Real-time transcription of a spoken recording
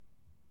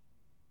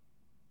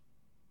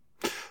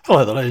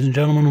Hello there, ladies and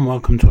gentlemen, and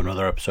welcome to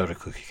another episode of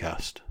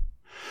CookieCast.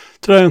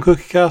 Today on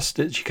CookieCast,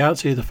 it's You Can't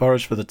See the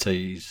Forest for the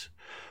Teas.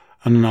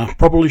 And I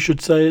probably should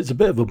say it's a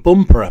bit of a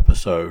bumper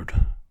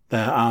episode.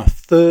 There are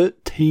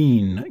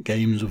 13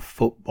 games of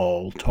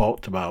football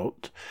talked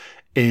about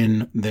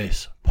in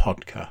this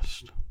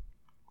podcast.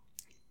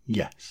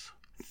 Yes,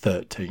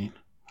 13.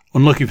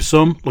 Unlucky for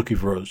some, lucky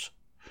for us.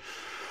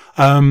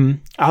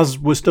 As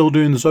we're still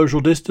doing the social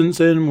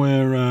distancing,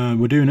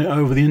 we're doing it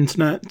over the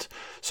internet.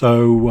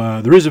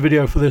 So there is a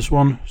video for this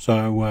one.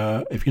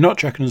 So if you're not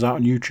checking us out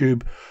on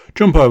YouTube,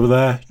 jump over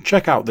there,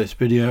 check out this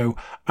video,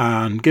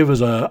 and give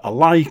us a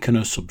like and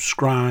a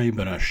subscribe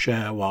and a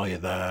share while you're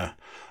there.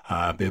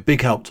 Be a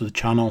big help to the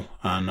channel,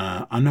 and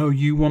I know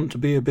you want to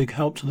be a big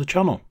help to the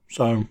channel.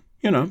 So,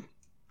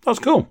 that's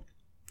cool.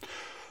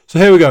 So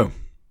here we go.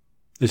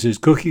 This is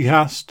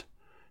CookieCast.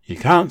 You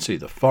can't see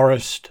the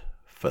forest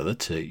for the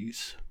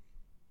teas.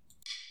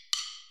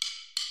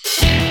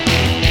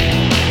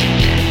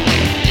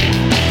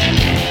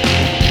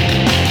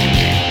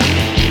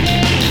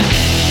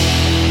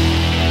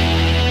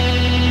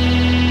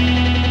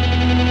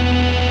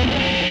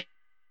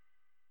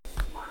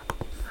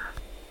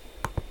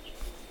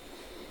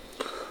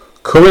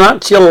 Coming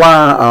at you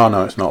live. Oh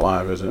no, it's not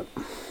live, is it?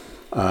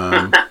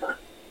 I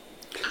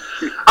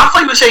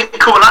thought you were saying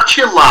coming at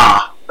you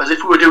la, as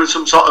if we were doing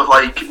some sort of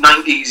like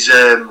 90s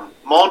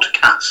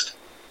modcast.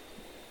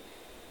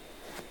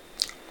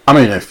 I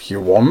mean, if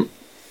you want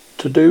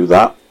to do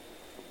that.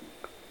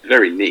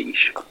 Very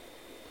niche.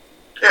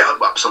 Yeah,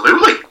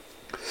 absolutely.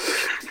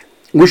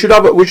 We should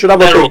have a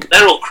big...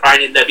 They're all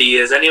crying in their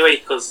ears anyway,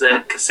 because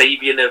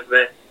Kasabian have...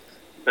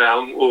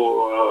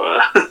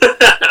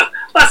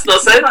 let's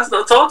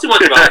not talk too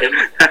much about him.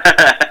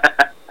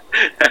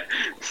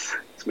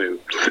 Smooth.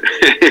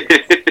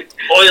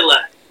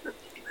 Euler,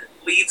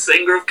 lead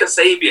singer of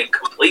Kasabian,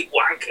 complete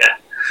wanker.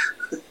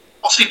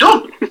 What's he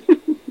done?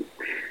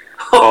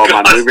 Oh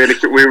man,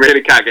 we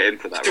really can't get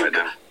into that right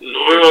now.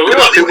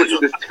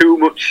 There's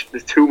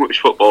too much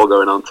football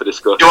going on to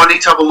discuss. Do I need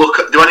to have a look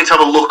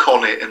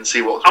on it and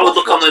see what's... I would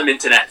look on the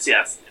internet,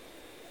 yes.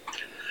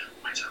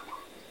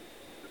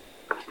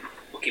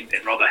 Fucking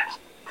bin robber.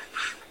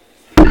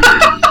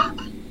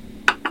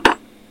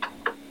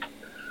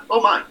 Oh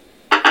my.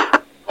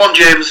 Come on,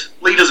 James,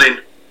 lead us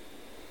in.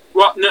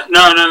 What?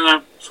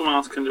 No. Someone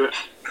else can do it.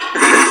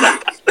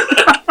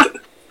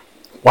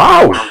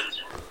 Wow.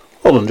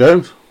 Hold on,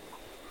 James.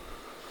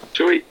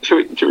 Should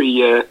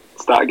we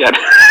start again?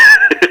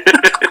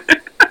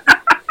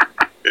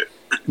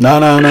 No.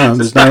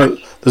 There's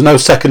no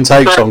second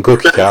takes on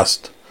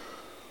CookieCast.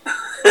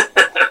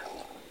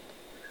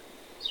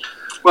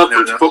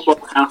 Welcome to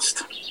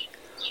Footballcast.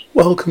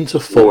 Welcome to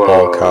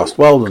Footballcast.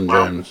 Well done,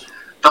 James.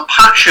 The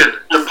passion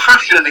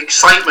and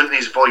excitement in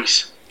his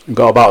voice.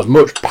 Got about as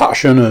much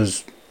passion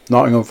as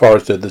Nottingham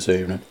Forest did this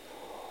evening.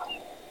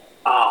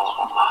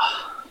 Oh!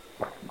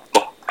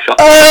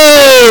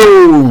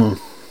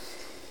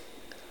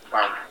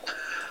 Wow.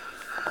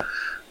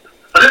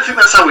 I don't think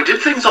that's how we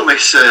did things on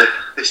this here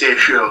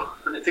show.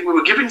 I don't think we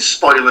were giving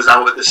spoilers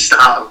out at the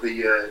start of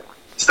the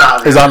Is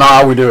that not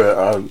how we do it?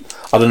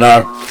 I don't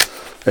know.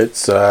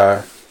 It's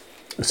a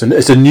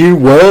new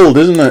world,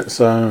 isn't it?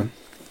 So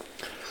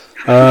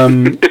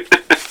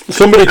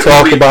somebody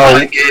talk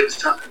about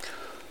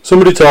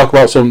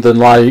something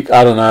like,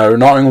 I don't know,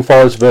 Nottingham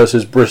Forest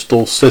versus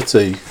Bristol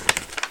City.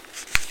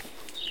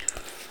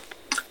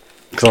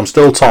 Because I'm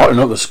still totting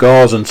up the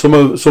scores, and some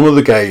of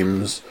the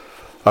games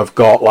have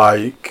got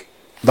like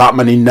that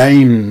many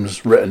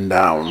names written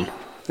down.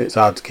 It's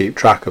hard to keep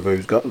track of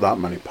who's got that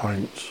many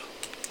points.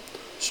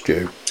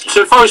 Stu.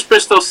 So Forest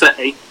Bristol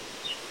City,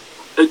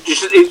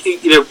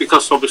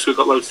 because obviously we've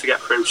got loads to get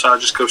through, so I'll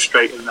just go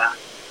straight in there.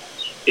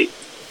 It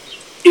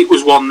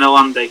was 1-0,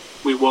 Andy.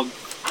 We won.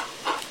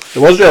 It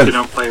was, James? We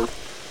don't play.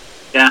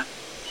 Yeah.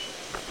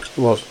 It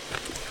was.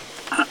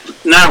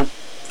 Now,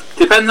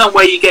 depending on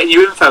where you're getting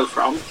your info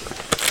from...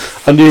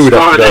 I knew we'd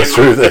have to go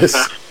through this.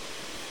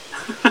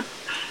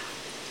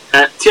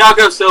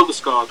 Thiago Silva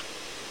scored.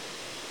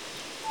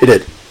 He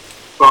did.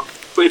 But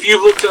if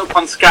you've looked it up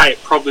on Sky,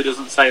 it probably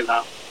doesn't say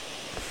that.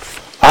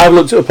 I've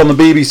looked it up on the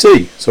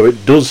BBC, so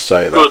it does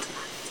say that. Good.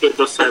 So it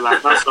does say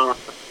that. That's alright.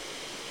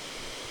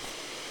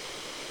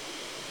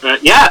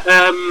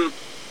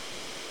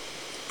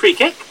 Free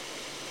kick.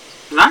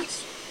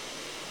 Nice.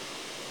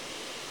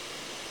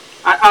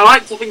 I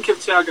like to think of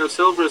Thiago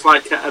Silva as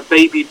like a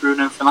baby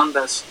Bruno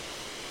Fernandes.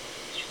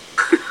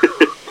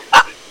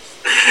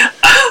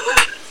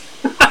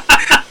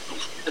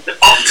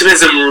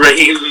 Optimism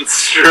reigns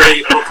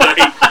straight away.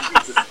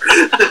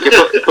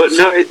 but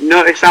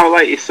notice how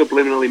like he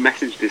subliminally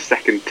messaged his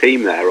second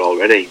team there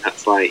already.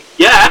 That's like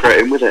straight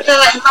in with it. Yeah,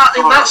 isn't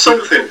that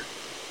something?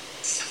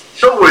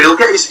 Don't worry,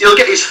 he'll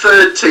get his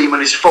third team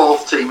and his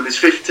fourth team and his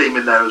fifth team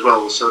in there as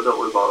well. So don't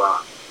worry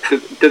about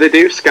that. Do they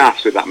do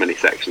scarves with that many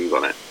sections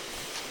on it?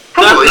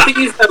 Probably. No, the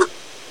thing is,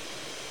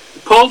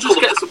 Paul just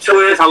gets upset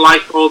because I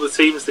like all the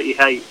teams that he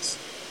hates.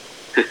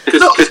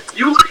 No,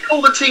 you like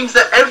all the teams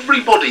that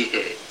everybody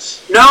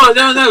hates. No.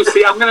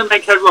 See, I'm going to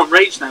make everyone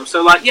rage now.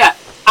 So, like, yeah,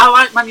 I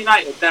like Man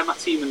United. They're my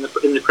team in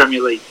the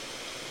Premier League.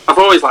 I've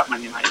always liked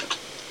Man United.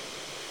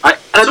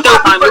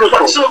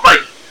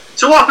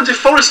 So what happens if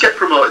Forest get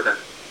promoted then?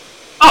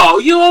 Oh,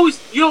 you always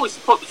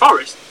support the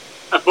Forest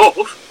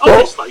above,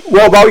 obviously.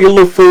 What about your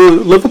love for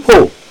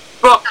Liverpool?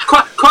 But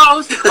quite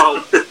honestly,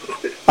 Paul,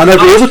 and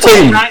every other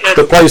team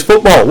that plays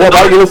football. What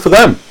about your love for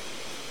them?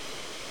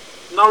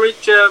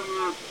 Norwich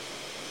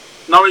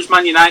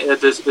Man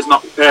United is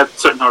not.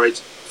 Norwich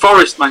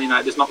Forest Man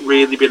United has not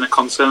really been a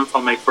concern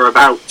for me for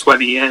about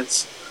 20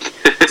 years.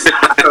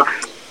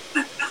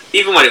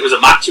 Even when it was a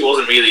match, it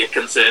wasn't really a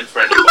concern for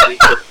anybody.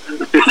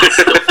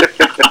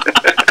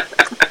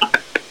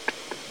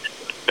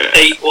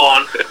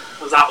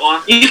 8-1 was that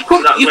one? You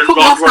put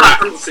Ron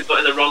Atkinson got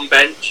in the wrong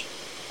bench.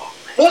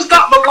 Was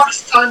that the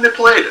last time they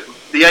played him?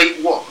 The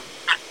 8-1?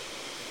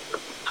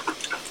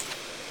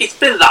 It's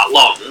been that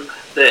long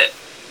that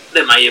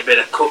there may have been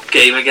a cup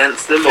game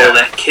against them, or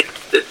their kid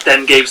that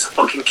then gave us a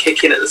fucking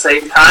kicking at the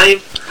same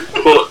time.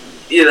 But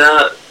you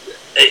know,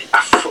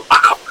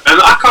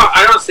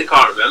 I honestly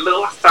can't remember the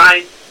last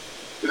time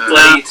we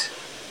played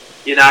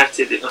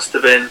United. It must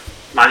have been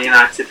Man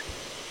United.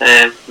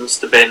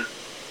 Must have been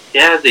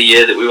the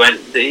year that we went.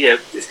 As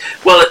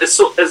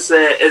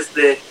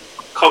the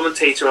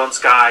commentator on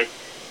Sky,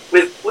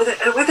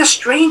 with a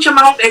strange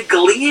amount of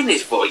glee in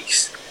his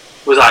voice,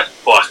 was like,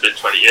 "Boy, it's been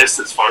 20 years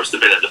since Forest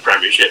have been at the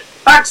Premiership."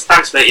 Thanks,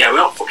 mate. Yeah, we're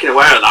not fucking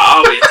aware of that,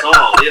 are we at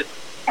all?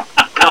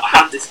 I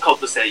had this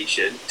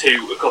conversation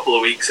a couple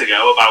of weeks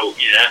ago about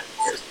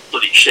it's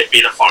bloody shit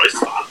being a Forest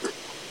fan.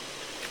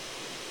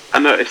 I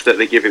noticed that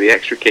they give you the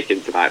extra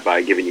kicking tonight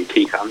by giving you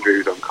Keith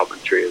Andrews on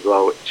commentary as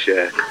well, which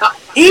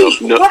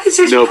what is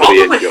his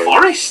problem with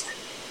Forest?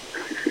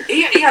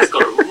 He has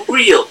got a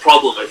real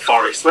problem with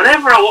Forest.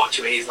 Whenever I watch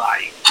him, he's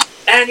like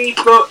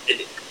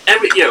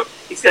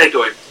he's there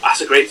going,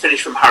 "That's a great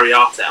finish from Harry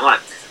Arter." I'm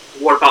like,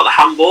 "What about the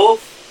handball?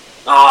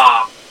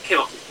 Came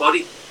off his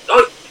body."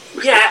 Oh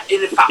yeah,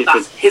 in fact,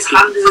 his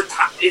hand is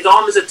his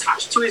arm is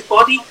attached to his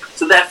body,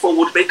 so therefore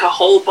would make a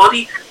whole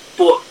body,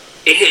 but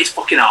it hit his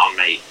fucking arm,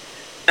 mate.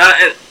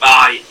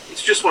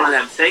 It's just one of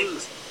them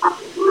things.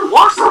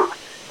 What?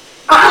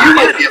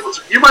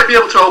 You might be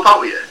able to help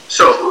out here.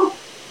 So,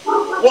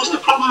 what's the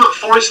problem that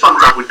Forest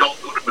fans have with Don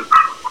Goodman?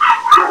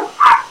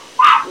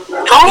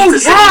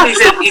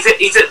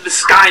 He's at the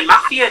Sky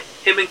Mafia.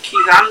 Him and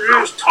Keith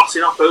Andrews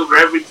tossing up over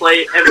every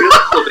other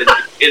club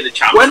in the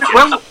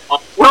Championship.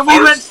 When we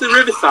went to the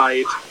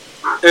Riverside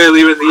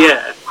earlier in the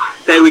year,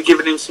 they were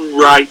giving him some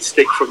right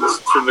stick from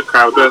the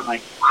crowd, weren't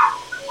they?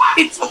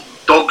 It's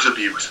dog's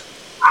abuse.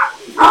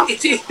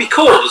 It's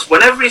because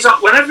whenever he's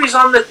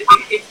on the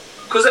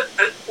because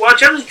what I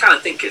generally kind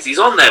of think is he's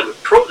on there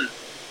with Prutton.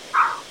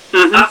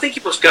 And I think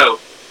he must go,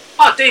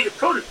 David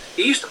Prutton,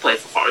 he used to play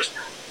for Forest.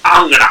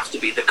 I'm going to have to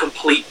be the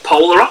complete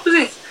polar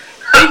opposite.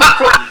 David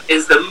Prutton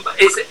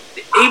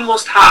he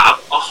must have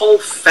a whole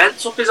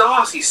fence up his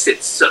arse. He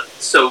sits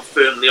so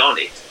firmly on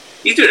it.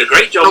 He's doing a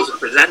great job as a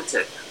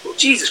presenter. But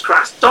Jesus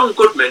Christ, Don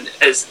Goodman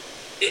is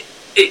I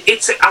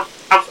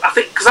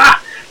think because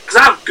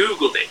I've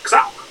googled it because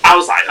I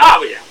was like,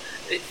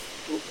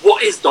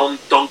 what is Don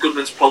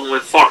Goodman's problem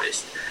with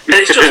Forest? And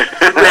it's just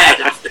thread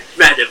after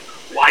thread of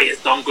why is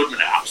Don Goodman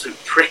an absolute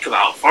prick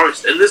about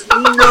Forest? And there's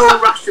no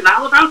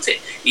rationale about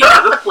it. He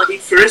never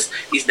played for us.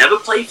 He's never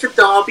played for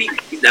Derby.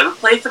 He's never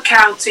played for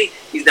County.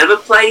 He's never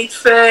played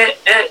for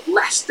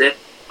Leicester.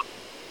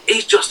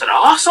 He's just an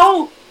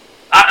arsehole.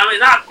 I mean,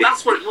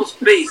 that's what it must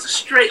be. He's a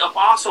straight up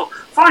arsehole.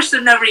 Forest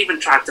have never even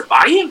tried to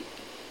buy him.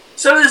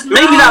 So there's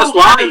maybe that's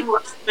why.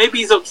 Maybe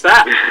he's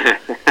upset.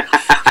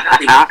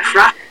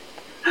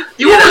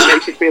 It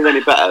makes you feel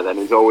any better, then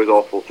he's always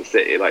awful to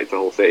City, like to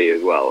whole City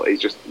as well.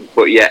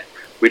 But yet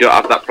we don't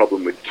have that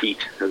problem with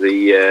Keith, as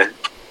he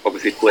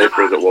obviously played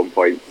for us at one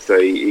point, so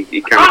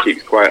he kind of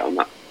keeps quiet on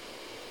that.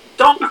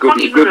 I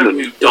can't even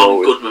remember who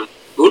Don Goodman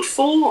good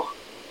for.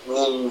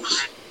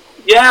 Wolves.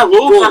 Yeah,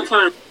 Wolves. I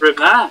can't remember him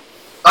there.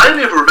 I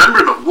only ever remember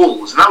him at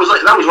Wolves, and that was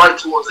right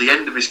towards the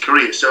end of his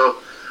career. So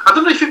I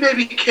don't know if it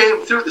maybe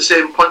came through at the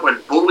same point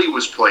when Bully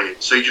was playing,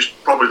 so he just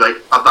probably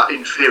had that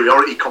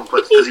inferiority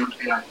complex because he was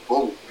behind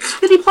Bull.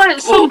 Did he play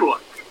at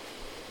Sunderland?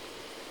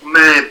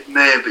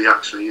 Maybe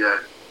actually, yeah.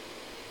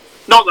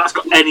 Not that's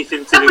got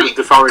anything to do with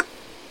the Forest.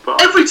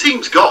 But every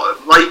team's got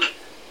him. Like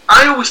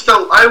I always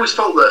felt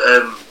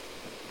that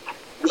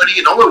when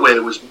Ian Holloway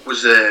was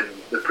the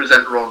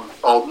presenter on,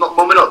 or not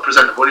the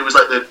presenter, but he was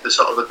like the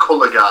sort of the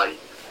colour guy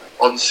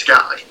on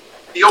Sky.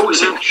 He always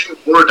seemed to shoot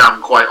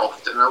Buradam quite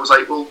often, and I was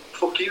like, well,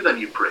 fuck you then,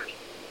 you prick.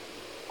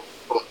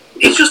 But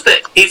it's just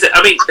that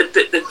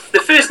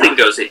the first thing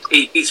goes,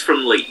 he's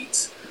from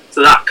Leeds,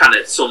 so that kind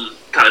of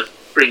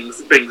brings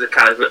a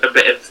kind of a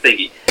bit of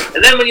thingy.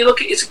 And then when you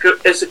look at his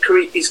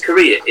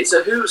career, it's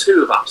a who's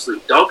who of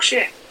absolute dog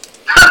shit.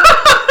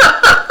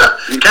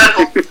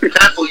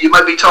 Careful, you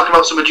might be talking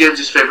about some of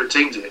James's favourite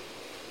teams here.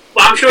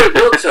 Well, I'm sure it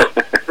will. So,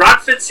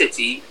 Bradford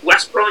City,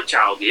 West Bromwich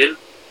Albion,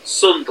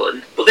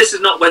 Sunderland, but this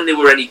is not when they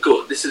were any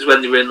good. This is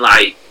when they were in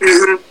like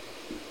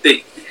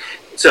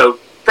so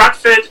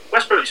Bradford,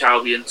 West Bromwich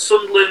Albion,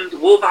 Sunderland,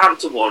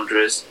 Wolverhampton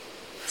Wanderers,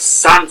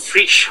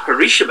 Sanfrecce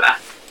Hiroshima,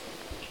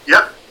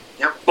 Yep.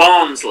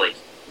 Barnsley,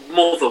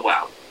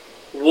 Motherwell,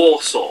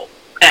 Warsaw,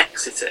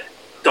 Exeter,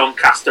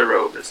 Doncaster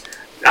Rovers.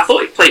 I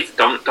thought he played for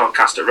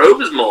Doncaster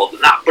Rovers more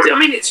than that, but I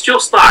mean, it's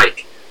just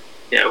like,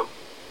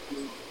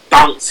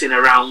 bouncing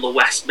around the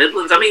West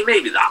Midlands. I mean,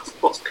 maybe that's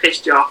what's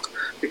pissed you off,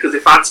 because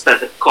if I'd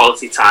spent a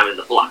quality time in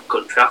the Black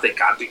Country, I think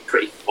I'd be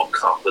pretty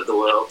fucked off with the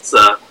world.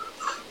 So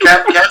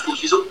Careful,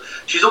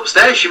 she's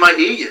upstairs. She might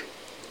hear you.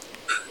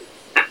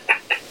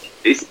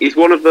 He's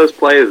one of those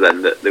players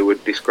then that they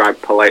would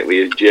describe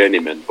politely as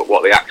journeyman, but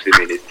what they actually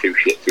mean is too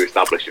shit to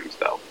establish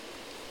himself.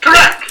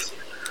 Correct.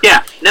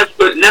 yeah,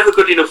 never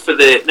good enough for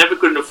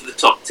the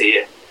top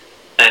tier,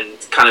 and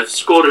kind of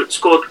scored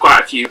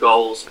quite a few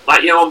goals,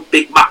 like on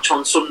Big Match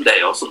on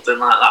Sunday or something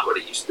like that, what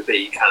it used to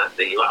be, kind of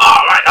thing. You're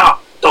like,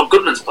 Don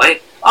Goodman's playing.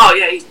 Oh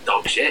yeah, he's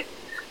dog shit.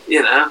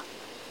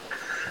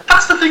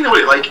 That's the thing, though.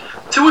 Like,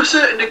 to a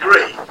certain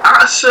degree,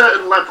 at a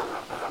certain level,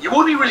 you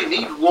only really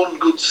need one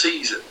good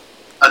season,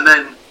 and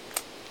then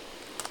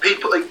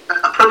people, like,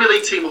 a Premier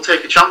League team will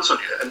take a chance on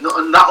you,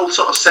 and that'll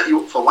sort of set you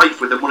up for life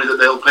with the money that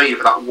they'll pay you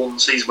for that one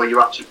season where you're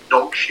absolute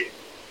dog shit.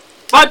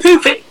 Like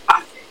Pookie.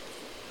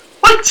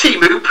 Like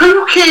Timu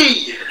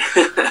Pookie. I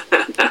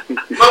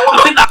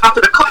think that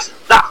happened.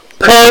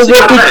 Paul,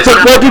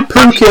 what did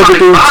Pookie ever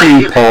do to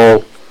you,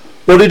 Paul?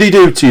 What did he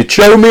do to you?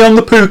 Show me on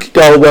the Pookie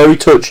doll where he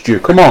touched you.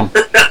 Come on.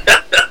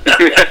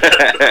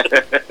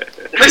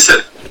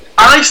 Listen,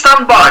 I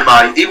stand by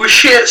my. He was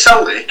shit at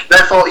Celtic,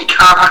 therefore he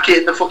can't hack it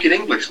in the fucking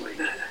English league.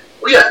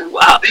 Well, yeah,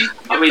 wow. the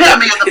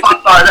epitome of the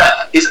bad guy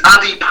there is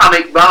Addy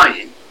Panic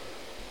Ryan.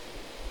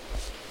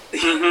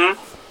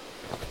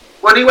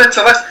 When he went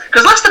to Leicester,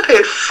 because Leicester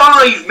paid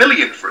 $5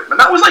 million for him, and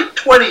that was like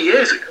 20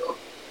 years ago.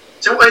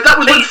 So that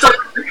was when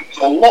 $5 million was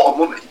a lot of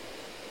money.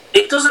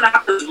 It doesn't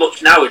happen as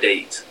much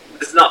nowadays.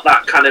 It's not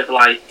that kind of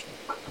like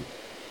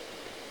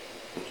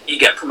you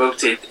get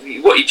promoted.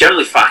 What you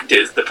generally find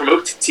is the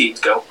promoted teams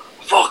go,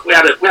 "Fuck, we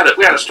had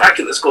a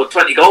striker that scored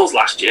 20 goals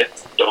last year.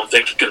 Don't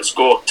think he can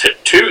score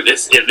two in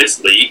this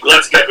league.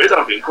 Let's get rid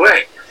of him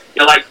quick."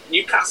 Like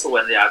Newcastle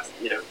when they had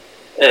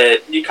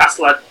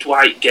Newcastle had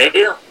Dwight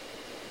Gale,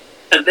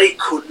 and they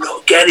could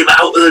not get him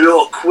out of the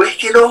door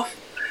quick enough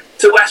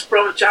to West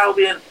Bromwich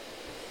Albion.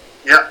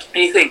 Yeah,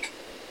 and you think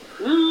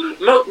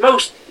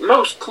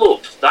most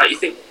clubs that you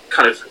think,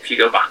 kind of, if you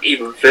go back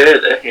even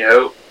further,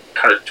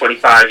 kind of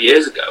 25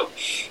 years ago,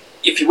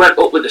 if you went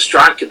up with a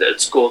striker that had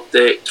scored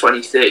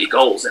 20, 30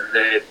 goals in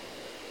the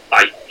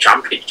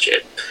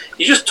championship,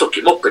 you just took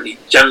him up and he'd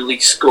generally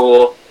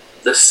score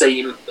a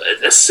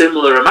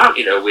similar amount.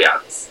 We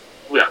had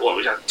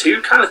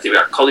two kind of things. We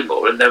had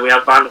Collymore and then we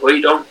had Van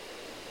Hooydonk.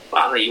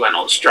 Well, he went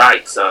on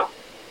strike, so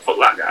fuck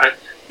that guy.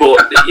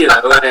 But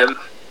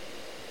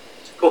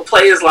but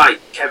players like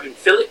Kevin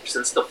Phillips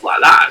and stuff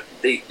like that,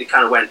 they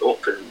kind of went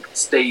up and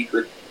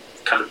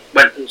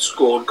went and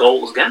scored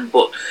goals again.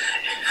 But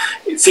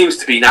it seems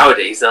to be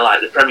nowadays, they're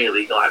like the Premier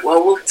League, like,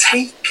 well, we'll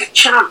take a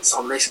chance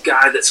on this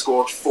guy that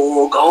scored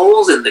 4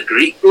 goals in the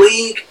Greek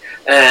League,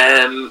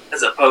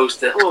 as opposed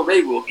to,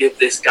 maybe we'll give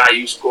this guy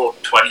who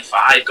scored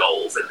 25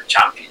 goals in the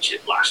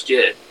Championship last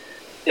year.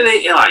 And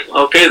then you're like,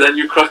 okay, then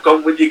you crack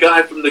on with your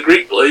guy from the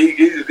Greek League,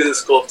 he's going to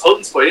score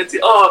tons for you, isn't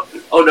he? Oh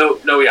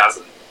no, he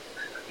hasn't.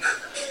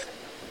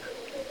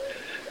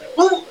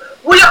 Well,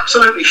 we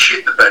absolutely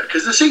shit the bed,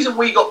 because the season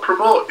we got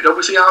promoted,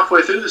 obviously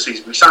halfway through the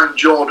season, we signed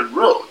Jordan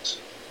Rhodes.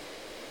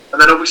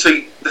 And then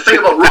obviously, the thing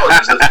about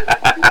Rhodes is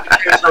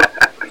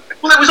that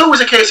it was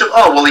always a case of,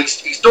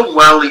 he's done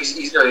well,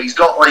 he's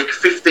got like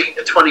 15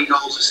 to 20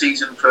 goals a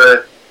season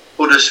for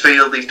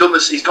Huddersfield, he's gone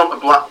to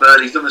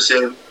Blackburn, he's done the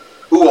same.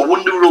 I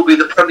wonder who will be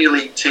the Premier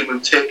League team who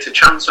takes a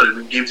chance on him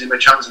and gives him a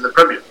chance in the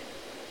Premier League.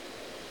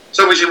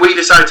 So obviously we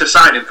decide to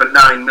sign him for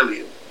 $9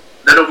 million.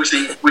 Then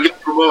obviously we get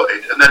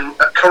promoted, and then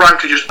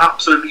Karanka just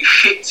absolutely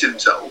shits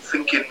himself,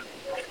 thinking,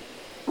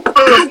 what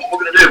am I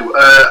going to do?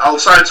 I'll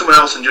sign someone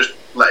else and just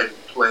let him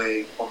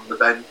play on the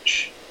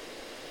bench.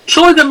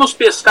 Surely there must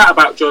be a stat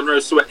about Jordan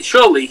Rhodes.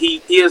 Surely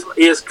he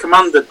has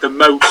commanded the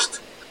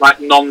most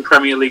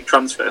non-Premier League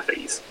transfer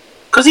fees,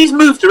 because he's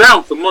moved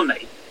around for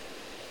money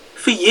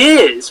for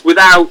years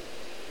without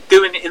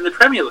doing it in the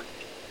Premier League.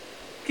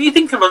 Can you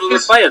think of another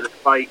player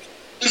that's like?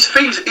 His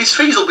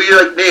fees will be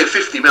like near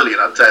 50 million,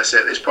 I'd dare say,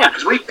 at this point,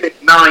 because we paid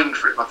 9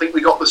 for him. I think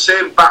we got the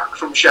same back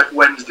from Sheff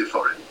Wednesday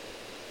for him.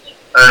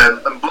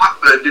 And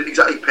Blackburn didn't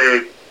exactly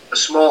pay a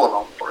small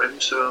amount for him,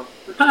 so...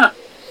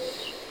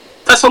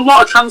 That's a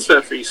lot of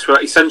transfer fees for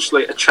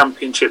essentially a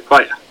Championship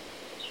player.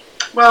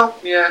 Well,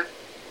 yeah.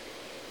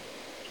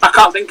 I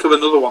can't think of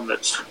another one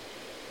that's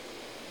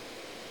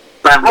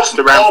bounced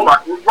around.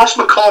 Ross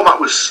McCormack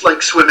was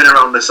like swimming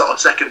around the sort of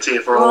second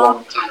tier for a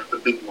long time, the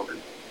big money.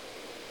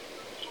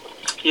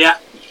 Yeah.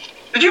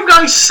 Did you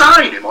guys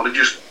sign him, or did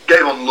you just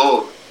get him on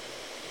loan?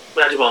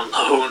 We had him on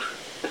loan.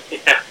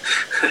 Yeah.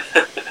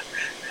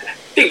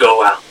 Didn't go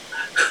well.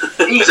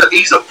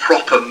 he's a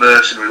proper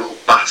mercenary little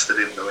bastard,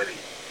 him though, isn't he?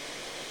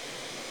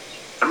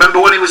 I remember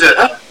when he was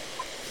at.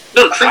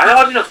 Don't try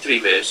hard enough to be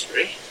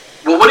mercenary.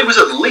 Well, when he was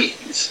at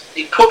Leeds,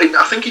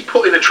 I think he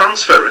put in a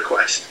transfer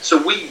request. So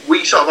we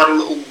sort of had a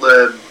little.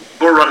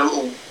 Borough had a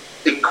little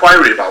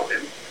inquiry about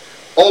him.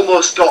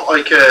 Almost got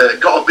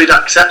a bid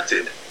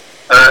accepted,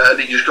 and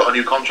he just got a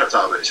new contract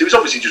out of it. So he was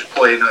obviously just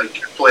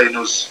playing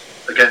us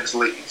against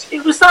Leeds.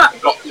 It was that.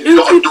 Who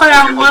did he play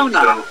out on loan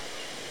at?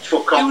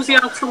 Who was he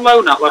out on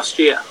loan at last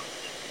year?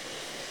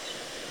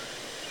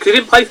 Because he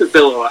didn't play for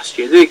Villa last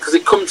year, did he? Because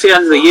it come to the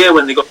end of the year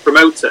when they got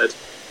promoted,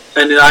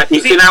 and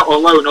he's been out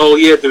on loan all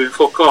year doing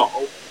fuck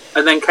all,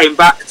 and then came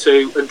back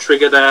to and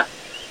triggered a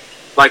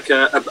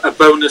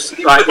bonus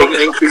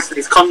increase in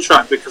his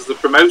contract because of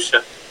the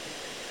promotion.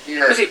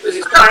 Yeah. Was he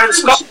playing in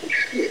Scotland?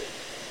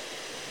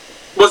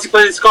 Was he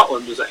playing in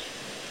Scotland? Was he?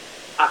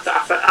 I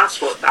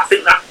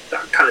think that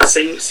kind of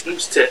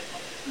seems to.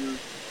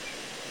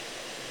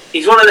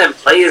 He's one of them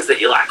players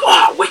that you're like,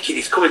 oh, wicked!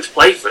 He's coming to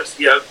play for us.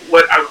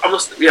 I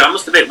must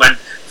admit, when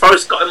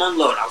Forest got him on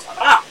loan, I was like,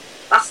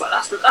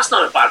 that's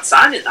not a bad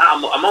signing. That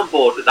I'm on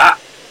board with that.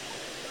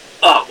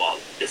 Oh well,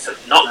 it's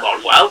not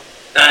gone well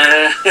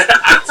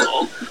at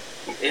all.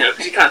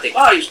 Because you kind of think,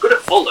 oh, he was good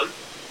at Fulham,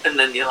 and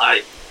then you're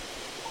like,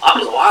 that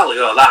was a while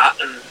ago, that,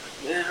 and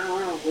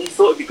he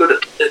thought he'd be good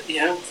at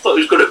thought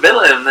he was good at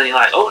Villa, and then you're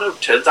like, oh no,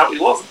 turns out he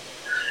wasn't.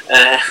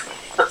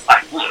 It's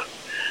like,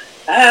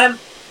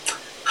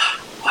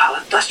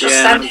 well, let's just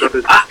send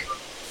him back.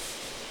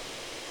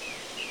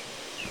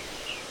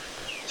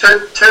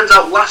 Turns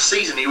out last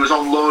season he was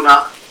on loan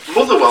at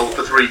Motherwell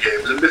for 3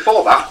 games, and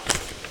before that,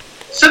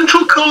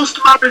 Central Coast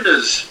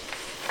Mariners.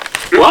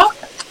 What?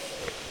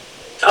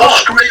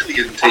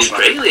 Australian team.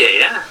 Australia,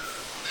 yeah.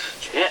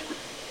 Shit.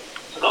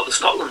 I got the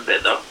Scotland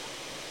bit though.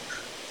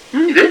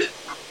 You did?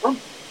 Oh.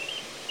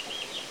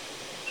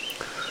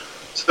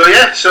 So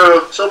yeah,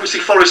 so obviously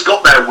Forest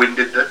got their win,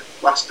 did they?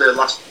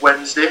 Last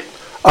Wednesday.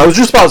 I was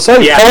just about to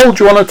say, yeah. Paul,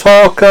 do you want to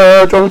talk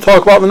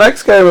about the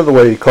next game of the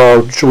week,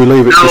 or should we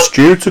leave it to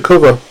Stu to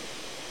cover?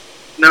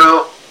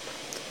 No.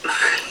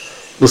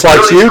 Looks like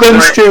it's you then,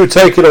 Stu.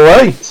 Take it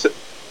away.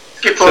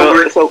 Skip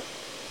over it. So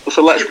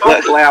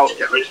let's lay out.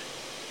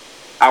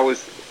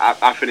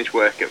 I finished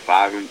work at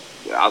 5, and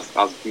as a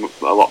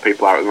lot of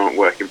people are at the moment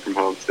working from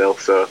home still,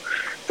 so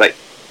it's like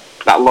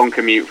that long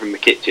commute from the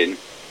kitchen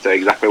to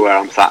exactly where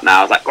I'm sat now.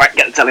 I was like, right,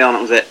 get the telly on.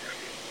 That was it.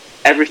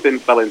 Everything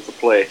fell into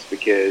place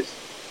because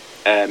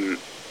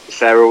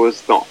Sarah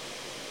was not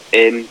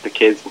in, the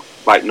kids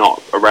were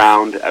not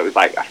around. It was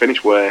like I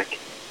finished work,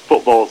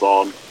 football's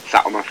on,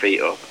 sat on my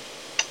feet up.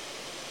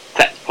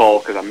 Text Paul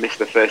because I missed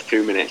the first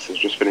 2 minutes. I was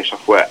just finished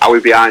off work. Are we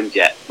behind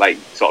yet?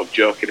 Sort of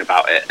joking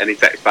about it, and he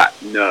texts back,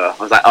 no.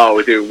 I was like, oh,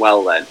 we're doing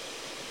well then.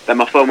 Then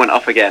my phone went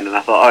off again, and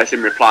I thought, oh, it's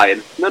him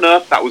replying. No,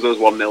 that was us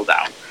 1-0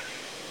 down.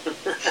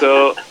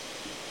 So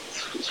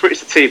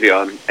switched the TV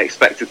on,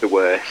 expected the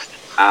worst,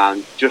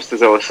 and just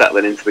as I was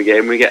settling into the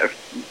game, we get a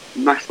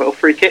nice little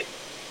free kick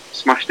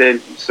smashed in.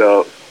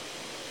 So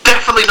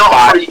definitely not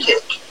a free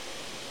kick.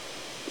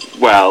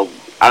 Well,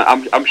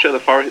 I'm sure the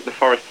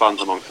Forest fans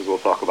amongst us will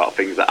talk about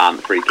things that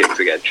aren't free kicks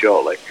again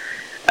shortly.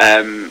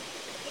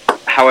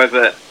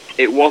 However,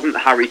 it wasn't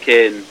Harry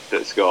Kane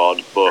that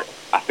scored, but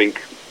I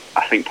think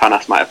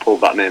Panas might have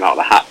pulled that name out of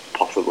the hat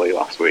possibly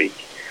last week.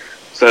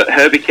 So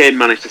Herbie Kane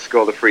managed to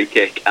score the free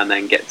kick and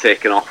then get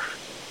taken off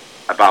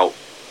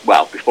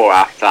before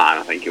half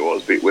time, I think it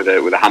was, with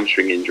a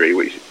hamstring injury,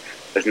 which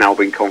has now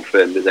been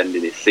confirmed as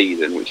ending his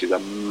season, which is a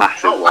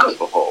massive loss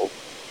for Hull.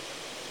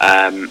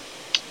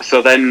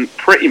 So then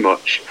pretty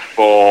much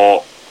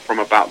from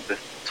about the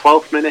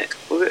 12th minute,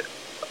 was it,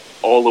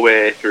 all the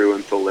way through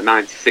until the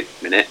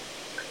 96th minute,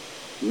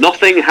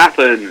 nothing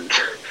happened.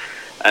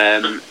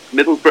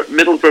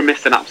 Middlesbrough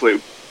missed an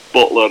absolute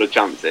buttload of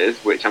chances,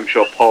 which I'm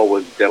sure Paul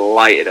was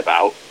delighted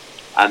about.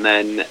 And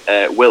then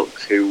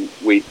Wilkes, who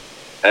we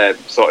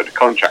sorted a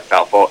contract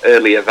out for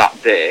earlier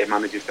that day,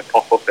 manages to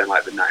pop up in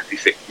the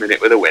 96th minute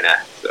with a winner.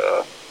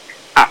 So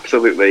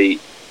absolutely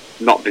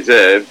not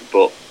deserved,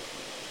 but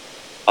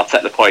I'll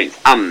take the points.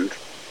 And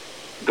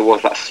there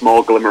was that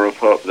small glimmer of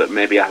hope that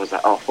maybe I was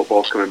like, oh,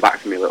 football's coming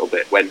back to me a little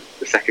bit, when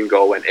the second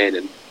goal went in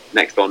and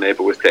next door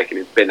neighbour was taking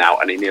his bin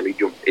out and he nearly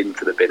jumped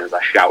into the bin as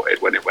I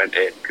shouted when it went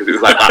in, because it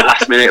was that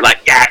last minute,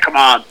 yeah, come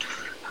on.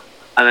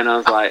 And then I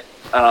was like,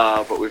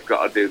 oh, but we've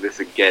got to do this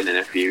again in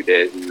a few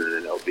days and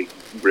then it'll be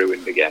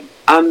ruined again.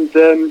 And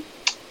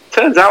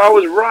turns out I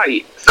was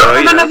right.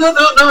 So,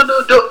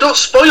 no, don't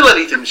spoil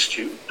anything,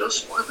 Stu. Don't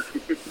spoil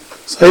it.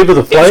 Savour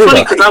the flavour. It's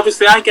funny because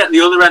obviously I get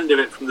the other end of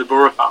it from the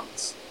Borough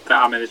fans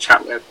that I'm in a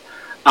chat with,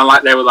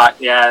 and they were like,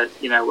 yeah,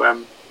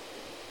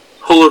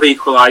 Hull have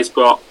equalised,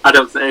 but I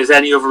don't think there's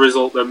any other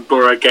result than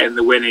Borough getting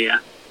the win here.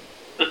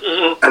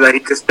 And they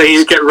just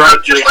get right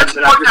to the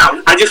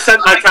end. I just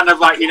sent that kind of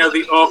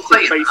the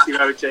awkward face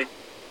emoji.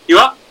 You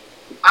what?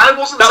 I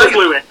wasn't. That was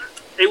Lewis.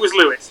 It was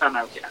Lewis. I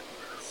know.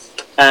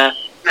 Yeah.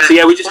 So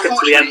yeah, we just get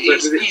to the end.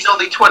 He's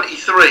only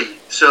 23,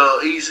 so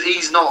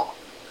he's not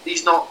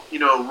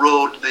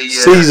rode the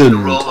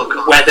season roller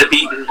coaster weather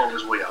beaten as long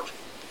as we have.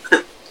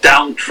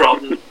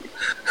 downtrodden.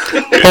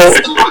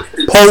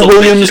 Paul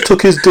Williams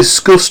took his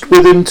disgust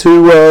with him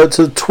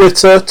to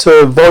Twitter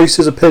to voice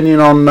his opinion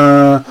on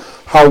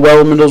how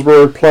well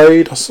Middlesbrough had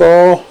played. I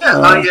saw.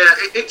 I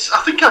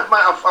think I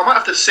might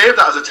have to save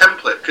that as a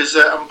template because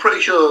I'm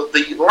pretty sure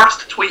the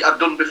last tweet I'd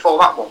done before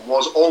that one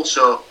was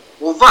also,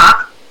 well,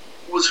 that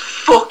was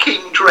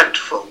fucking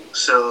dreadful.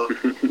 So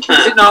is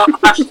it not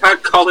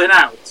hashtag calling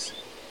out?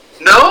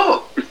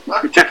 No.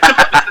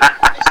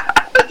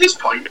 At this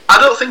point, I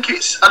don't think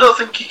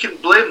you can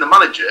blame the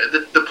manager.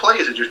 The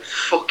players are just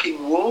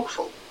fucking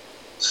woeful.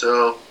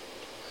 So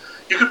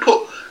you could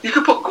put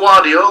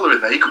Guardiola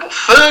in there. You could put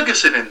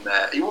Ferguson in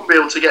there. He wouldn't be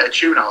able to get a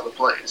tune out of the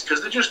players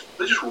because they're just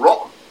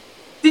rotten.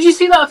 Did you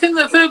see that thing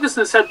that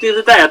Ferguson said the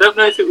other day? I don't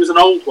know if it was an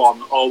old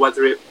one or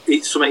whether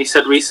it's something he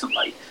said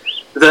recently.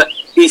 That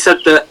he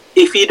said that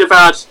if he'd have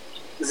had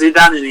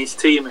Zidane in his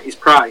team at his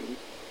prime,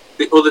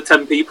 the other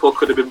 10 people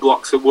could have been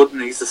blocks of wood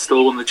and he's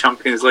still won the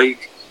Champions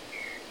League.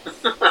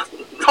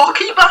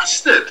 Cocky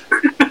bastard!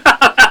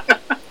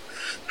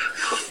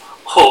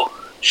 Oh,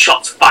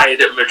 shots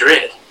fired at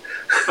Madrid.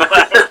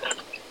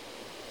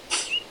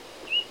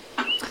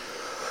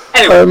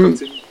 Anyway,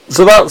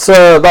 so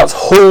that's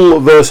Hull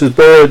versus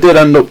Borough. It did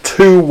end up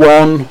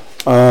 2-1.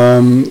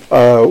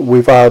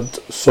 We've had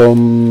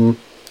some.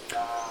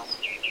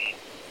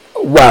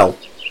 Well,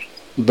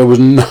 there was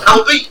no.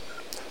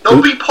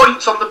 There'll be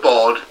points on the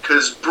board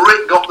because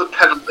Britt got the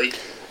penalty.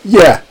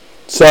 Yeah.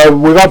 So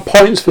we've had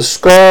points for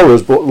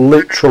scorers, but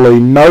literally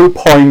no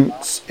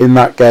points in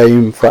that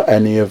game for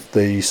any of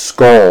the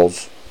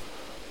scores.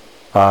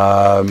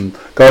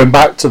 Going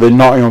back to the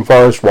Nottingham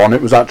Forest one,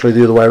 it was actually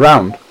the other way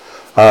around.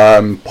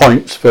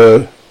 Points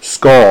for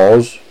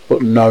scores,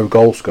 but no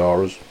goal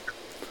scorers.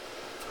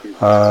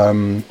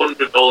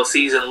 100 goal a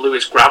season,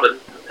 Lewis Graben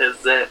has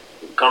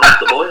gone off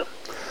the boil.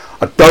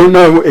 I don't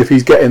know if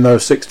he's getting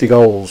those 60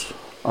 goals.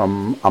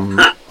 I'm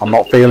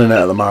not feeling it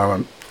at the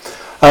moment.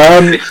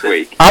 This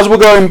week. As we're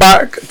going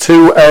back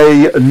to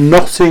a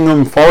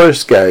Nottingham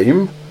Forest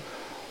game,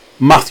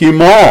 Matthew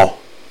Moore,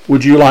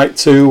 would you like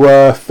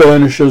to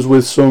furnish us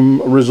with some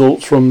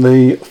results from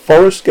the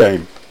Forest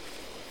game?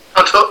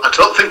 I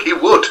don't think he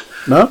would.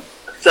 No?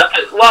 So,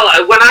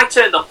 well, when I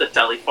turned off the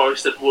telly,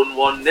 Forest had won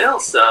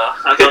 1-0, so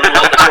I don't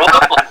know what the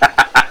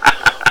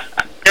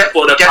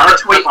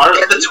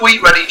Get the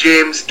tweet ready,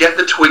 James. Get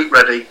the tweet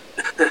ready.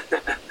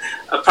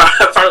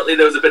 Apparently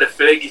there was a bit of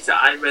Fergie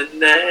time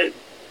and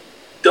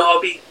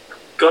Derby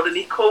got an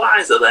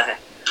equaliser there.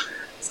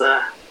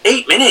 So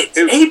 8 minutes.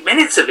 8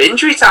 minutes of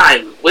injury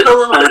time with a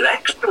little bit of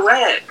extra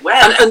work.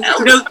 And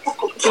do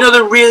you know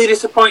the really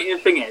disappointing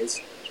thing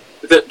is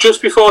that just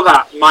before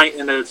that,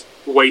 Mighton had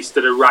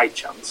wasted a right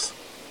chance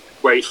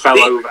where he fell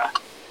over.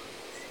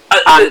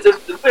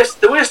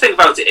 The worst thing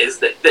about it is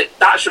that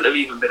shouldn't have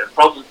even been a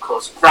problem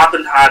because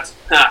Graben had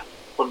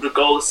 100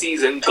 goal a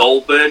season,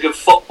 Goldberg of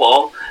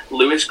football,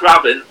 Lewis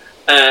Graben.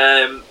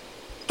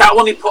 That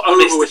one he put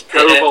over was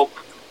terrible.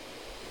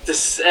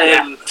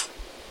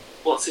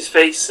 What's his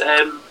face?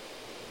 The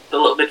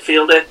little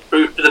midfielder,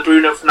 the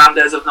Bruno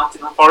Fernandes of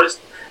Nottingham Forest.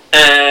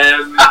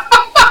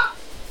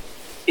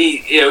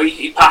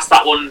 He passed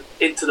that one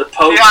into the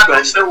post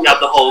when he had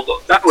the whole.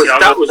 That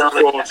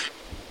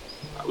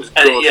was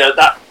good.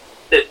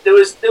 There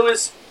was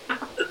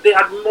they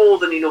had more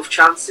than enough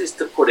chances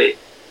to put it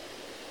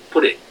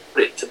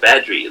to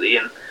bed really,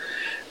 and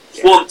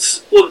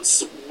once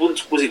was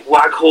it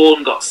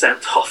Waghorn got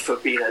sent off for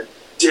being a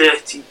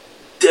dirty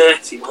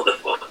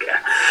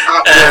motherfucker.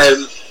 That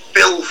was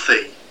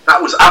filthy.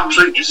 That was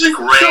absolutely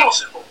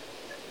disgraceful.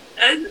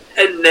 And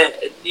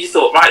you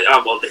thought, right,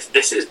 well,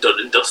 this is done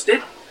and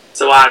dusted.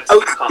 So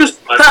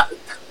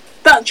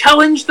that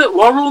challenge that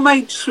Worrell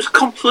made just was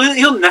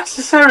completely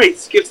unnecessary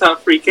to give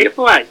that free kick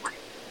away.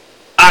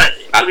 I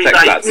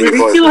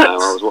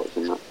was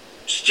watching that.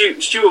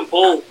 Stu and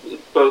Paul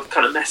both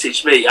kind of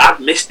messaged me. I'd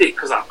missed it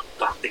because I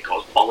think I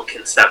was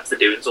bollocking Steph for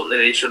doing something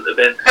he shouldn't have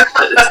been.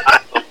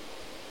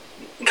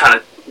 Kind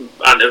of,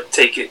 I know,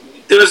 taking.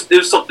 There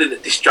was something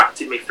that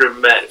distracted me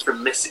from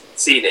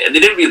seeing it, and they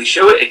didn't really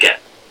show it again.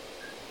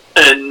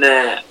 And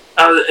I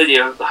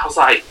was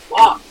like,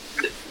 what?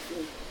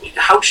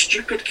 How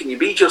stupid can you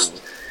be?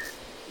 Just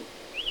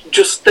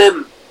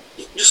stand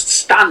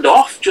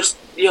off. Just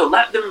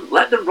let them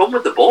run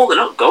with the ball. They're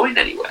not going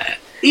anywhere.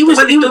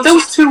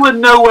 Those two were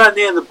nowhere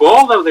near the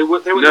ball though. They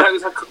were it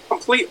was a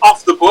complete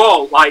off the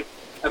ball like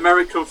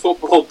American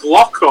football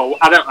block. Or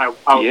I don't know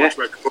how much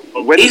American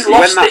football. When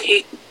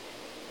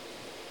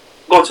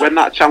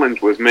that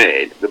challenge was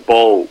made, the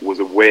ball was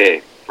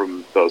away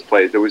from those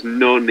players. There was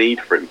no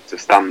need for him to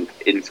stand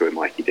into him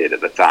like he did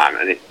at the time,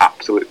 and it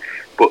absolutely.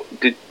 But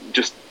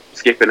just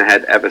skipping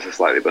ahead ever so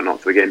slightly, but not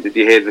to the game. Did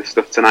you hear the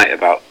stuff tonight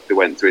about they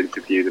went to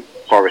interview the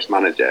Forest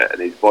manager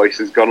and his voice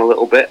has gone a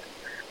little bit,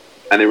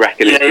 and they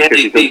reckon it's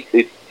because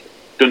he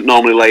doesn't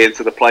normally lay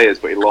into the players,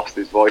 but he lost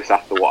his voice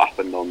after what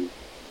happened on.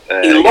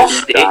 He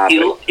lost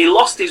it. He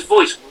lost his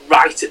voice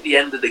right at the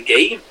end of the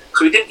game,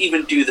 so he didn't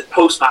even do the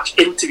post-match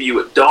interview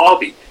at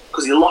Derby.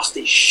 because he lost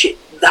his shit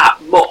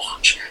that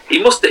much.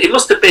 It must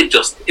have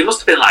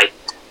been like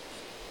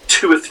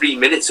 2 or 3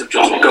 minutes of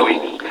just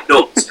going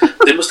nuts.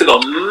 They must have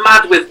gone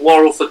mad with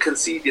Worrell for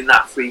conceding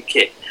that free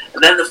kick,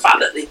 and then the fact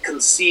that they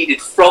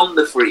conceded from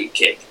the free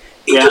kick,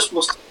 he just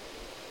must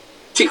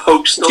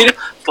host up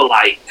for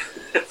like.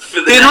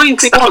 For the annoying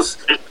thing was,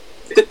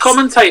 the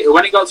commentator,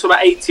 when it got to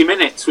about 80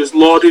 minutes, was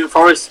lauding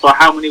Forest for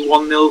how many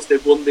 1-0s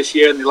they've won this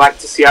year, and they like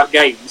to see out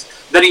games.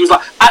 Then he was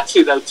like,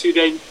 actually though, two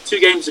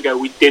games ago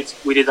we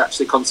did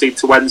actually concede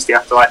to Wednesday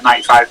after like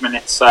 95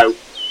 minutes. So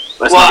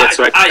let's not get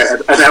too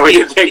excited. I know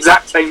it's the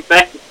exact same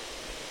thing.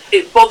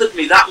 It bothered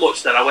me that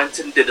much that I went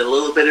and did a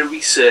little bit of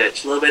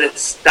research, a little bit of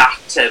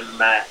stat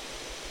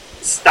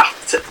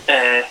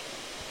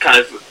kind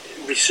of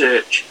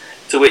research,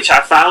 to which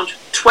I found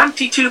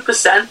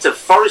 22% of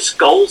Forest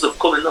goals have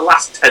come in the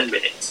last 10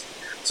 minutes.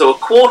 So a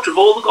quarter of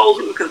all the goals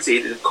that were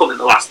conceded have come in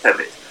the last 10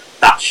 minutes.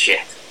 That's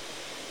shit.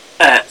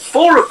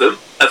 4 of them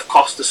have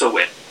cost us a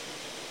win.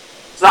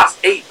 So that's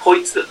 8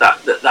 points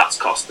that's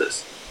cost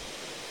us.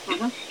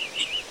 Mm-hmm.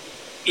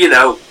 You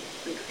know,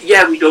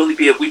 yeah, we'd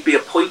be a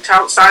point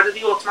outside of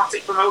the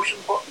automatic promotion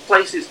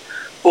places,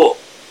 but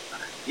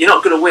you're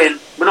not going to win.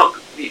 We're not.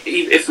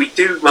 If we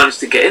do manage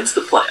to get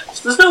into the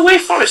playoffs, there's no way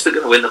Forest are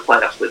going to win the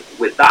playoffs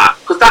with that,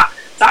 because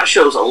that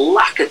shows a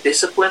lack of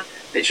discipline.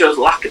 It shows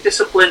a lack of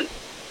discipline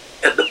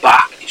at the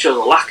back. It shows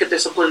a lack of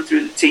discipline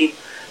through the team.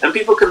 And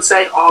people can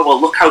say, oh, well,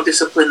 look how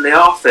disciplined they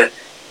are for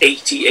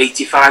 80,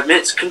 85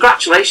 minutes.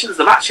 Congratulations,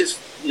 the match is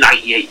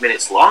 98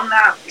 minutes long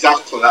now.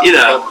 Exactly. That's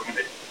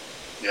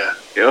yeah.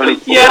 It only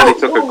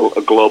took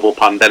a global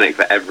pandemic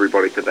for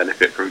everybody to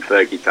benefit from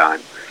Fergie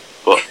time.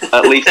 But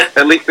at least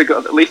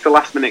the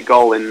last minute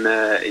goal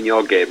in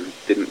your game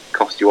didn't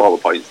cost you all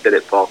the points, did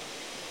it, Paul?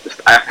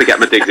 I have to get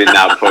my digs in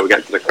now before we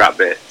get to the crap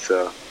bit.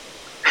 So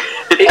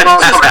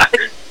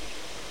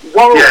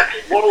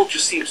Worrell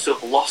just seems to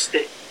have lost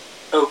it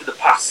over the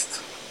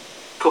past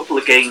couple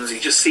of games. He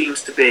just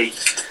seems to be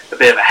a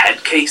bit of a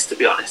head case, to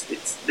be honest.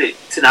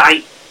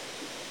 Tonight,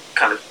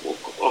 kind of,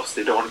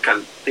 obviously don't want to kind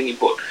of thingy,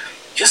 but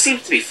just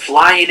seems to be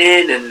flying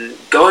in and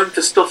going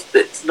for stuff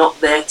that's not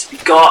there to be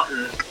got.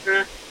 And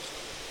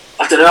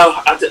I don't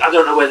know. I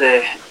don't know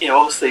whether, you know.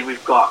 Obviously,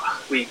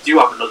 we do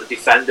have another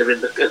defender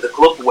at the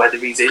club. Whether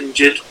he's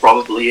injured,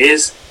 probably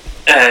is.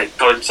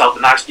 Got himself a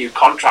nice new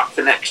contract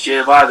for next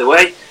year, by the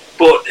way.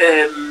 But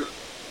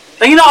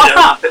are you not a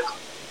fan?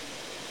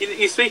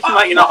 You're speaking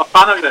like you're not a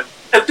fan of him.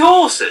 Of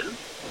Dawson,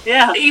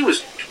 yeah, he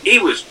was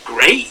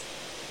great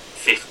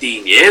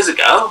 15 years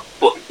ago.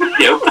 But you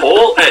know,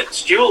 Paul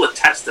Stu will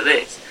attest to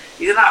this.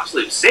 He's an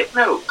absolute sick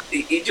note.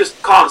 He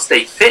just can't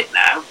stay fit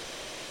now.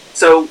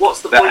 So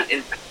what's the point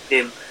in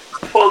him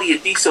probably a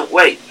decent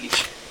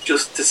wage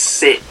just to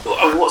sit?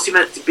 I mean, what's he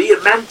meant to be, a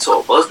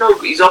mentor? Well,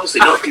 he's obviously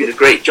not doing a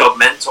great job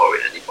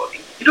mentoring anybody.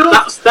 You know,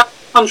 that's that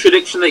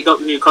contradiction that he got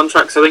the new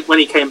contracts. I think when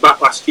he came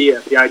back last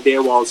year, the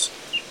idea was,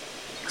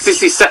 because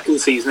it's his second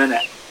season, isn't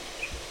it?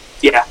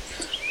 Yeah,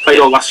 played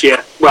all last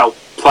year. Well,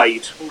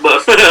 played.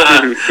 But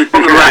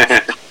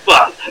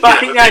I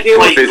think the idea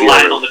was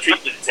lying on the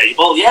treatment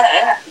table.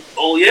 Yeah.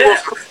 Oh yeah,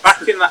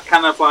 back in that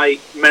kind of like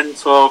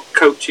mentor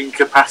coaching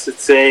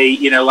capacity,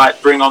 you know, like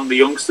bring on the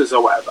youngsters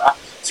or whatever.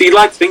 So you'd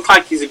like to think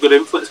like he's a good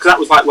influence, because that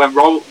was like when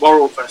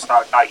Worrell first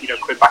started, like, you know,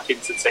 coming back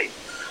into the team.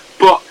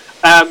 But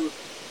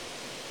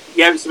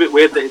yeah, it's a bit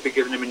weird that they're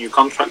giving him a new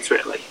contract,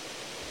 really.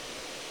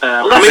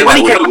 I mean, when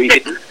he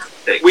came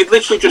back, we'd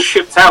literally just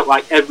shipped out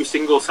like every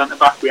single centre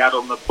back we had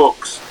on the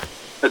books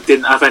that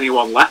didn't have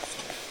anyone left.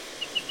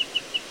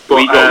 But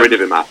we got rid of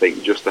him, I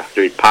think, just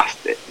after he'd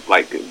passed it.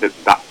 Like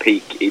that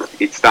peak,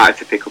 it started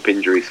to pick up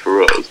injuries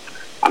for us,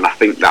 and I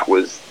think that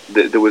was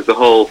there was the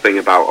whole thing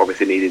about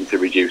obviously needing to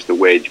reduce the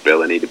wage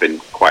bill, and he'd have been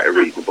quite a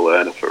reasonable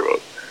earner for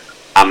us.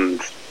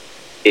 And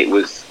it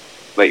was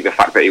like the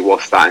fact that he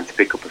was starting to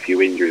pick up a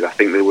few injuries. I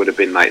think there would have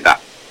been like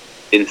that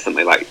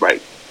instantly, like,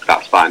 right,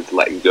 that's fine to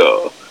let him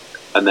go.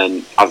 And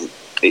then, as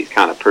it's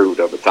kind of proved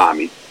over time,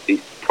 he's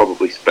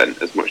probably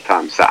spent as much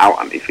time sat out,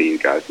 hasn't he, for you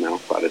guys now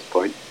by this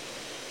point?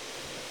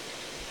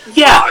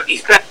 Yeah,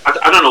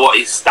 I don't know what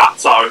his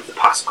stats are of the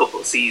past couple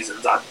of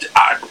seasons. I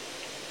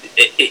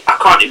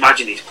can't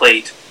imagine he's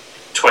played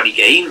 20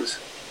 games.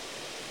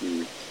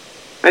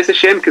 It's a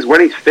shame, because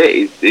when he's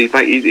fit,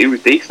 he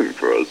was decent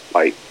for us.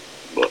 Like,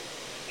 but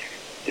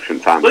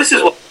different times. Well, this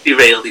is what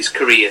derailed his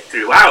career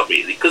throughout,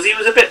 really, because he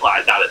was a bit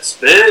like that at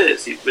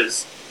Spurs. He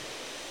was,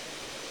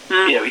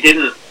 you know, he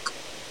didn't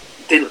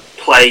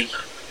play.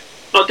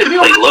 Didn't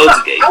play loads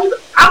of games.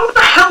 How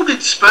the hell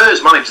did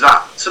Spurs manage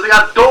that? So they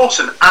had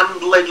Dawson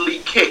and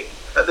Ledley King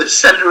at the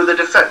centre of the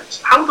defence.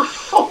 How the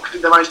fuck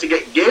did they manage to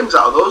get games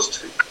out of those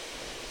two?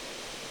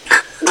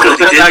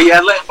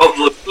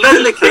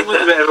 Ledley King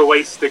was a bit of a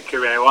wasted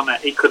career, wasn't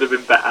it? He could have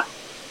been better.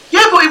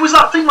 Yeah, but it was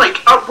that thing, like,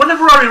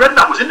 whenever Harry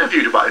Redknapp was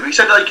interviewed about him, he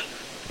said, like,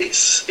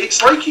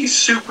 it's like he's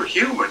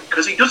superhuman,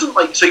 because he doesn't,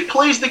 like, so he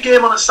plays the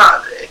game on a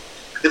Saturday,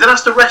 he then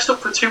has to rest up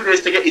for 2 days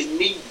to get his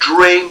knee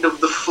drained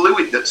of the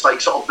fluid that's, like,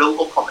 sort of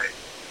built up on it.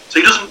 So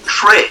he doesn't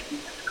train,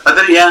 and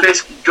then he just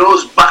basically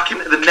goes back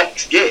into the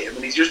next game,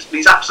 and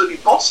he's absolutely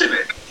bossing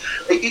it.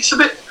 It's a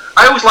bit.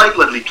 I always liked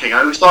Ledley King. I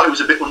always thought he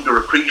was a bit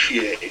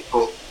underappreciated,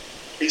 but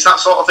it's that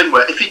sort of thing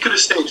where if he could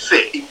have stayed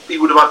fit, he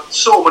would have had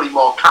so many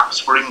more caps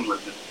for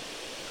England. And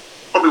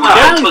probably would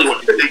have done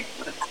what he did.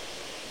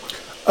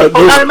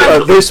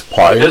 At this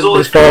point,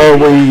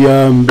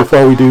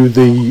 before we do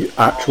the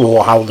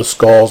actual how the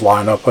scores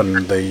line up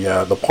and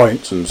the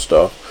points and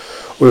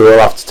stuff, we will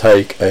have to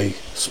take a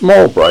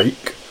small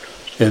break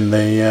in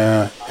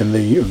the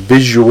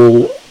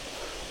visual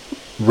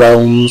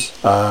realms.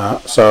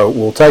 So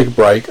we'll take a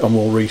break and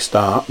we'll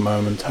restart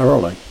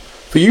momentarily.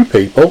 For you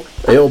people,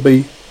 it'll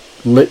be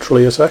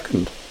literally a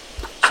second.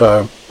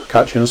 So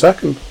catch you in a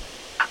second.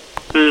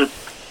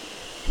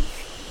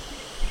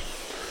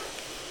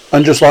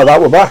 And just like that,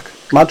 we're back.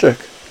 Magic.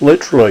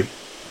 Literally.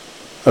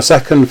 A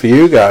second for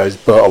you guys,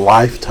 but a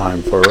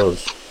lifetime for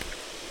us.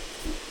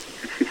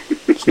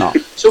 It's not.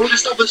 So we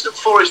established that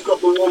Forest got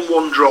the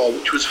 1-1 draw,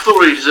 which was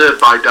thoroughly deserved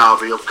by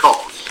Derby, of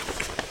course.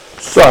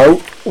 So,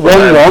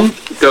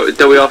 1-1.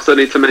 Do we also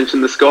need to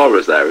mention the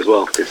scorers there as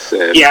well?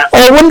 Yeah.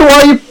 Oh, I wonder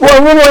why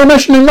you're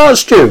mentioning that,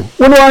 Stu.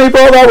 Wonder why you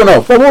brought that one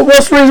up.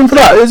 What's the reason for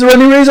that? Is there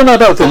any reason? I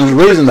don't think there's a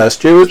reason there,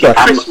 Stu, is there?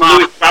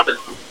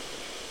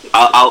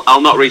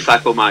 I'll not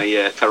recycle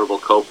my terrible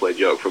Coldplay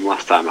joke from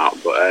last time out,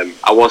 but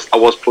I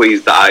was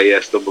pleased that I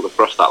stumbled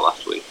across that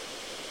last week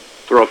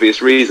for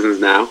obvious reasons.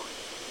 Now,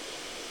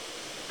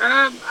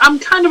 I'm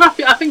kind of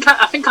happy. I think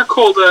I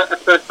called a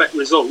perfect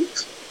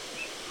result.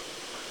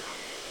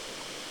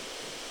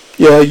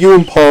 Yeah, you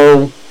and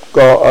Paul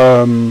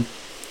got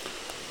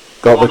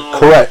the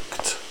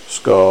correct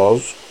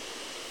scores.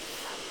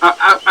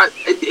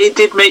 It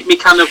did make me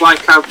kind of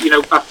like I've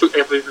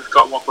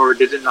forgotten what Borough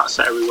did in that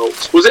set of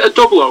results. Was it a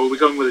double or were we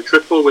going with a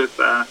triple with?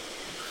 That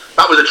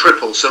was a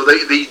triple. So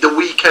the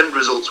weekend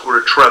results were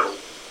a treble.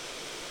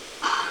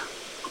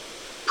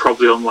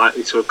 Probably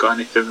unlikely to have got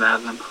anything there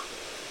then.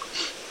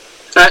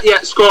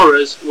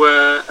 Scorers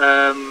were.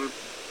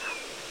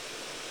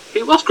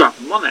 It was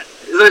Grabban, wasn't it?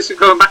 This is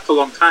going back a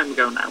long time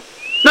ago now.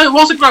 No, it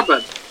wasn't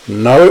Grabban.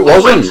 No, it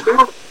wasn't.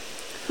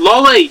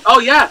 Lolly. Oh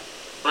yeah.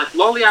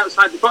 Lolly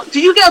outside the box.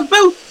 Did you get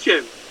both,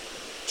 Stu?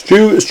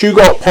 Stu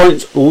got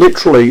points,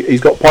 literally, he's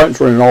got points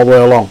running all the way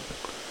along.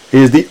 He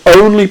is the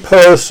only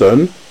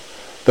person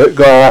that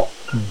got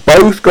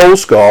both goal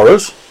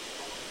scorers,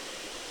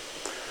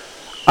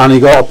 and he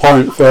got a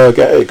point for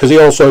because he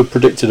also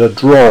predicted a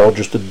draw,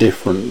 just a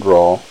different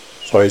draw.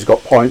 So he's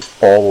got points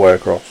all the way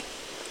across.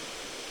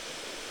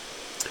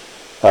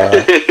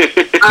 Martin.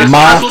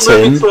 I was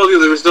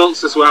looking the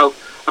results as well.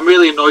 I'm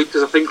really annoyed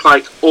because I think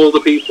all the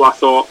people I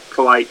thought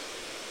for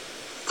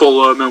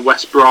Fulham and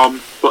West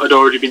Brom, but had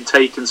already been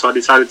taken, so I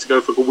decided to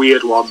go for the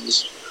weird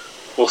ones,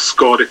 or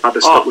scored if I'd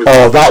have stuck with.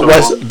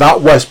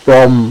 That West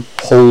Brom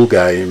Hull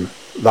game,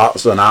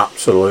 that's an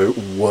absolute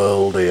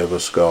worldie of a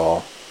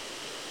score,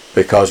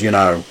 because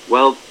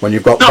when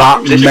you've got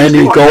that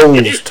many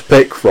goals to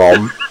pick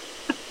from.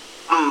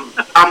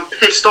 I'm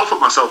pissed off at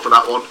myself for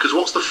that one because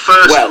what's the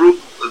first rule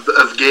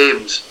of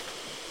games?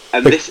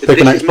 And this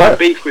is my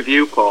beef with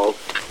you, Paul.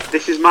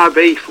 This is my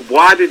beef.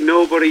 Why did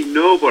nobody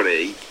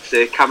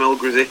say Kamil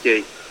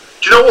Grzycki?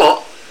 Do you know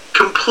what?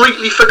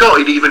 Completely forgot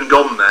he'd even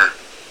gone there.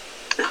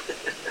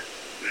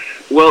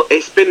 Well,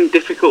 it's been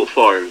difficult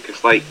for him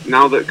because,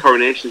 now that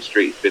Coronation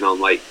Street's been on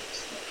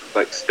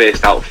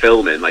spaced out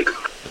filming,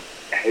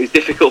 it was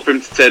difficult for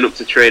him to turn up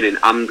to training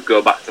and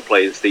go back to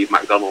playing Steve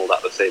McDonald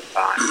at the same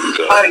time.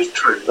 So, that is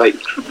true.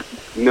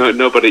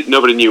 Nobody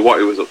knew what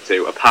he was up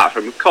to, apart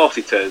from, of course,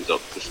 he turns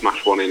up to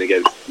smash one in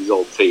against his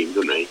old team,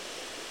 doesn't he?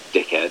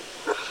 Dickhead.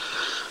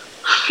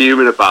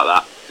 Fuming about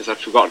that because I'd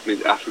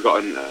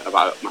forgotten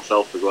about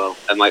myself as well,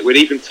 and we'd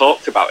even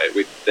talked about it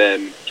with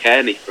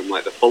Kearney from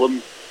the Fulham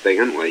thing,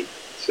 hadn't we?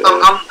 So,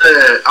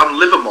 and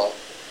Livermore.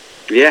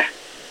 Yeah.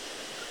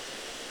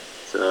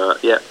 So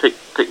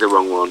pick the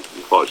wrong one,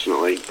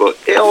 unfortunately. But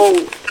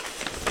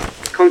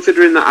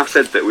considering that I've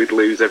said that we'd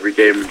lose every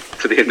game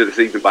to the end of the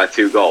season by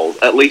 2 goals,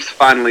 at least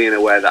finally in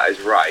a way that is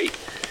right,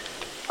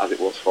 as it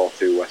was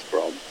 4-2 West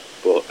Brom.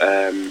 But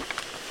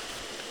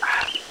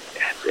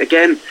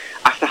again,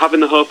 after having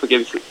the hope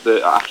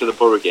after the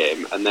Borough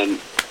game and then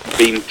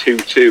being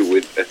 2-2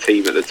 with a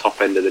team at the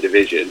top end of the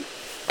division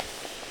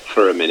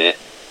for a minute,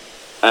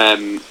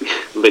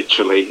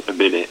 literally a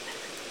minute.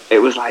 It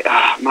was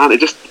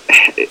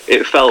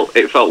it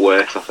felt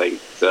worse, I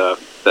think. So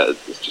that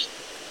it's just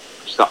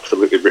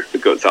absolutely ripped the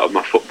guts out of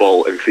my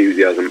football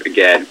enthusiasm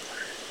again.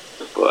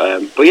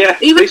 But yeah,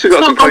 at least we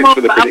got some points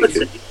for the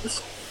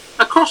predictions.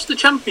 Across the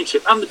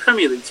Championship and the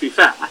Premier League, to be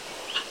fair,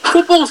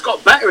 football's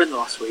got better in the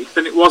last week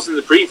than it was in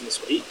the previous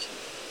week.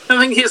 I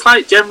think it's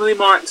generally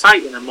more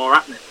exciting and more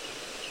happening.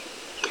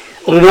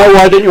 I don't know,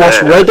 why didn't you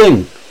watch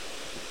Reading?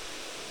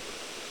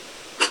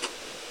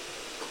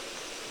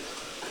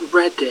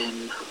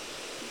 Reading.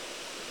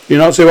 You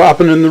not see what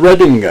happened in the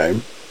Reading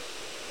game?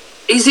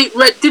 Is it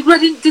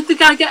did the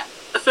guy get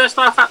a first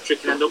half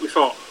hat-trick and end up with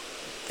 4?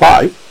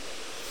 5?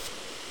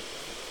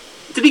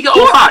 Did he get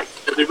all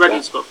 5? Did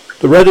Reading score?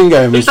 The Reading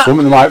game was Is that-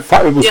 something like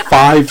it was Yeah.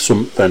 5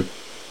 something.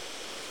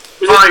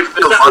 5-0.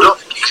 I don't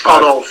think he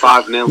scored all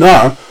 5-0.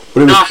 No,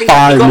 but it No, I was think he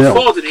got 5-0.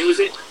 4, didn't he? Was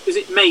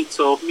it Mate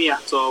or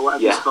Miat or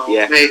whatever it's Yeah, called?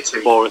 yeah.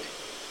 Matey. Four,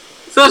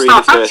 First Three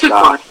half in the first hat-trick,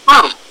 half.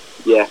 like, wow.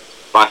 yeah,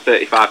 by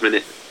 35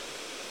 minutes.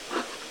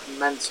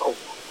 Mental.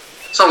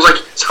 Sounds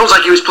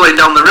like he was playing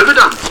down the river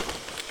dance.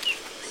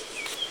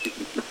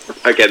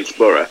 Against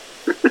Borough.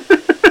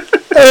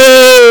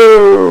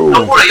 Oh!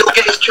 Don't worry, he'll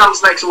get his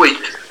chance next week.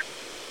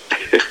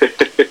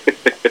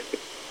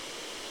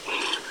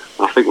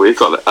 I think we've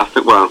got.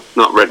 Well,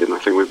 not Reading. I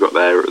think we've got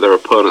their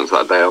opponents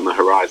that day on the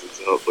horizon.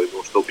 So hopefully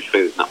we'll still be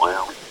feeling that way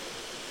out.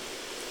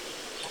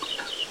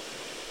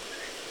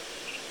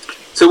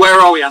 So where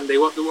are we, Andy?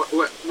 What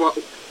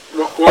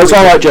It's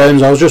all right,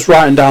 James. I was just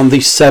writing down the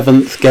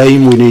 7th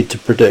game we need to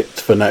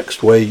predict for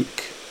next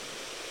week.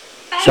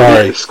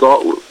 Sorry,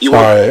 Scott,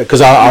 sorry,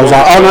 because I was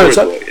like, oh no,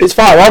 it's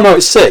 5. Oh no,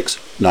 it's 6.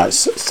 No,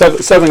 it's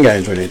 7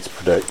 games we need to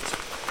predict.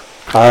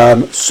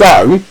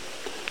 So,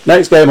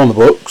 next game on the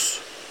books.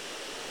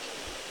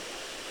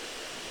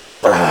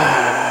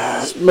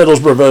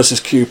 Middlesbrough versus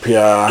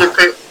QPR.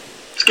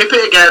 Skip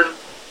it again.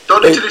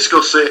 Don't need to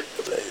discuss it.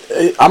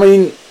 I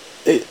mean,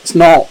 it's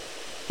not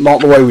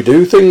the way we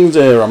do things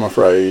here, I'm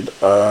afraid.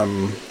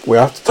 We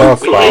have to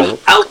talk We about. need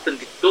help and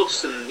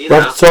discuss, and We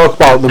have to talk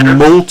about the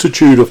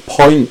multitude of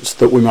points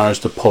that we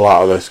managed to pull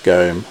out of this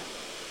game.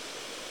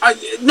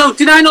 No,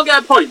 did I not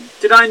get a point?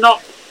 Did I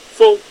not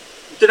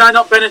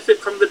benefit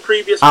from the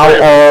previous Out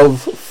player?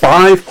 of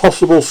 5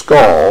 possible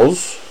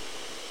scores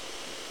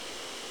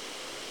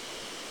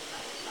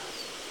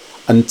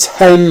and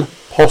 10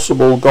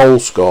 possible goal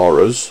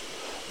scorers,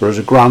 there is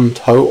a grand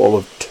total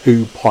of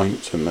 2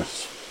 points in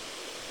this.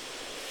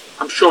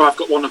 I'm sure I've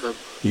got one of them.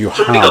 You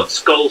somebody got have.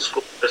 the goal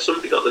scorer.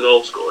 Somebody got the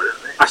goal scorer,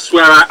 didn't they? I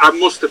swear I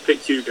must have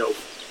picked Hugo.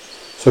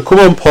 So come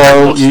on,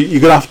 Paul.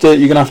 You're gonna have to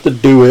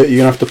do it. You're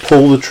gonna have to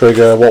pull the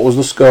trigger. What was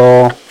the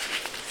score?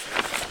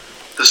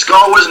 The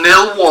score was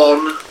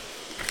 0-1.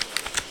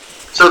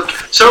 So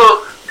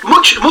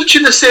much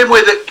in the same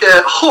way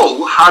that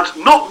Hull had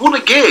not won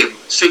a game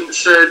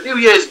since New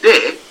Year's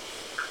Day.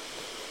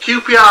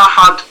 QPR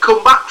had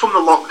come back from the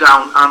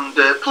lockdown and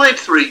played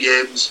 3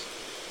 games,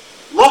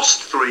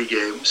 lost 3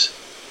 games.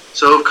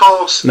 So of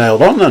course,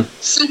 Nailed on then.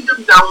 send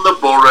them down the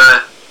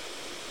Borough.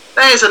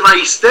 There's a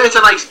nice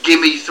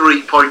gimme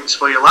 3 points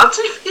for you lads.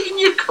 If in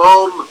you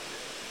come,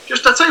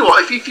 just I tell you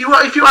what, if you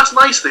ask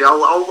nicely,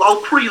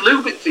 I'll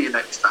pre-lube it for you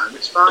next time.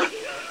 It's fine.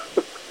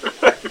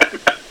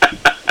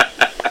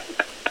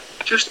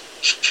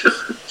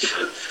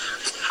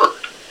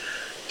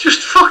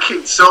 just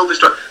fucking soul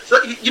destroy.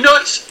 So, you know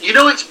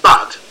it's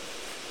bad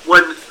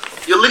when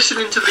you're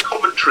listening to the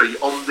commentary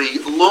on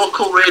the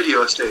local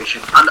radio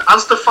station, and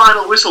as the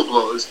final whistle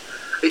blows,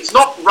 it's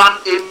not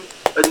ranting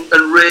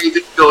and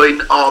raving,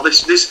 going, "Oh,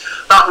 this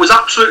that was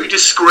absolutely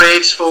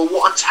disgraceful.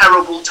 What a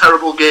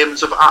terrible game."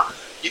 So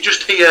you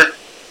just hear,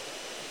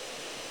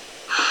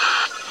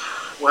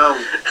 well,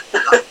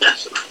 I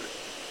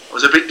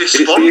was a bit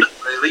despondent,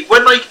 really.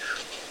 When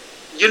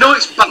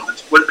it's bad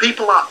when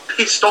people are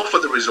pissed off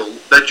at the result.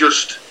 They're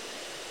just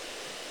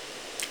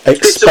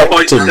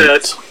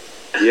Expectant.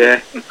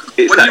 Yeah,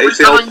 it's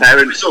the old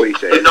parents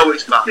cliche. They know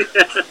it's bad.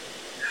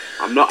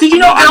 I'm not. Did you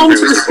not I'm get angry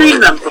onto the with screen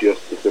Borough, then?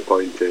 Just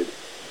disappointed.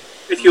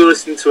 If you were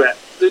listening to it,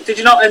 did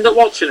you not end up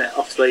watching it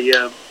off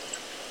the?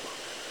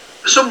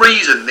 For some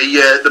reason,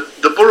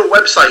 the Borough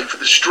website for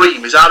the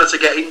stream is harder to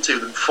get into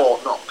than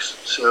Fort Knox.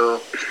 So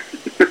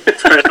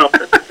Fair enough.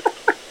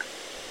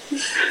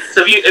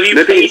 So have you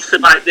Maybe- paid for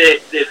like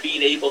they've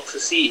been able to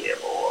see it,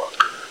 or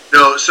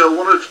no. So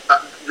one of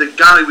the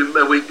guy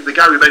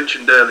we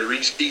mentioned earlier,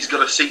 he's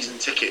got a season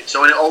ticket.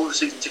 So all the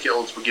season ticket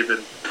holders were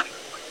given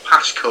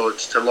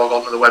passcodes to log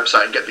onto the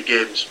website and get the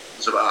games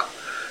and stuff like that.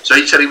 So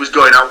he said he was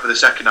going out for the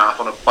second half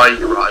on a bike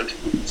ride.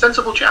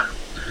 Sensible chap.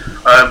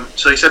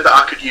 So he said that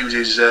I could use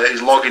his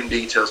login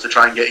details to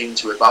try and get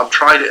into it, but I've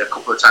tried it a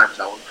couple of times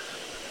now. And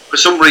for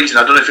some reason,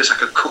 I don't know if it's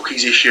like a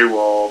cookies issue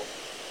or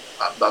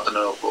I don't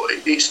know, but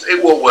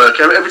it won't work.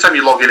 Every time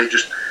you log in, it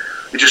just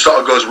sort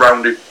of goes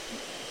round in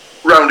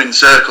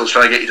circles,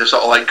 trying to get you to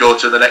sort of like go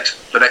to the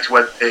next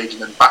web page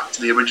and then back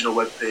to the original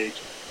web page.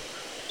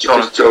 It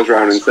just goes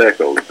round in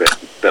circles,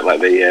 bit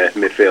like the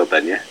midfield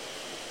then, yeah?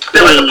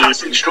 They're like the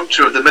passing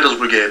structure of the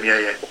Middlesbrough game,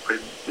 yeah.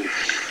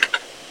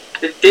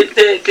 did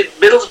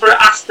Middlesbrough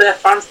ask their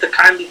fans to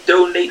kindly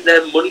donate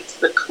their money to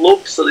the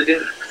club so they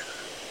didn't?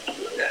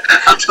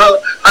 I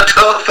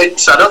don't think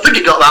so. I don't think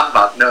it got that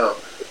bad. No.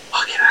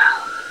 Fucking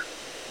hell.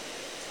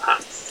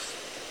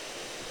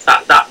 That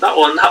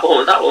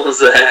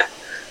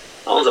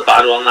one's a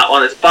bad one. That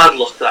one is bad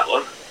luck. That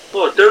one.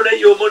 Oh, donate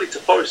your money to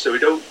Forest so we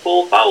don't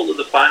fall foul of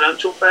the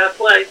financial fair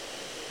play.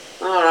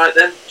 All right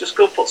then, just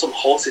go put some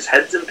horses'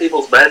 heads in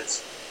people's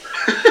beds.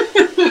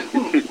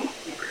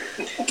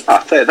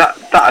 I'd say that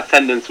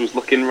attendance was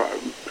looking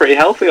pretty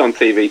healthy on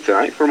TV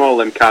tonight from all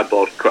them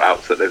cardboard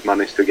cutouts that they've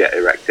managed to get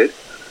erected.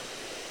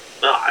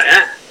 Oh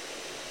yeah,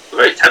 I'm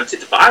very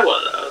tempted to buy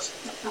one of those.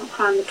 I can't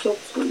find the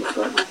clubs.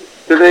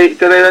 Do they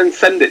then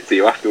send it to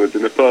you afterwards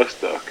in the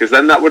post though? Because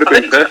then that would have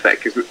been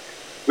perfect.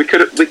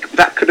 Because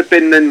that could have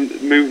been then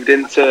moved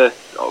into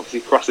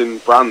obviously crossing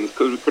brands.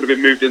 Could have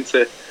been moved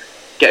into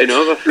getting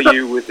over for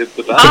you with the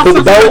belt. put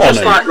the belt on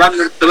just it. like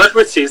random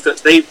celebrities that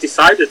they've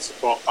decided to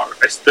support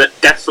Forest that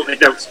definitely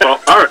don't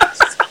support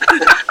Forest. I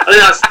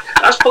think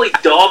that's probably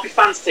Derby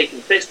fans taking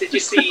the piss. Did you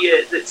see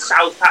that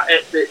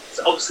that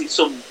obviously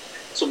some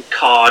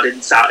card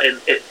in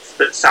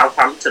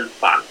Southampton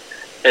fan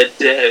had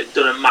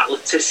done a Matt Le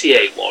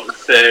Tissier one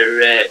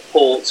for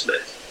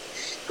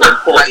Portsmouth. And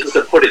Portsmouth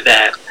had put it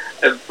there,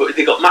 but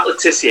they got Matt Le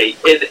Tissier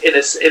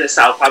in a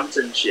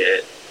Southampton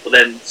shirt. But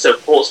then, so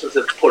Portsmouth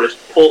had put a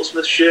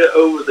Portsmouth shirt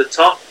over the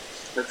top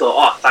and thought,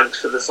 "Oh,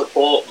 thanks for the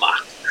support,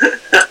 Matt."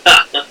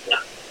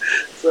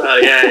 So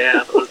yeah,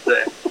 that was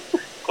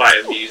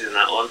quite amusing,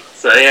 that one.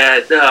 So yeah,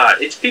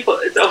 it's people.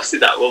 It's obviously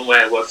that one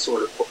where was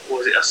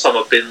it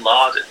Osama bin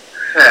Laden?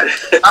 Yeah,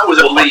 that was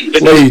at Leeds.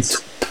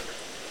 Leeds.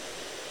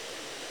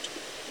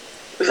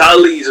 Was that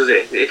Leeds? Was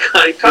it? You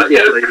can't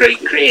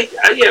create.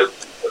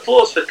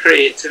 Applause for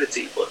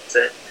creativity, but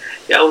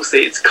obviously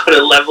it's got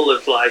a level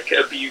of like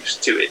abuse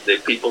to it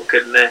that people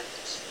can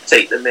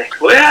take the mick.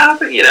 But yeah, I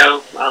think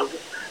I'll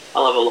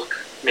have a look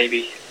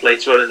maybe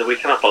later on in the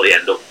week, and I'll probably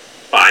end up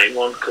buying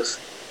one because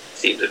it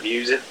seems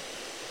amusing.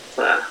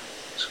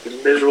 It's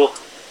been miserable.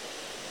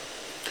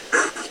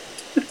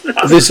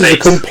 This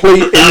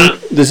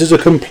is a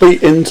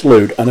complete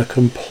interlude and a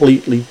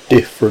completely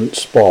different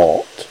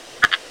sport.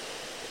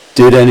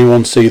 Did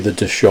anyone see the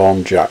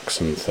Deshaun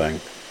Jackson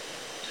thing?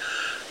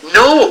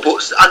 No,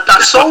 but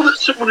I saw that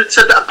someone had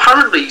said that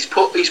apparently he's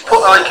put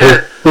like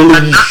a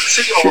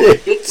Nazi or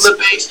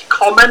Hitler-based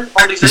comment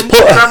on his He's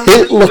Instagram. put a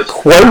Hitler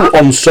quote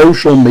on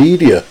social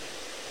media,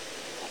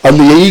 and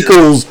the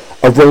Eagles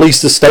have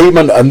released a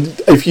statement. And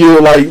if you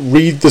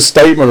read the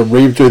statement and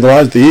read between the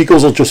lines, the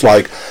Eagles are just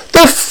like,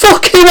 "The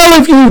fucking hell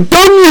have you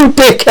done, you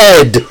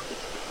dickhead?"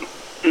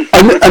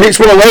 And it's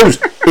one of those.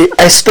 It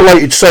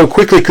escalated so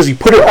quickly because he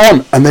put it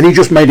on, and then he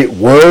just made it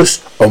worse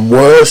and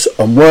worse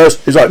and worse.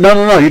 He's like,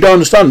 "No, you don't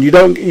understand. You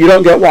don't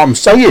get what I'm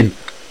saying."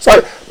 It's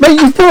like, mate,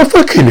 you put a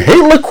fucking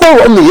Hitler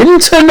quote on the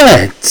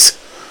internet.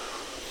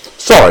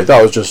 Sorry,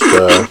 that was just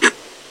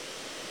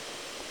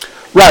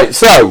right.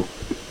 So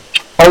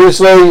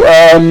obviously,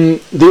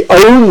 the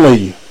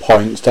only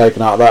points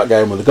taken out of that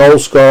game were the goal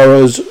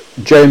scorers.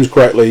 James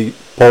correctly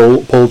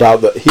pulled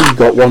out that he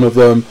got one of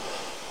them.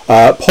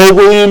 Paul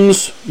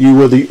Williams, you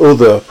were the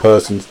other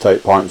person to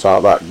take points out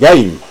of that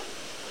game.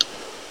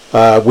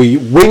 We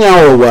wing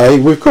our way,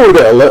 we've covered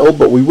it a little,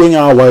 but we wing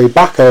our way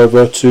back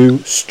over to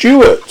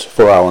Stuart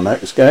for our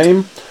next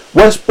game.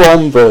 West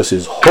Brom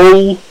versus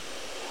Hull.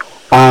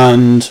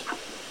 And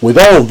with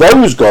all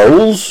those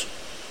goals,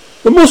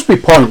 there must be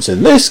points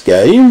in this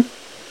game.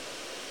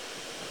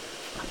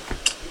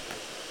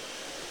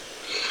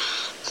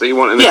 So you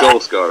want in the goal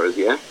scorers,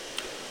 yeah?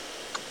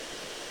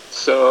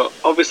 So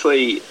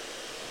obviously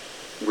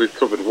we've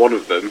covered one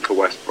of them for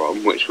West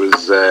Brom, which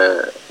was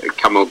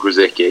Kamil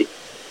Grzycki.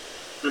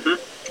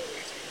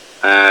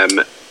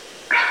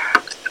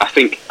 I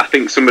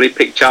think somebody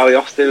picked Charlie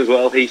Austin as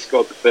well. He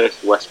scored the first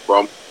for West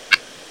Brom.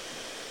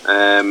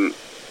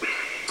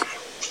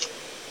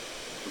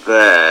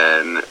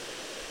 Then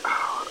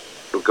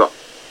we've got.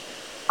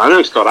 I know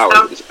he scored out.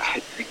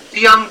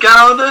 Dean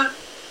Garner.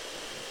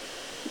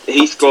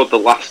 He scored the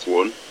last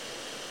one,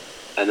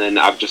 and then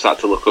I've just had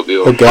to look up the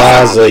other.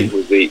 Fugazi.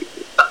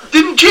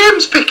 Didn't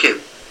James pick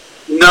him?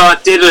 No, I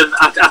didn't.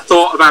 I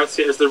thought about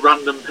it as the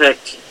random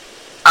pick.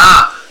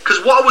 Because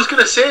what I was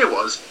going to say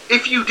was,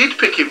 if you did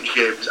pick him,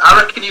 James, I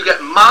reckon you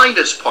get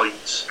minus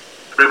points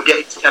for him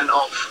getting sent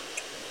off.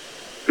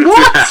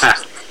 What?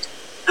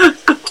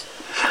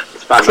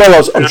 I'm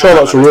sure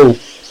that's a rule.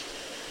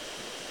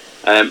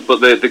 But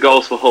the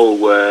goals for Hull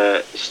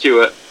were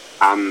Stewart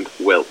and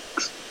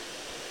Wilkes.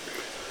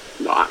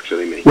 Not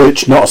actually me.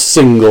 Which not a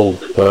single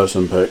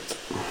person picked.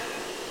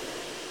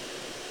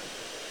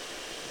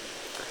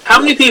 How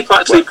many people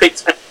actually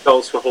picked 8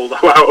 goals for Hull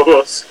out of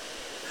us?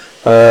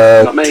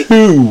 Not me.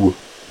 2.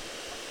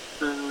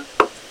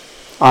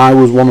 I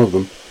was one of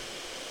them.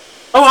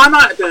 Oh, I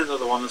might have been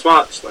another one as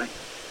well, actually.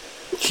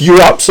 You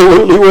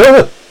absolutely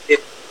were.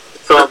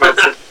 Thought about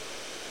it.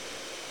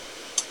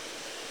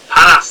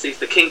 Panas, he's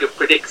the king of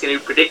predicting who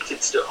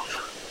predicted stuff.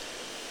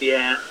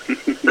 Yeah.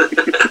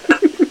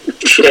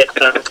 Shit.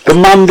 The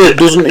man that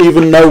doesn't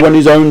even know when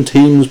his own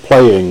team's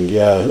playing.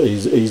 Yeah,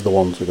 he's the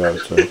one to go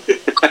to.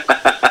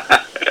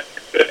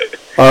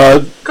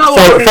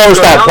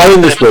 Forest are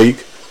playing this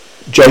week.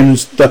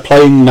 James, they're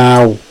playing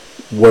now.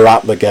 We're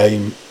at the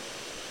game.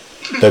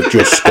 They've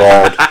just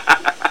scored.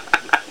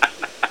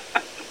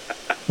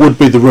 Would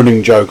be the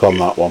running joke on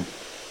that one.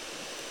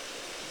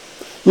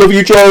 Love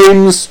you,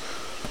 James.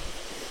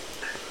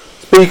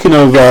 Speaking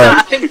of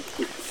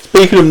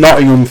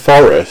Nottingham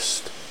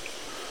Forest,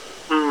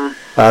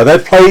 they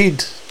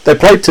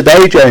played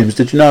today. James,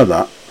 did you know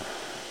that?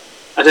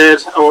 I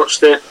did. I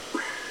watched it.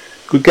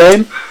 Good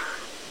game.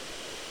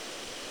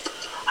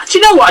 I Do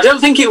you know what? I don't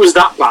think it was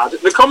that bad.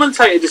 The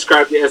commentator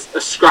described it as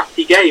a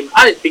scrappy game.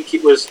 I didn't think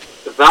it was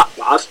that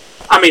bad.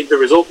 I mean, the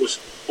result was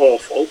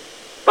awful,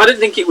 but I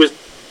didn't think it was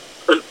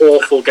an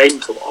awful game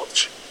to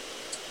watch.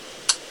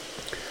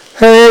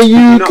 Hey,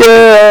 you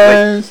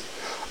guys!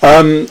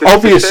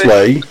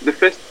 Obviously,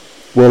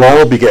 we'll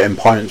all be getting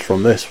points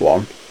from this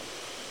one.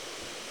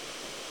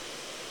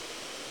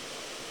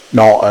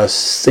 Not a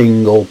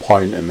single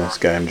point in this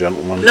game,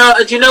 gentlemen. No,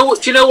 do you know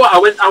what?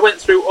 I went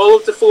through all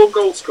of the Fulham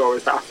goal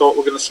scorers that I thought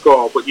were going to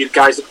score, but you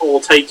guys had all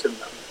taken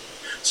them.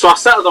 So I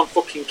settled on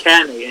fucking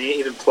Kearney, and he didn't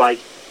even play.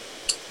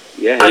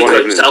 Yeah, he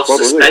got himself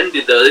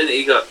suspended though, didn't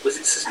he? Was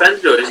it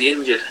suspended or is he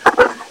injured?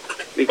 I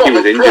think he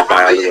was injured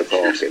by how they were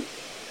talking.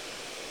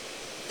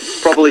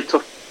 Probably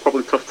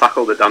tough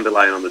tackle the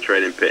dandelion on the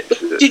training pitch.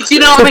 Do you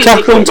know what I mean?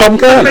 Tackling Tom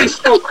Kearney.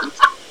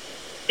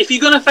 If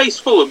you're going to face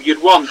Fulham,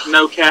 you'd want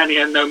no Kearney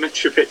and no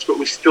Mitrovic, but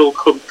we still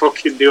couldn't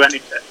fucking do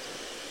anything.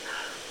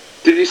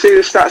 Did you see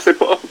the stats they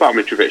put up about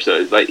Mitrovic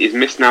though? Like, he's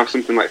missed now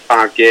something like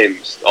 5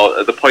 games, or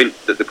at the point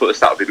that they put the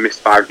stat up, he'd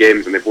missed 5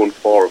 games and they've won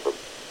 4 of them.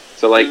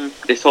 So like,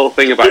 this whole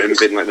thing about him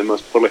being like the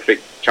most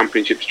prolific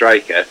Championship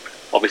striker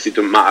obviously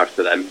doesn't matter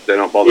to them. They're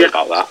not bothered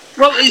about that.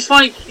 Well, it's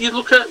like, you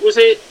look at, was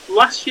it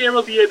last year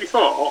or the year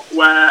before,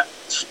 where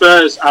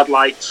Spurs had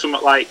like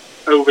something like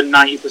over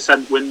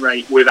 90% win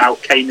rate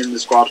without Kane in the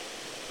squad.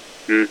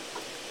 Well,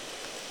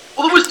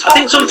 there was talk. I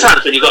think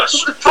sometimes when you got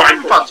some of the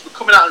Tottenham fans were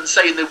coming out and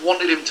saying they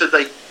wanted him to.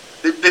 They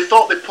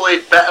thought they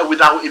played better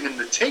without him in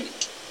the team.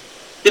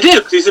 They do,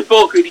 because he's a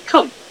ball greedy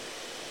cunt.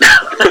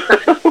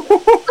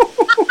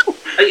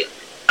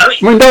 I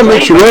mean, don't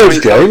mix your words,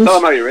 James. I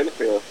know you're in it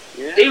for you.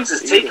 Yeah, James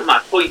has taken my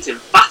point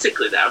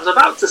emphatically there. I was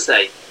about to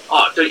say,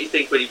 don't you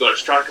think when you've got a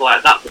striker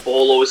like that, the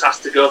ball always has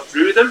to go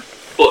through them?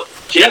 But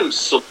James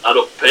summed that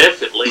up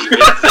perfectly.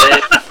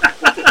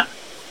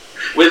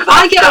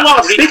 I get a lot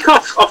of stick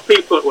off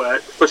people at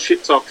work for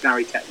shit talking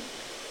Harry Kane.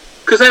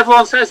 Because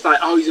everyone says, like,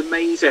 oh, he's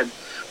amazing.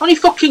 How many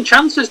fucking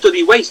chances did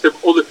he waste of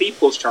other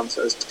people's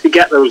chances to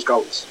get those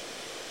goals?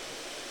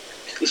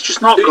 It's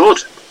just not good.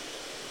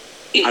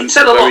 He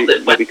said a lot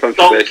that maybe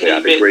controversially,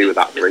 I'd agree with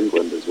that for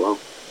England as well.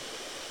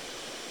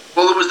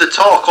 Well, there was the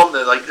talk on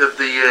there, like of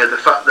the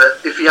fact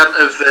that if he hadn't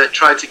have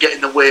tried to get in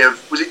the way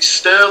of, was it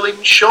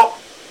Sterling's shot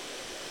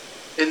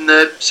in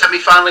the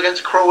semi-final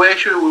against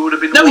Croatia, we would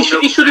have been. No, he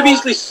should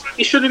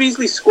have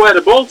easily squared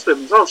a ball to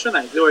him as well,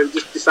 shouldn't he? He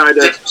just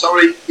decided.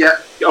 Sorry,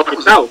 yeah, off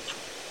himself.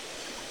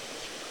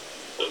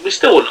 We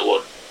still wouldn't have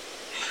won.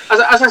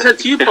 As I said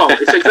to you, Paul,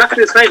 it's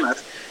exactly the same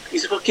as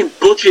he's a fucking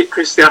budget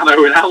Cristiano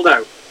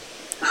Ronaldo.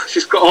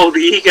 She's got all the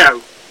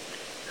ego.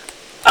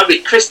 I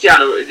mean,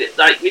 Cristiano,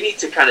 like, we need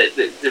to kind of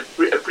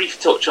a brief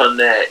touch on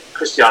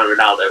Cristiano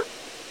Ronaldo.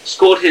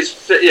 Scored his,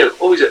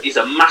 he's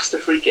a master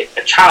free kick.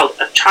 A child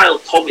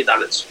told me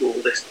that at school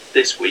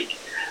this week,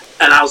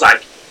 and I was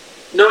like,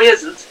 no, he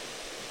isn't.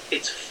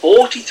 It's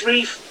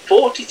 43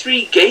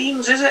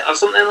 games, is it, or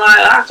something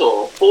like that,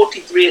 or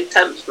 43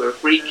 attempts for a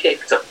free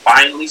kick to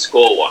finally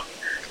score one.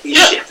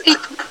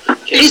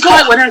 It's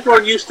like when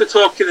everyone used to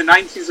talk in the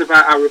 90s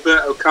about how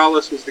Roberto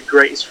Carlos was the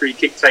greatest free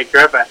kick taker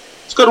ever.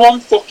 He's got one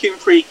fucking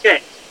free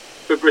kick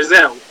for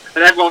Brazil,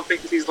 and everyone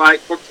thinks he's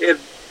like fucking,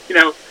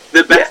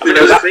 the best in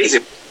the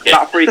season.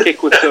 That free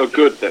kick was so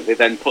good that they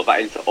then put that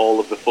into all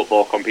of the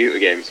football computer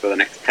games for the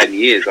next 10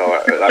 years, or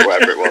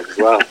whatever it was as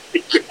well.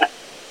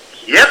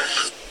 Yep.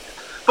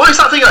 But it's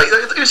that thing, like,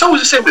 it's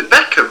always the same with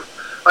Beckham.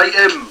 Like,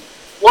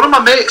 one of my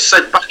mates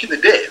said back in the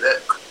day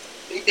that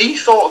he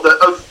thought that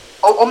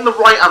on the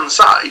right-hand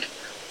side,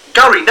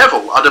 Gary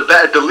Neville had a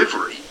better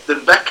delivery than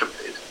Beckham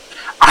did.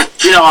 I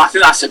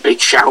think that's a big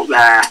shout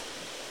there.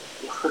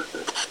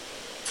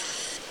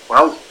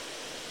 Well,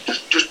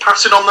 just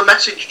passing on the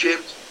message,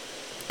 James.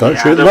 Don't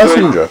shoot the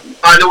messenger.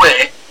 By the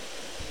way,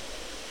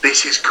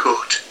 this is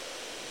good.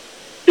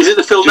 Is it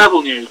the Phil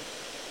Neville news?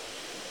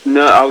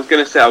 No, I was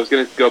going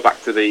to go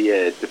back to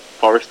the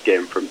Forest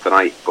game from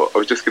tonight, but I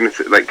was just going to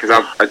say, like, because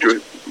I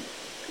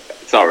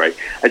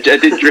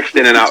did drift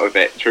in and out of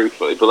it,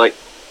 truthfully, but like,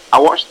 I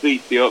watched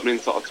the opening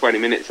sort of 20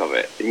 minutes of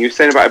it, and you were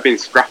saying about it being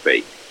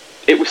scrappy.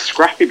 It was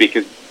scrappy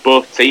because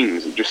both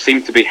teams just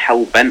seemed to be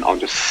hell-bent on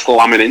just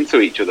slamming into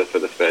each other for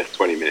the first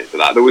 20 minutes of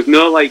that. There was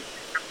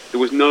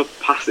no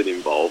passing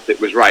involved. It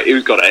was right,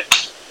 who's got it?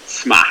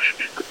 Smash.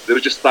 There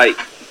was just like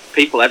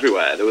people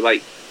everywhere. There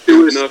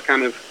was no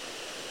kind of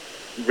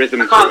rhythm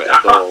to it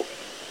at all.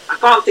 I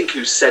can't think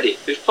who said it.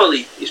 It's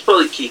probably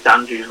Keith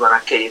Andrews when I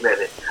came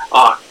in.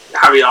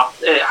 Harry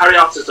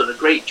Arter's done a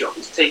great job.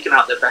 He's taken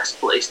out their best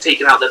player. He's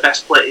taken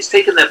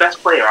their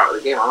best player out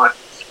of the game. I'm like,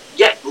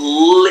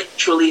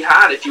 literally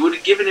hard. If you would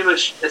have given him a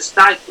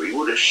sniper, he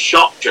would have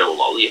shot Joe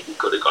Lolly if he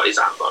could have got his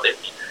hands on him.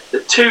 The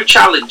 2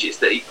 challenges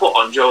that he put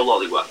on Joe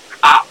Lolly were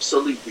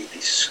absolutely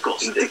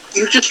disgusting.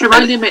 You just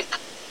reminded me.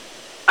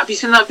 Have you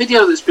seen that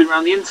video that's been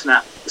around the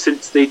internet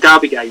since the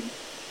Derby game?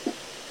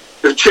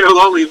 Of Joe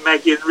Lolly,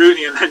 Meggy and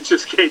Rooney, and then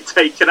just get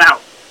taken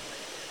out.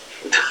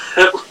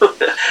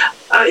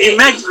 He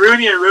megs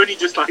Rooney, and Rooney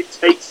just like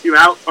takes you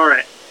out for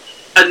it,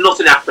 and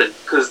nothing happened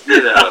because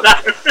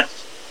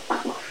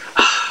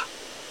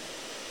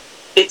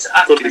It's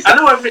I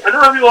know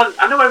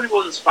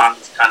everyone's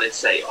fans kind of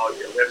say, "Oh,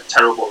 we had a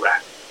terrible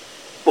ref,"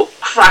 but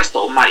Christ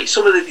Almighty,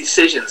 some of the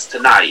decisions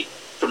tonight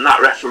from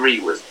that referee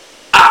was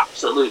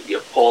absolutely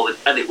appalling,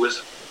 and it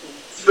was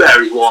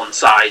very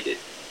one-sided.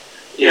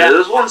 There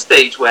was one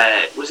stage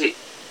where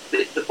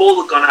the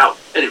ball had gone out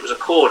and it was a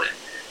corner,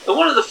 and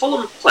one of the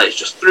Fulham players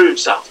just threw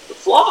himself to the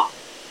floor,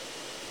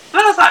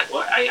 and I was like,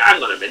 "Well,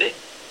 hang on a minute,"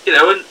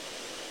 and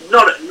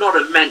not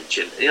a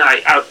mention,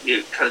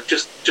 kind of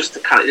just to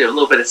kind of a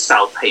little bit of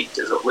self-hate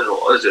as we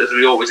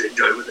always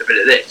enjoy with a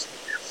bit of this.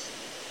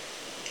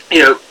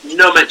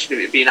 No mention of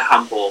it being a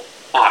handball.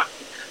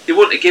 They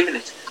wouldn't have given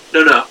it.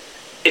 No.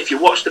 If you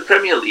watch the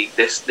Premier League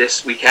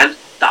this weekend,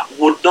 that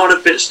would not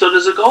have been stood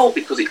as a goal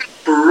because it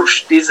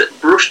brushed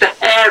a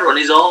hair on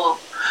his arm.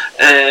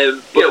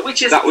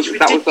 Which is ridiculous. That was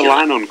the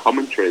line on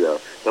commentary,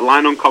 though. The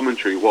line on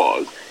commentary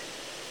was,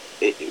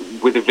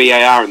 with the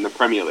VAR in the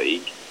Premier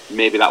League,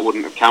 maybe that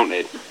wouldn't have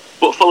counted.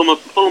 But Fulham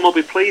will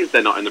be pleased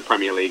they're not in the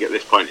Premier League at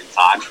this point in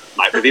time.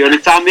 Might be the only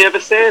time they ever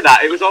say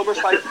that. It was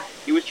almost like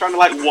he was trying to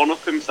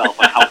one-up himself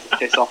on how to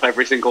piss off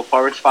every single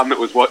Forest fan that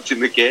was watching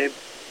the game.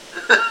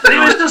 But it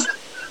was just...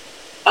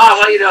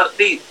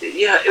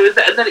 it was,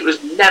 and then it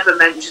was never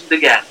mentioned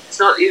again. It's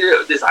not,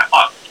 there's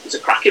it's a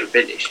cracking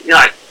finish.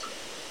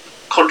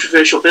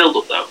 Controversial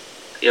build-up though.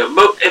 And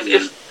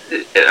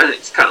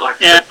it's kind of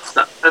like a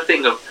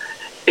thing of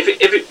if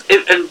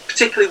and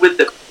particularly with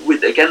the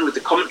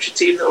commentary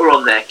team that were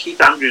on there,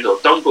 Keith Andrews or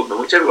Don Goodman,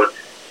 whichever one.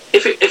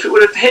 If it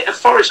would have hit a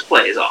Forest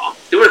player's arm,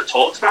 they would have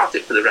talked about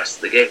it for the rest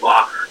of the game.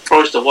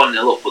 Forest are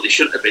 1-0 up, but they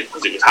shouldn't have been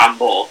because it was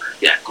handball.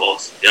 Yeah, of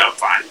course.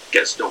 Fine,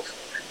 get stuff.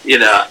 There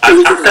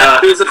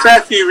was a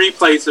fair few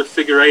replays of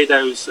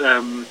Figueiredo's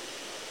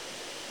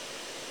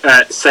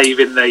save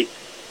in the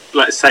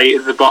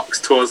box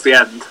towards the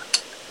end.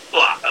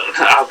 Well,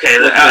 okay,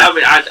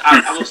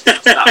 I must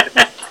have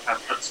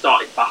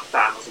started bath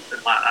time or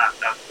something like that.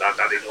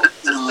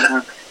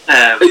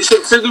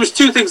 So there was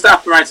two things that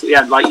happened right at the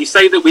end. Like you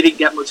say that we didn't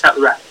get much out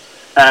of the ref,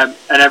 and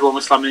everyone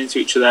was slamming into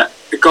each other.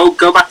 Go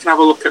back and have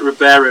a look at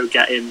Ribeiro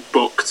getting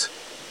booked.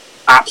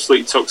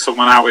 Absolutely took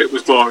someone out. It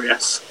was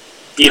glorious.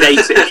 You'd hate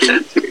it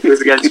if it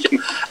was against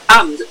you.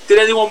 And did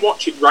anyone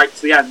watch it right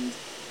to the end?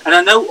 And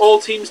I know all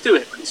teams do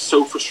it, but it's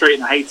so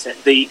frustrating. I hate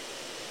it. The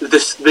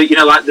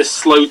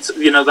slow,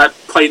 that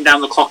playing down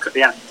the clock at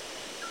the end.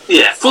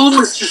 Yeah, Fulham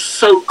was just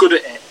so good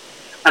at it,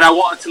 and I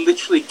wanted to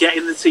literally get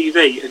in the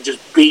TV and just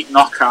beat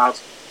Knockaert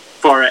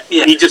for it.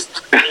 Yeah. He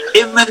just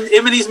him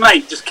and his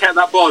mate just kept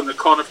that ball in the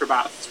corner for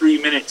about 3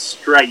 minutes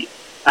straight,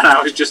 and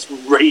I was just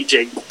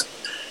raging.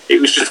 It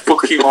was just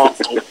fucking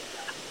awful.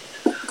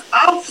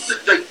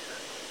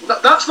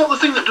 That's not the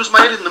thing that does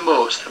my head in the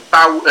most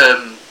about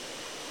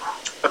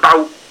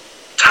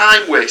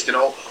time wasting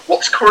or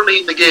what's currently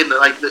in the game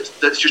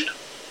that's just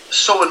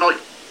so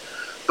annoying.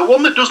 The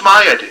one that does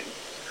my head in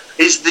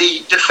is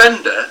the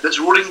defender that's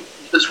running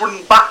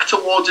back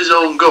towards his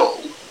own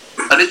goal,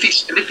 and if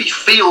he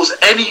feels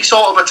any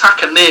sort of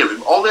attacker near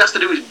him, all he has to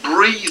do is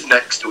breathe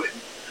next to him,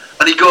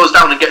 and he goes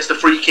down and gets the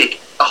free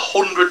kick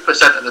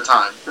 100% of the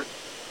time.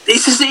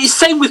 It's the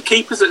same with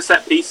keepers at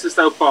set pieces,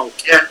 though, Paul.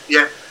 Yeah.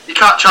 You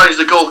can't challenge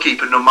the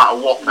goalkeeper no matter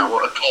what now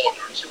at a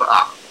corner and stuff like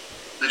that.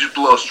 They just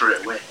blow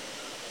straight away.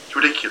 It's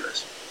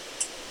ridiculous.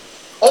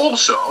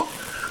 Also,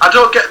 I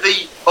don't get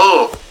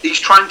he's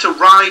trying to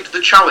ride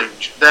the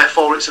challenge,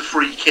 therefore it's a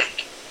free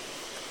kick.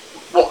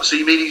 What, so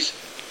you mean he's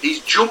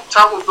jumped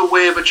out of the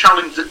way of a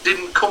challenge that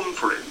didn't come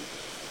for him,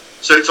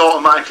 so it's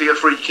automatically a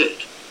free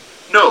kick?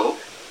 No,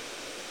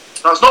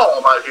 that's not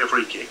automatically a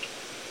free kick.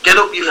 Get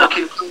up, you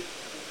fucking...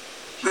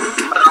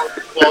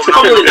 It's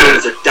probably known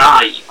as a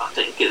dive, I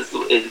think, is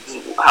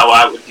how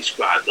I would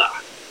describe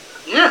that.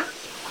 Yeah.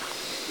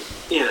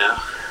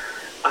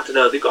 I don't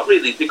know. They got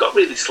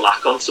really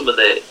slack on some of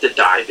the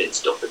diving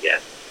stuff again.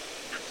 I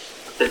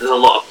think there's a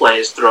lot of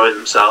players throwing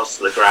themselves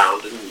to the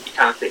ground, and you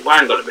kind of think, well,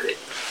 hang on a minute.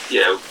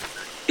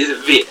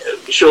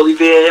 Surely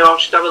VAR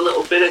should have a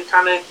little bit of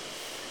kind of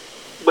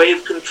way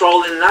of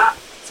controlling that.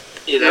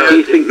 Do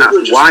you think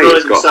that's why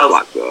it's got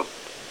slack though?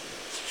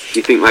 Do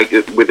you think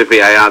with the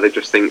VAR they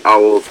just think,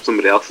 oh well,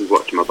 somebody else is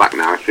watching my back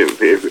now? If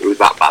it was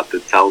that bad,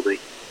 they'd tell me.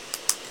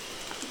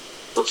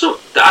 But I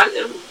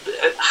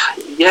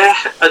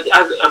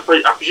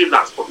presume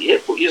that's probably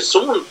it. But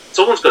someone's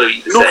got to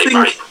eat the same,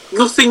 right?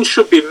 Nothing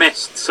should be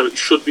missed, so it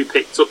should be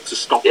picked up to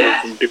stop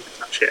them from doing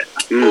that shit.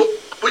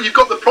 But you've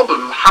got the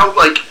problem of how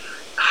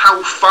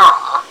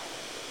far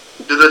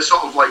do they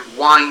sort of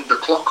wind the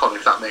clock on,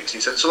 if that makes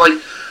any sense. So I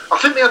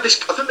think they had this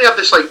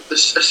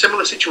a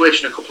similar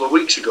situation a couple of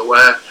weeks ago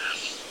where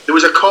there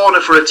was a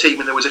corner for a team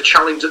and there was a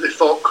challenge that they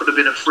thought could have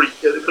been a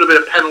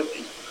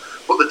penalty,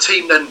 but the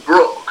team then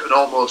broke and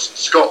almost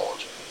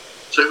scored.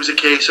 So it was a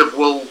case of,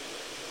 well,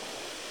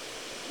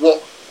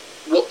 what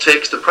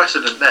takes the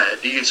precedent there?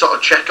 Do you sort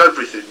of check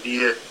everything? Do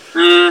you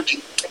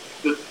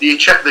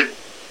check the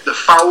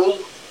foul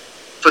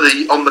for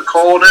on the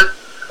corner,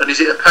 and is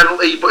it a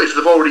penalty? But if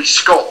they've already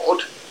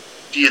scored,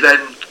 do you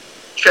then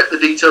check the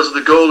details of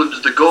the goal, and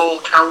does the goal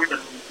count? And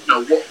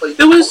what they...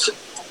 There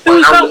There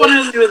was that one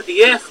earlier in the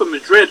year for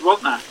Madrid,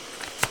 wasn't there?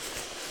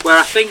 Where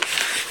I think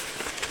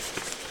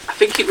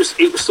it was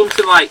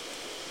something like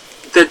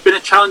there'd been a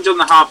challenge on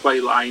the halfway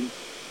line.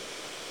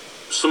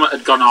 Something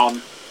had gone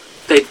on.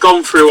 They'd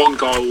gone through on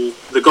goal.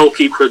 The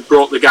goalkeeper had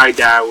brought the guy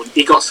down.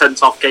 He got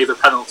sent off, gave a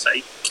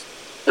penalty.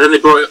 And then they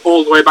brought it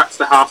all the way back to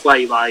the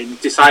halfway line,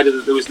 decided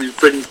that there was an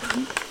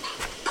infringement,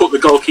 put the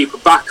goalkeeper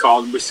back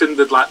on,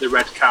 rescinded like the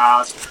red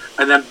card,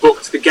 and then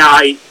booked the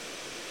guy.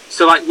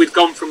 So like we'd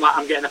gone from like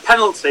I'm getting a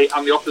penalty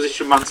and the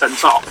opposition man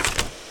sent off.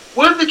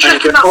 Weren't they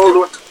checking that?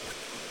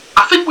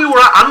 I think we were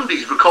at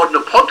Andy's recording a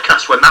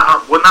podcast when that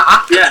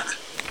happened. Yeah,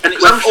 and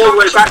it went all the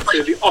way back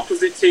to the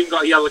opposite team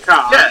got a yellow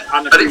card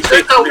and a free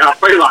kick on the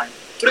halfway line.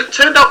 But it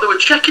turned out they were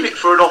checking it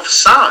for an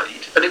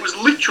offside, and it was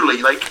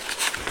literally like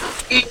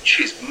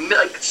inches,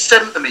 like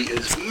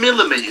centimetres,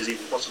 millimetres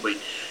even possibly,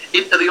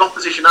 into the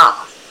opposition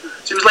half.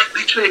 So it was like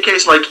literally a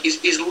case like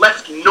his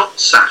left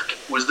nutsack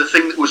was the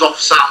thing that was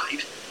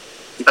offside,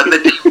 and they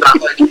deemed that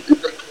like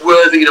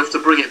worthy enough to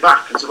bring it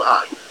back, and so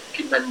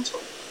fucking mental.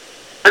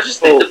 I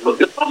just think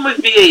the problem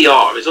with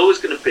VAR is always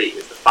going to be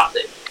is the fact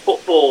that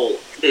football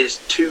is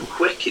too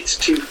quick, it's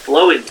too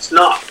flowing. It's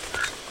not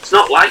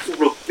like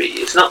rugby.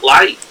 It's not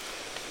like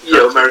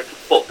American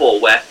football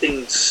where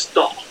things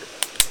stop.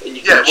 And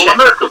you can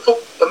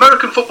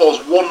American football's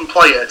one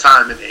play at a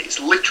time, isn't it? It's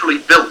literally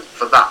built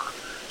for that.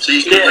 So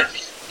you can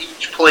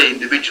each play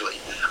individually.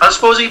 I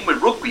suppose even with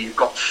rugby, you've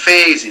got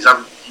phases,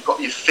 haven't you? You've got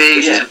your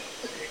phases. Yeah.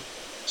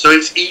 So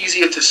it's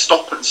easier to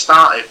stop and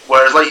start it.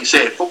 Whereas, like you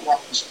say,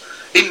 football's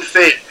in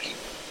theory,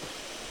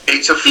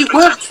 it's a free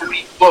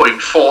flowing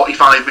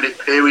 45-minute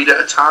period at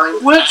a time.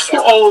 It works for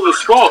all of the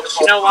sports,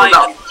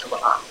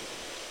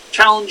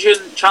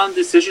 challenging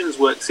decisions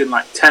works in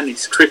like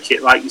tennis,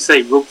 cricket, like you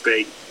say,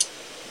 rugby,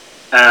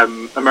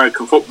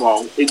 American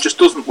football. It just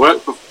doesn't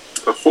work for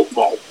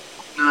football.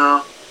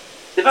 No.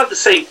 They've had the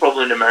same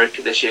problem in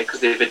America this year because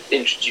they've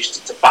introduced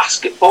it to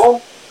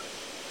basketball,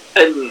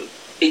 and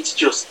it's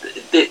just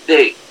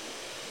the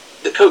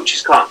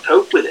coaches can't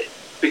cope with it.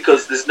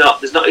 Because there's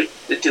not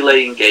a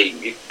delay in game.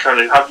 You kind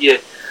of have your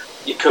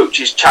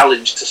coaches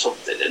challenged to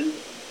something, and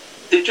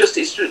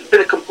it's been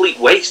a complete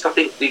waste. I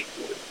think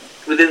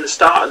within the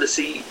start of the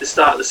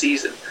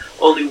season,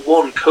 only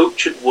one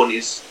coach had won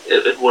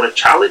a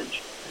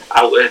challenge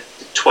out of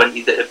the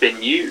 20 that have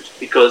been used,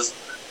 because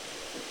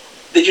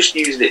they're just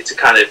using it to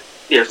kind of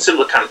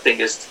similar kind of thing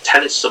as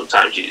tennis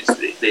sometimes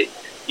uses. They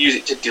use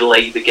it to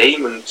delay the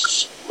game and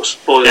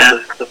spoil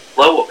the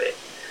flow of it.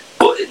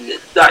 But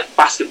like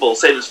basketball,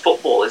 same as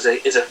football, is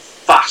a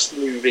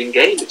fast-moving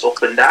game. It's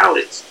up and down.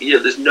 It's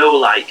there's no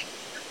like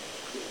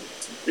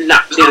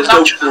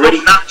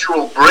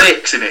natural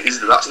breaks in it, is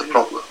there? That's the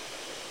problem.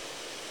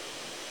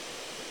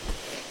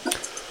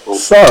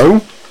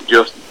 So,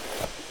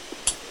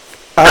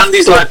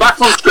 Andy's like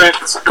back on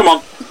script. Come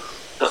on.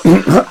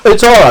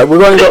 It's all right. We've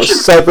only got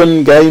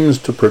 7 games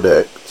to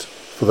predict.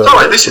 For the all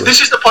right. This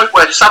is the point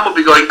where Sam will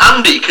be going,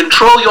 Andy,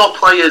 control your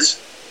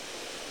players.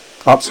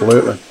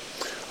 Absolutely.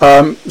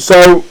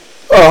 So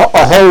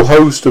a whole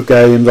host of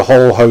games, a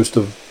whole host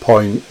of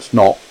points,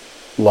 not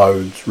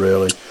loads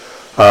really.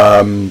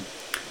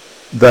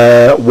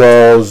 There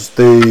was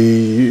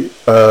the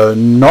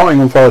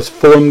Nottingham Forest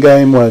Fulham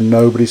game where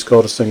nobody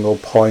scored a single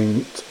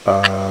point.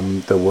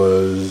 There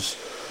was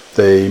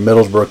the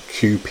Middlesbrough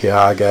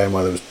QPR game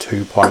where there was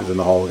 2 points in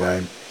the whole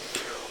game.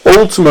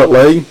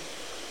 Ultimately,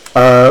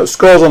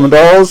 scores on the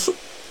doors,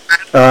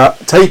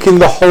 taking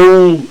the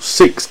whole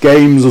 6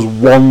 games as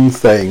one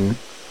thing.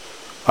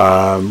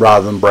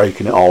 Rather than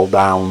breaking it all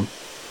down.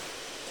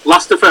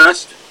 Last to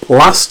first.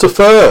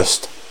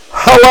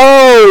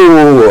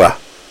 Hello!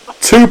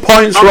 2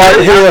 points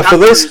right here for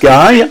this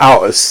guy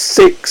out of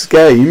 6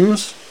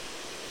 games.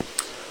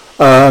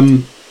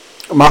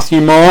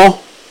 Matthew Moore,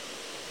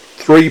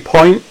 3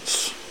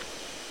 points.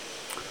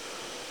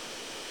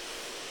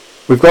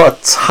 We've got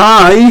a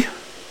tie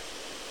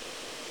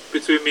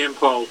between me and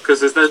Paul,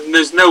 because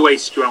there's no way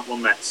Stuart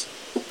won this.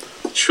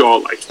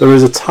 Surely. There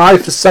is a tie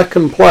for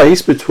second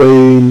place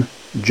between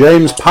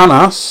James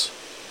Panas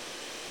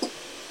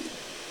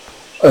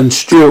and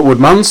Stuart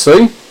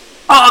Woodmansey.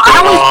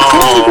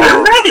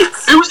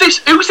 Who's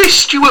this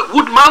Stuart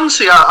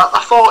Woodmansey?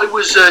 I thought it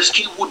was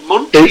Stuart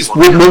Woodmunchie. It's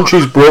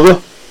Woodmunchie's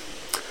brother.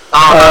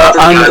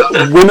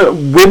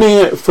 And winning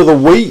it for the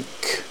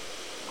week.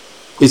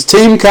 His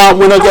team can't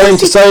win a game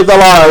to save their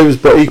lives,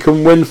 but he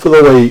can win for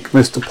the week.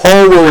 Mr.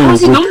 Paul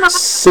Williams with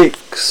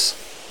 6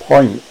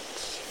 points.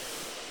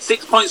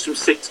 6 points from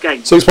 6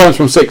 games. 6 points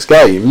from 6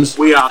 games.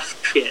 We are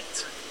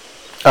shit.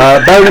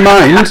 Bear in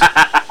mind,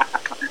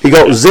 he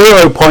got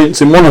 0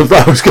 points in one of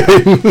those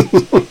games.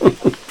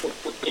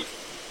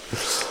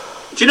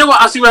 Do you know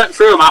what? As he went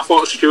through them, I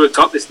thought Stuart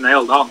got this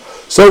nailed on.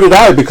 So did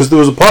I, because there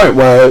was a point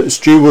where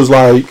Stu was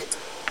like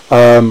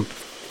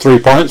 3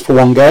 points for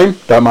one game.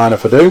 Don't mind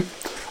if I do.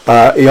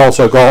 He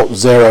also got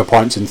 0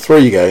 points in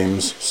 3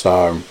 games.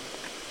 So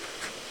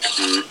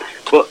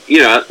But you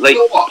know, like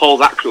You know what?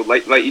 Paul's actual,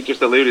 like you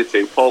just alluded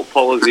to,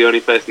 Paul is the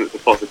only person that's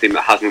supports the team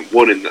that hasn't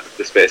won in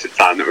the space of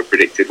time that were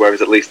predicted.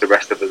 Whereas at least the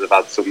rest of us have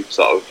had some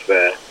sort of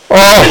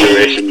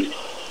generation.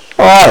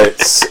 Oh,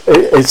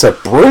 it's a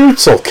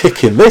brutal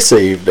kicking this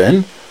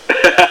evening.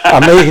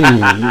 I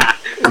mean,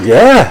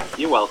 yeah.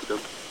 You're welcome.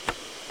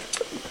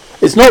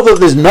 It's not that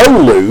there's no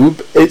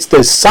lube; it's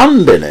there's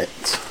sand in it.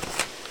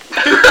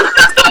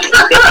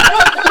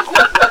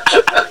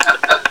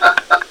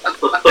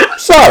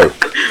 So,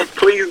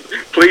 please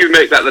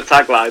make that the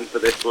tagline for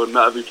this one.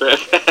 That'd be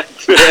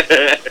perfect.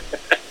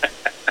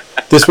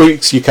 this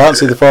week's You Can't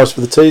See the Forest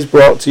for the Tea is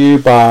brought to you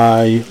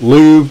by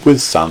Lube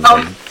with Sand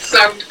in.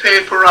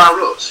 Sandpaper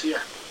are us, yeah.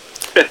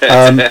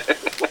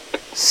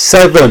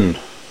 7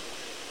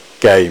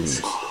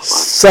 games.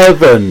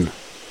 7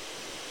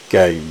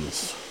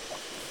 games.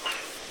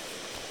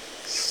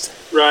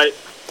 Right.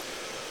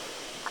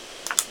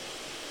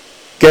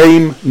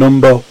 Game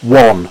number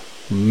 1.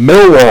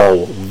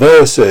 Millwall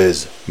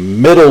versus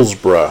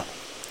Middlesbrough.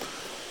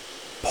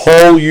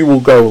 Paul, you will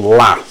go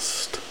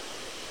last.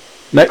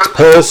 Next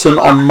person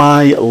on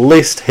my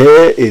list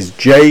here is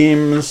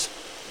James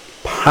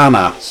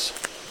Panas.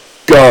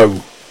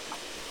 Go.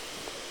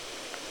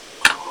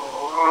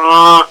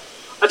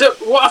 I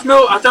don't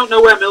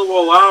know where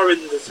Millwall are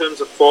in the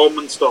terms of form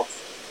and stuff.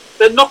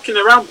 They're knocking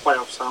around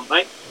playoffs, aren't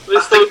they?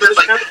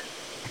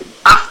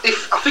 I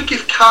think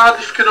if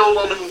Cardiff can hold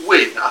on and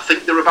win, I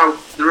think they're about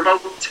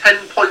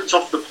 10 points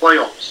off the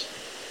playoffs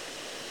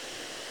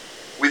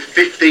with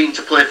 15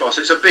 to play for.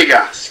 So it's a big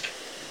ask.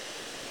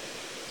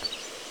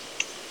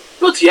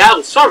 Bloody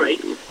hell! Sorry,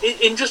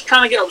 in just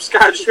trying to get up Sky,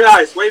 I just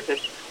realised. Wait a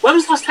minute. When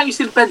was the last time you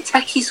seen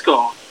Benteke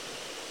score?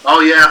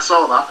 Oh yeah, I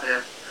saw that.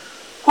 Yeah.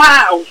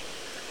 Wow.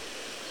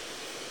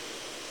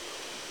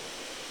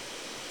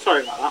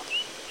 Sorry about that.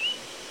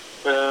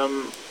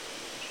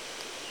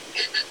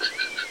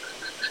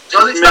 So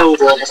it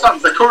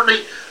stands.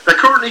 They're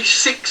currently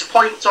 6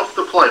 points off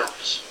the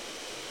playoffs.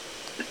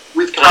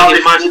 With Can I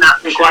give Cardiff my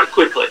prediction quite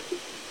quickly?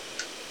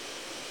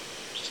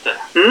 Just,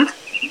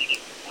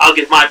 I'll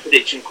give my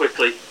prediction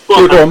quickly.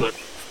 Go on.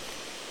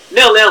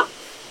 0-0.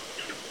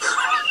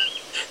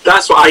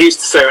 That's what I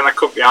used to say when I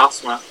cut the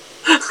arse, man.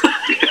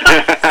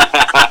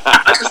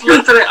 I just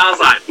looked at it, I was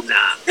like,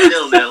 nah,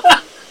 0-0.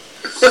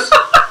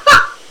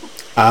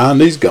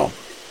 And he's gone.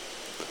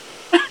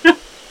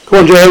 Come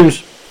on,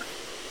 James.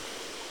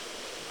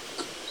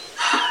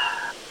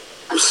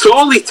 I'm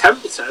sorely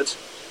tempted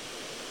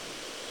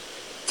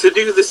to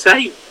do the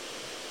same.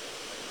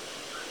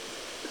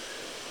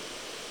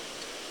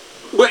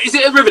 Wait, is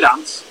it a river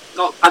dance?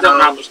 Not, I don't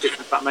know how much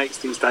difference that makes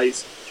these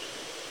days.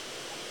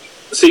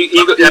 So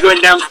you're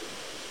going down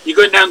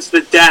to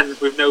the den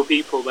with no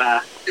people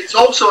there. It's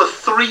also a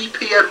 3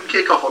 p.m.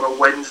 kickoff on a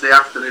Wednesday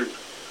afternoon.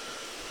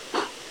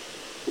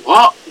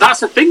 What?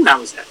 That's a thing now,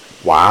 is it?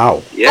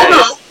 Wow. Yeah. Oh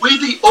no, we're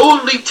the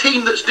only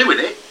team that's doing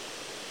it.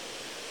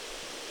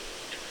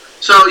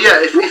 So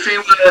yeah, if you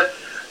can.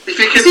 Is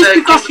this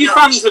because your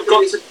fans have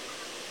got to? Is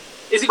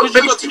it because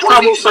you've got to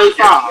travel so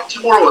far?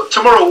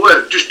 Tomorrow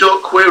work. Just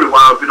don't query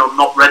why I've been on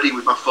not ready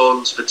with my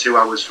phones for 2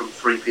 hours from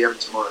 3 p.m.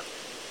 tomorrow.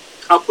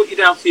 I'll put you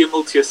down for your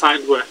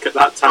multi-assigned work at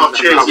that time. Oh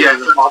cheers, yeah,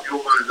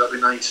 that'd be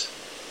nice.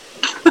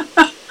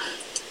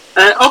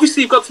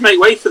 Obviously, you've got to make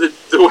way for the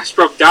West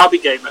Brom derby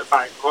game at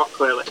 5 o'clock,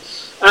 clearly.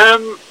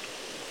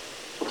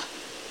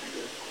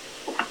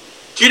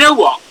 Do you know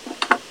what?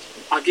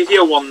 I'll give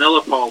you a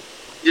 1-0, Paul.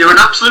 You're an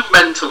absolute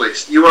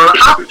mentalist. You are an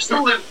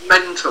absolute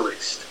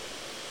mentalist.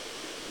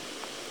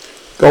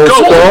 Goal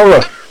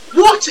scorer.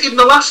 What in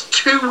the last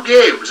 2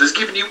 games has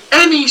given you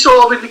any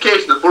sort of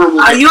indication that Borough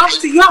will You have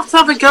to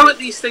have a go at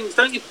these things,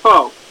 don't you,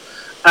 Paul?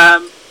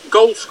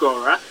 Goal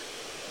scorer,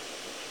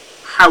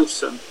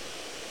 Howson.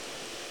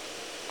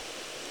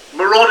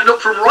 marauding up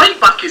from right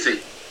back, is he?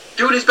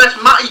 Doing his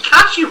best Matty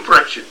Cash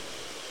impression.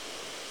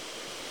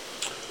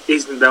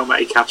 He's no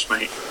Matty Cash,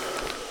 mate.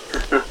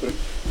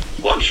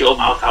 Watch your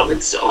mouth out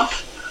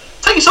itself.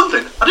 Tell you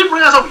something, I didn't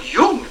realise how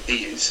young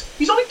he is.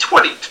 He's only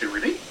 22,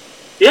 isn't he?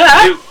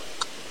 Yeah.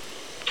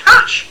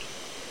 Cash.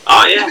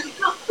 Oh yeah.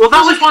 Well,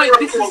 that was why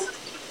this is.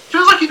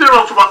 Feels like he's been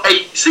around for about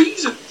 8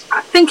 seasons.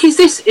 I think is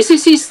this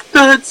his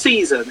 3rd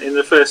season in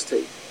the first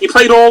team? He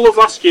played all of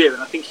last year,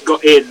 and I think he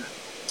got in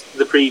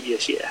the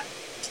previous year.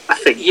 I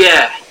think.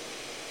 Yeah.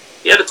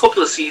 He had a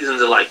couple of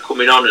seasons of like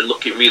coming on and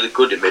looking really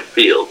good in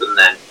midfield, and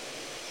then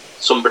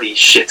somebody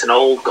shit and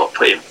old got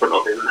put in front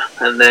of him,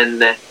 and then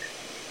then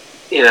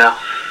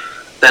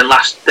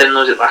was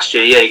it last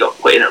year? Yeah, he got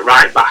put in at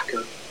right back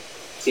and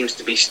seems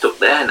to be stuck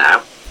there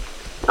now.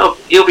 Oh,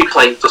 he'll be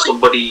playing for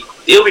somebody.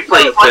 He'll be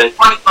playing for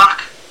right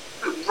back,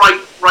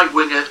 right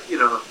winger.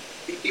 He'll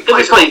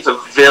be playing for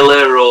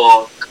Villa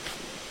or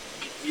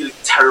really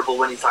terrible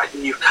when he's like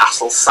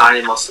Newcastle sign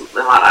him or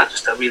something like that.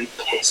 Just to really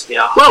piss me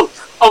off. Well,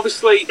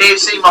 obviously,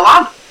 AC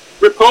Milan.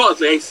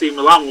 Reportedly, AC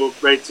Milan were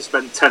ready to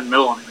spend 10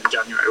 mil on him in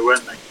January,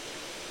 weren't they?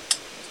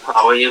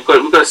 Oh, well,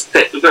 we've got to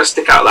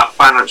stick out that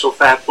financial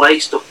fair play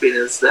stuff, being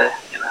as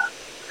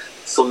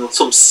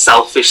some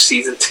selfish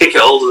season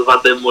ticket holders have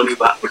had their money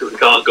back because they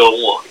can't go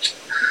and watch.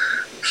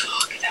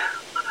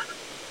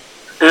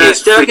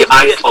 It's did I free give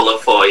eye you- follow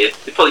for you.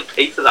 They probably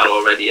paid for that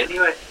already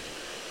anyway.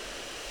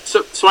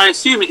 So I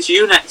assume it's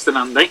you next, then,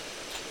 Andy.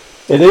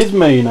 It is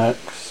me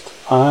next.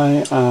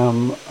 I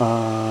am.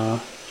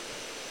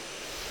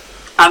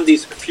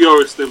 Andy's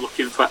furiously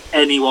looking for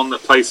anyone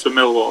that plays for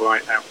Millwall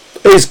right now.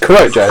 Is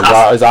correct, James.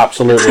 That is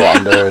absolutely what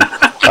I'm doing.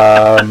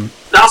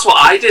 That's what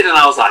I did, and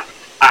I was like,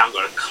 I haven't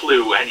got a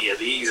clue who any of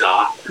these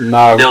are.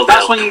 No. Nil,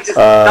 That's nil. when you just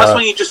that's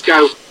when you just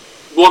go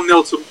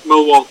 1-0 to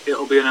Millwall.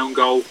 It'll be an own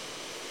goal.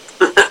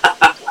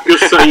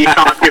 Just so you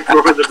can't give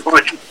Rory the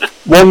point.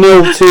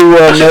 1-0 to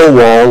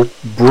Millwall.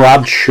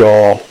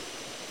 Bradshaw.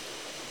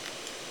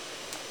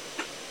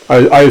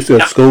 I used to go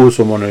to school with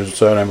someone whose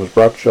surname was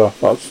Bradshaw.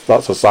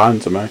 That's a sign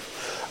to me.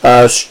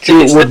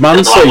 Stuart It's the- I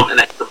Woodmansey. want an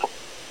extra point.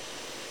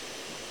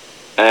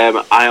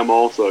 I am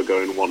also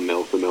going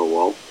 1-0 to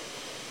Millwall.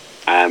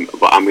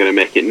 But I'm going to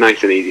make it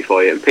nice and easy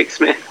for you and pick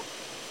Smith.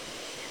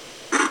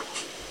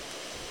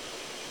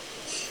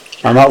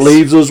 And that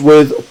leaves us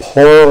with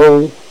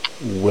Paul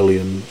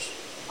Williams.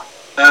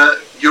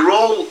 You're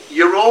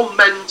all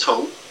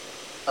mental,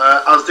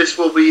 as this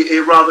will be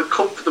a rather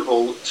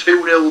comfortable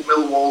 2-0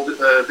 Millwall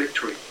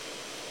victory.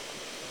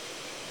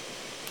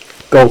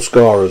 Goal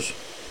scorers.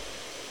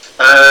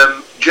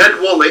 Jed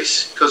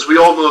Wallace, because we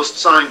almost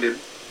signed him.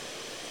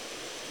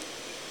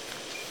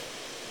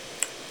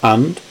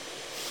 And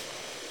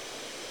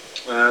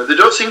They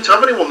don't seem to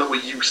have anyone that we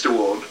used to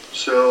own,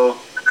 so.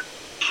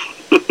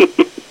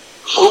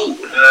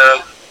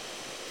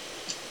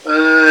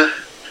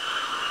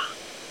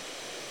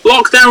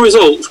 Lockdown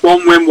results: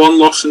 1 win, 1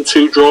 loss, and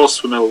 2 draws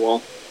for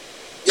Millwall.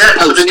 Yeah,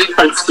 so they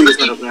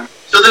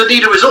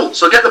need a result.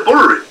 So get the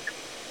Borough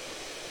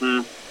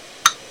in.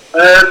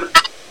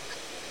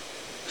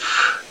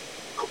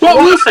 What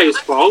I will say is,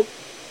 Paul,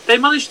 they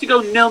managed to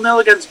go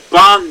 0-0 against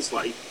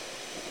Barnsley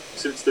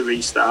since the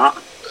restart.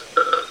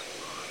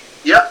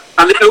 Yeah.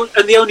 And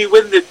the only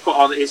win they've put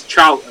on is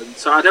Charlton,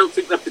 so I don't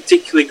think they're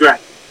particularly great.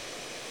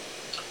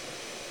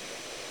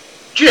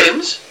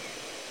 James,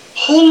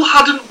 Hull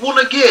hadn't won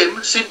a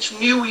game since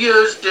New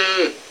Year's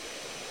Day.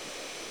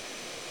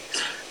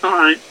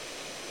 Alright.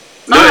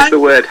 Notice the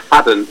word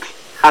hadn't.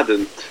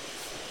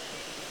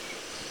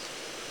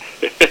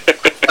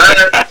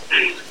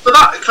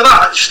 For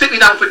that, stick me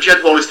down for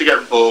Jed Wallace to get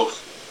them both.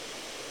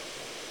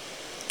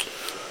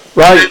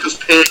 right. Because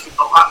Pace is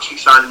not actually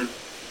signing him.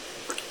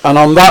 And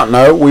on that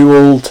note, we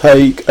will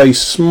take a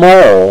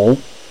small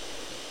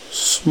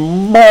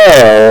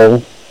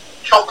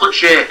Chocolate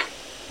shake.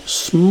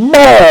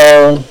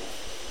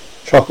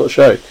 chocolate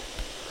shake.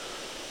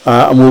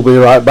 And we'll be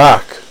right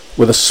back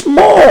with a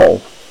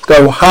small,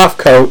 go half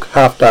Coke,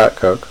 half Diet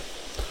Coke.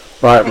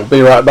 Right, we'll be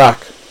right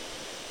back.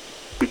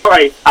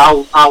 Right,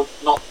 I'll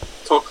not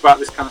talk about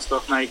this kind of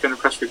stuff now. You're going to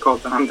press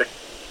record then, Andy.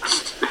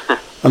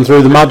 And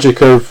through the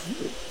magic of,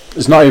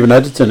 it's not even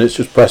editing, it's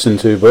just pressing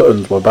 2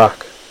 buttons, we're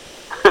back.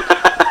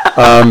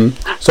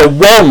 So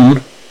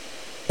 1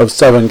 of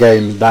 7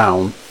 games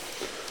down.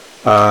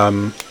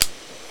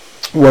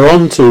 We're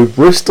on to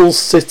Bristol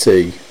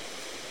City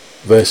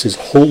versus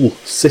Hull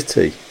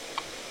City.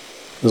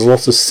 There's a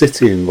lot of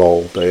City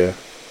involved here.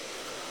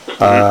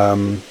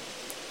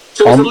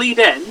 So as a lead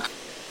in,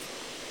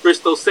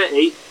 Bristol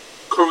City,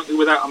 currently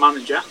without a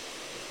manager.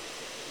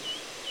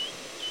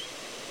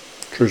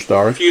 True A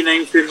story. few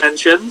names been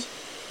mentioned.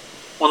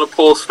 One of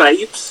Paul's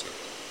faves.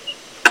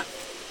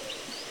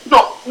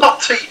 Not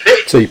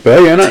TP. TP,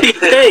 innit?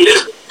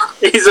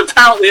 TP is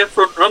apparently a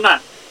front runner.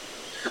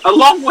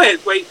 Along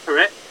with, wait for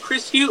it,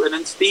 Chris Houghton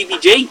and Stevie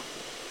G.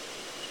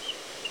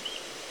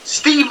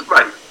 Steve,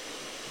 right.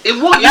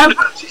 In what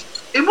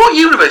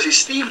universe is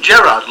Steve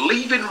Gerrard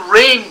leaving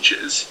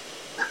Rangers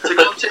to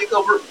go take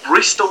over at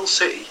Bristol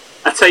City?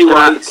 I tell you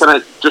what, Can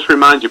I just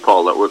remind you,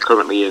 Paul, that we're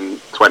currently in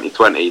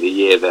 2020, the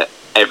year that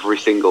every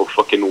single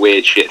fucking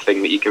weird shit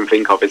thing that you can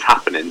think of is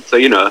happening. So,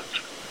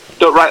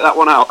 don't write that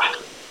one out.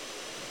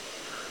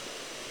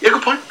 Yeah,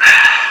 good point.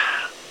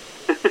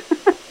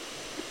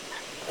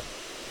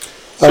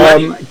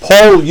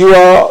 Paul, you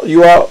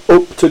are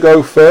up to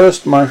go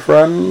first, my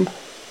friend.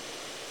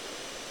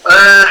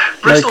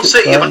 Bristol Make it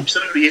City have fun.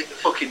 absolutely hit the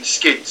fucking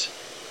skids.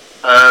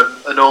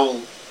 And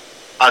all,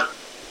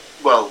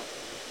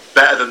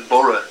 better than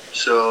Borough.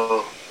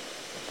 So,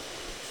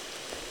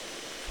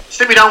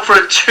 stick me down for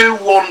a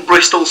 2-1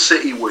 Bristol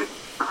City win.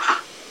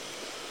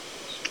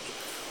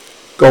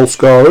 Goal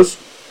scorers.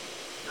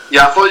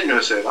 Yeah, I thought you were going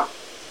to say that.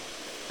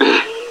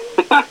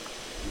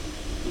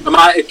 I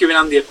might have given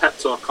Andy a pep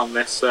talk on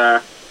this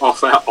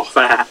off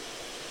air.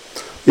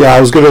 Yeah,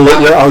 I was gonna look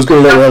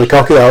really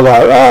cocky. I was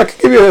like, I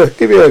could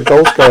give you a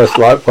goal scorer,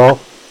 right, Paul?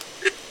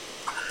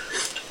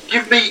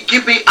 Give me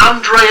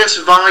Andreas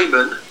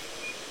Weimann.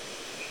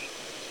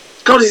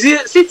 God, is he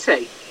at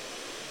City?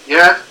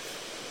 Yeah.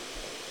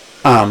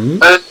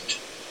 And And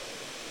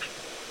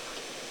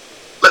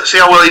let's see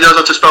how well he knows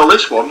how to spell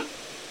this one.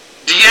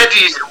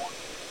 Diediu.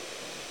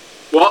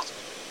 What?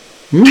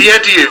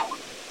 Diediu.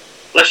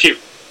 Bless you.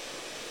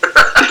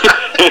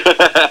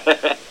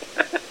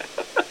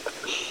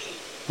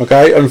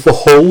 okay, and for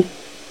Hull,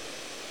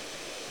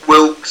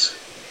 Wilkes.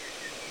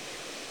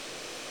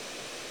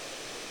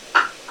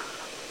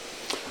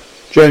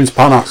 James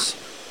Panas.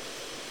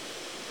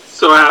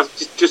 So I have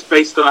just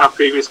based on our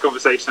previous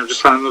conversation, I've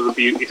just found another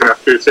beauty for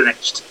after it's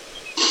finished.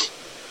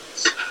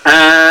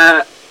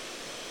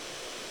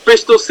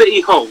 Bristol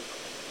City Hull.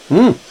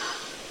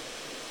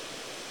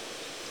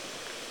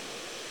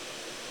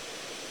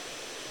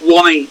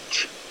 One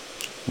each.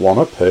 One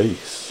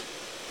apiece.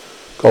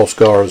 Goal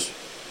scorers.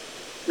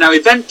 Now,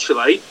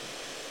 eventually,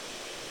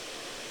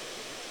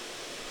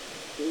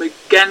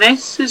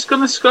 McGuinness is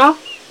going to score.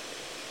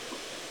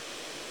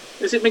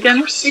 Is it Did you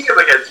McGuinness? see him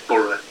against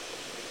Borough?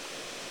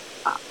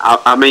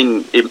 I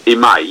mean, it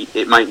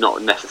might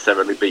not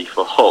necessarily be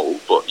for Hull,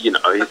 but you know,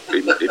 it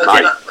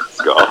might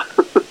score.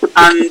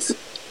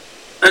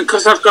 And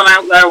because I've gone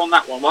out there on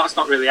that one, well, that's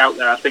not really out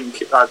there. I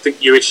think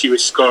your issue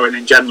is scoring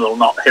in general,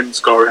 not him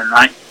scoring,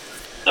 right?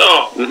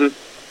 Oh, Mm-hmm.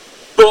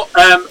 But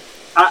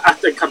I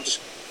think I've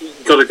just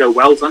got to go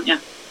Wells, haven't you?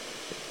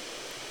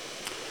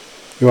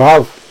 You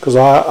have, because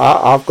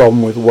I've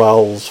gone with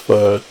Wells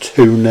for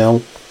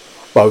 2-0,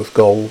 both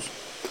goals.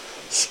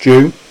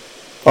 Stu.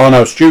 Oh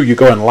no, Stu, you're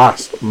going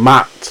last.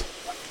 Matt.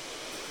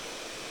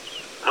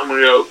 I'm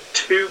going to go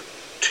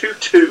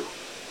 2-2.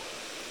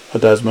 A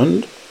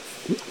Desmond.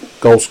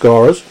 Goal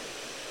scorers.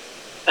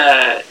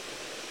 The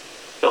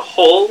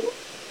Hull,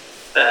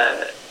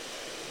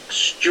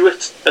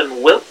 Stewart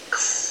and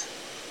Wilkes.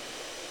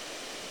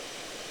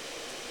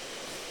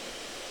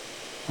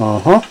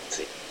 Uh-huh.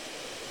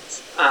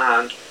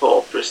 And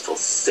for Bristol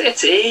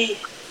City,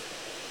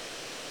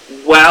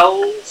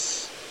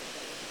 Wells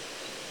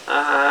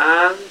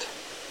and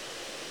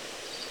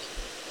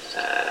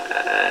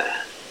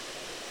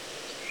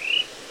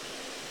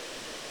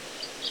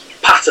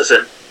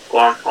Patterson. Go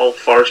on, Old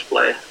Forest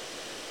player.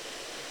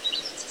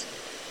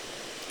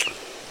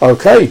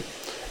 Okay.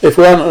 If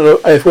we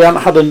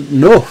hadn't had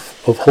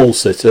enough of Hull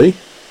City,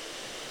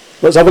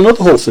 let's have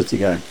another Hull City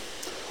game.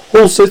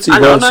 Hull City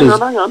versus...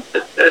 Hang on.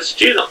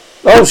 Stu, not.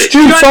 Oh,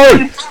 Stu,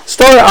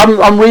 sorry,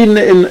 I'm reading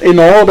it in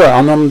order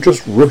and I'm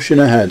just rushing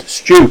ahead.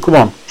 Stu, come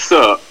on.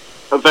 So,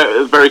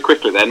 very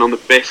quickly then, on the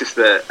basis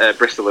that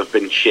Bristol have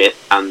been shit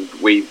and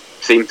we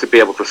seem to be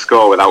able to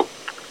score without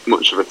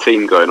much of a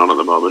team going on at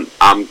the moment,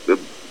 I'm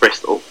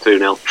Bristol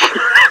 2-0.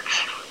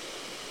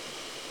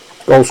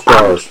 Goal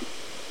scorers.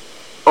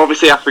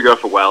 Obviously, I have to go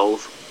for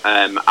Wells,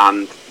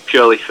 and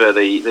purely for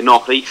the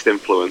northeast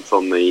influence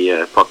on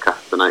the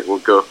podcast tonight, we'll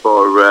go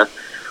for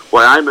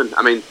Wyman.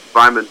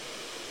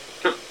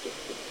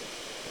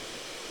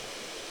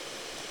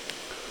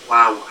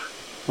 Wow.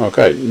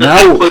 Okay, A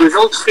now... couple of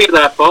results for you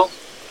there, Paul.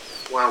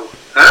 Wow.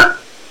 Huh?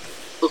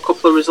 A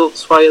couple of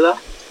results for you there.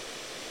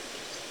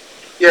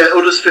 Yeah,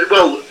 Huddersfield.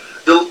 Well,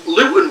 the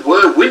Luton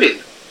were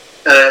winning,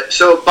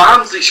 so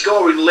Barnsley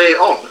scoring late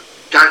on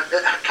kind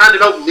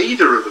of helped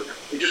neither of them.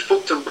 He just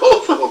fucked them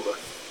both over.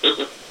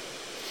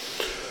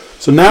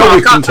 So now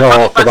we can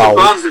talk about...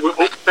 Barnsley were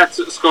upset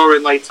at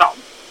scoring late on.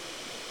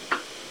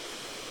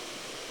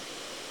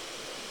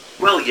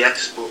 Well,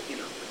 yes, but you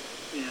know.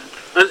 Yeah.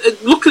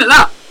 And looking at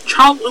that,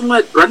 Charlton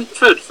led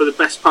Brentford for the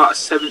best part of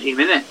 70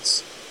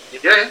 minutes.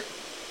 Yeah.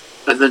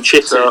 And then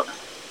shit So,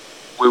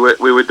 it.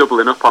 we were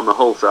doubling up on the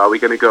Hull, so are we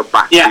going to go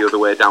back the other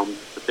way down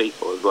the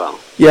people as well?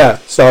 Yeah,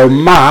 so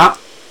Matt...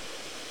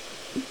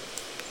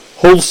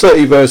 Hull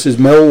City versus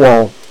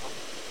Millwall.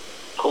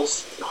 Oh,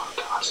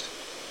 God.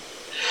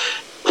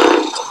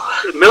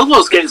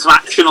 Millwall's getting some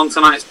action on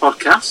tonight's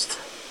podcast.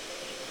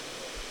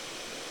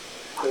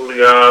 Here we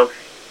go.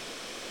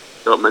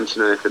 Don't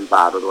mention anything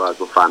bad, otherwise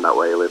we'll find out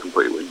where you live and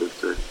put your windows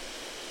through.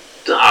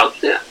 Oh,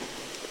 yeah.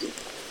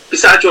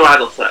 Besides your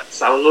idle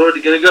threats, I was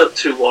already going to go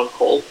 2-1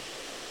 Hull.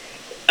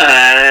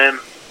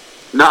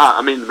 Nah,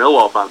 I mean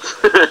Millwall fans.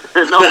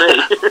 Not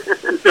me.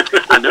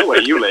 I know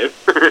where you live.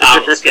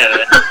 I'm not scared of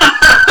it.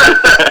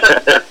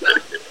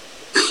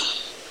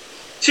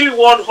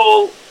 2-1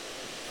 Hull.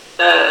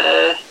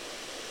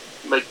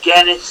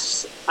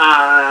 McGuinness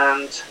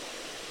and...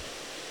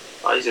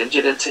 Oh, he's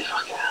injured, isn't he?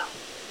 Fucking hell.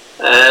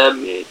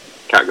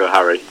 Can't go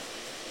Harry.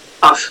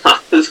 I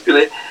was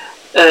going to...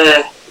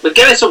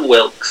 McGuinness and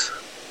Wilkes.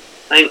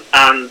 I think,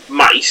 and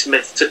Matty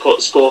Smith to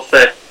score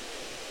for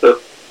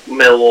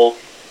Millwall.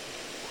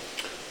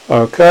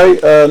 Okay,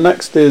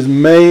 next is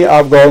me.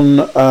 I've gone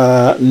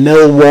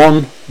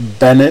 0-1,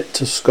 Bennett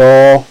to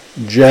score,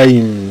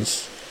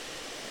 James.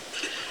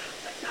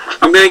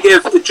 I'm going to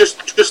give,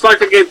 just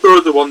like I gave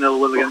Borough the 1-0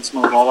 win against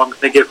Millwall, I'm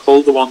going to give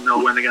Hull the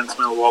 1-0 win against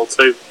Millwall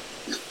too.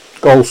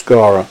 Goal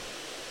scorer.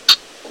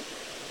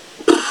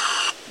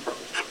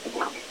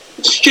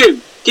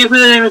 Stu, give me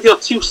the name of your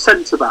two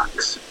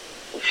centre-backs.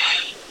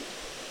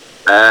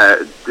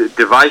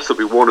 Device will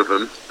be one of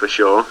them for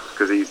sure,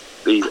 because he's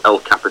El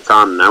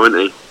Capitan now, isn't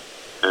he?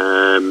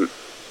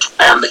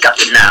 I am the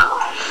captain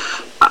now.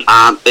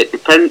 And it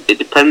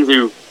depends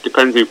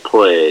who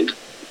plays.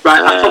 Right,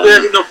 I've probably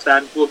had enough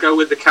then. We'll go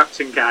with the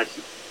captain guy.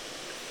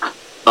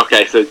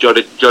 Okay, so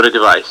Jordy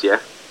Device, yeah.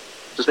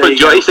 Just There put you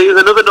Jordy. go. See,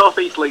 there's another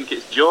northeast link.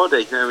 It's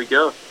Jordy. There we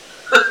go.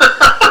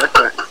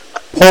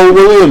 Paul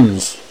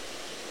Williams.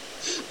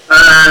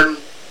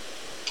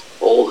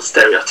 All the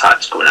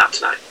stereotypes coming out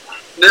tonight.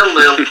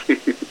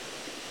 0-0.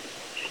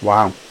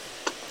 Wow.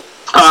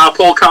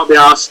 Paul can't be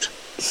asked.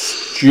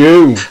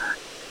 Stu.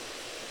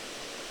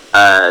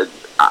 As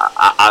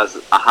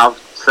I have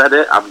said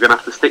it, I'm going to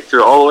have to stick to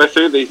it all the way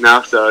through these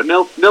now. So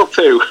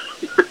 0-2.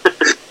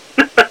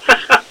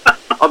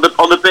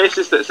 on the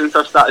basis that since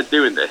I've started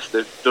doing this,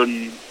 they've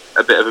done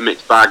a bit of a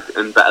mixed bag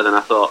and better than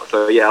I thought.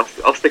 So yeah,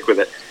 I'll stick with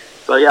it.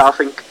 So yeah, I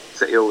think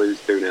City will lose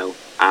 2-0,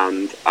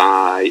 and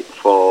I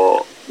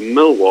for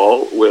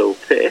Millwall will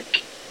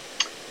pick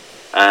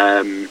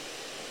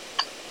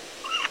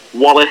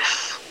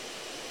Wallace.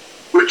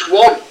 Which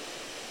one?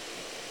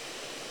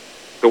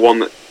 The one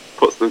that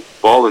puts the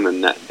ball in the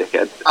net,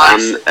 dickhead.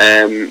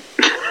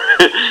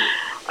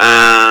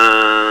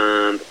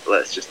 And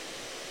let's just...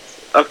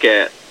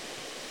 Okay.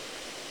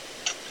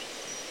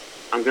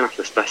 I'm going to have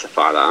to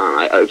specify that,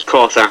 aren't I? Of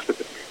course I have to...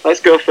 Let's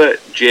go for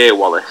J.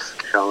 Wallace,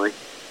 shall we?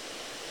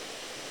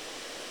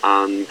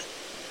 And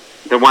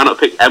then why not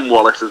pick M.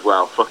 Wallace as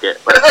well? Fuck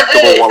it. Let's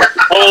double Wallace.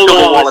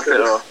 Double Wallace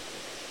it up.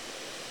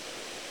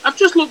 I've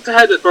just looked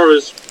ahead at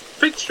Borough's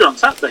fixture on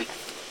Saturday.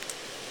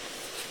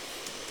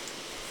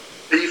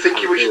 Are you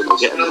thinking we should go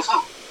something else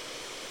on?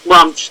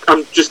 Well,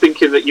 I'm just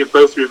thinking that you've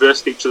both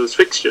reversed each other's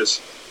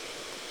fixtures.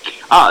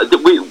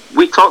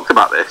 We talked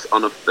about this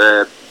on a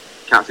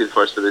Can't See the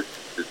Forest for the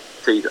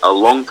season a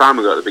long time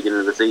ago at the beginning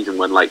of the season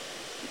when like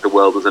the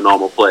world was a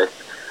normal place,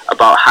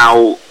 about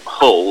how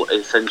Hull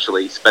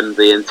essentially spend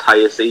the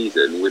entire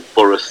season with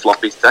Borough's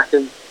sloppy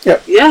second.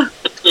 Yep. Yeah.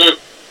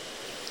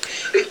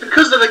 It's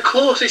because they're the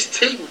closest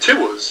team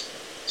to us.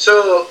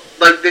 So,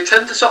 like, they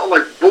tend to sort of,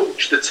 like,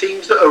 bunch the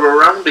teams that are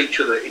around each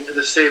other into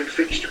the same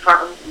fixture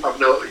pattern, I've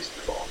noticed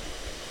before.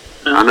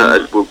 I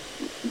know, well,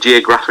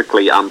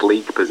 geographically and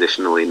league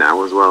positionally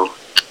now as well.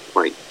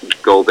 Like,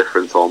 goal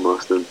difference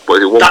almost. And,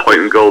 what is it, 1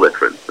 point in goal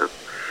difference? So.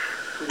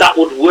 That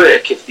would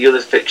work if the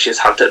other fixtures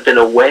had been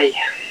away.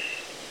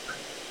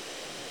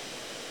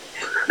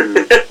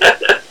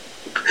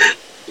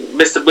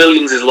 Mr.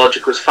 Williams'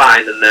 logic was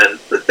fine, and then...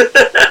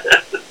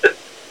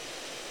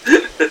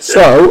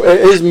 So,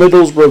 it is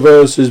Middlesbrough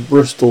versus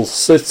Bristol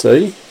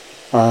City.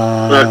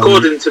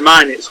 According to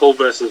mine, it's Hull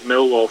versus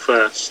Millwall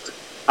first,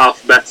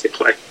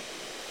 alphabetically.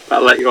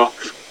 That'll let you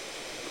off.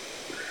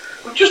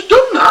 We've just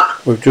done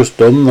that. We've just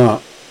done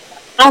that.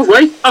 Oh,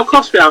 wait. Of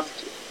course we have.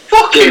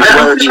 Fucking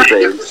hell.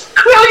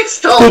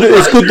 Christ,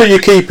 It's good that you're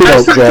keeping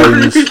up,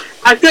 James.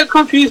 I get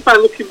confused by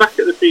looking back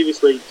at the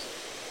previous weeks.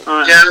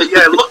 Right.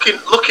 Yeah, looking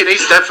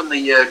is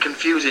definitely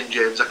confusing,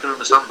 James. I can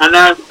understand. I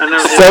know.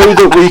 So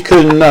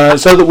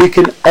that we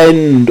can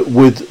end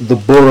with the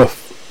Borough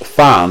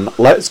fan.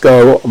 Let's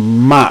go,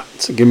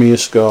 Matt. Give me a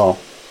score.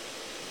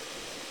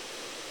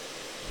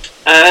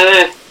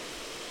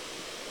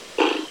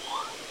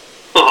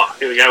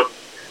 Here we go.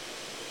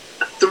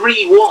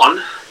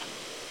 3-1,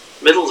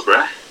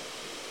 Middlesbrough.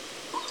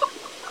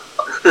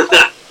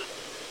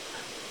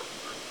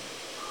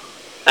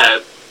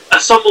 A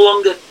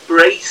Sommerlonger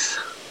brace.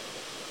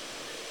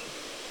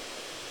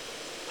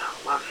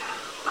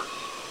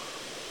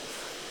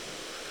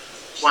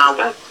 Wow.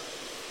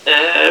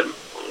 Let me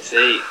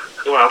see.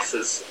 Who else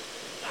is...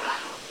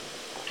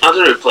 I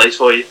don't know who plays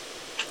for you.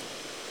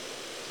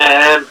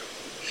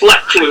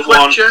 Fletcher with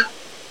one.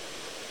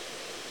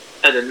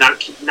 And a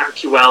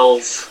Nancy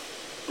Wells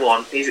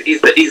one.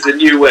 He's the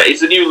new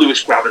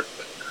Lewis Graben.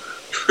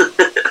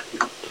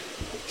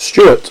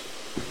 Stuart.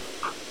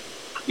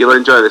 You'll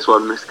enjoy this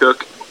one, Miss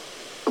Cook.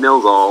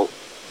 0-all.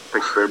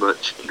 Thanks very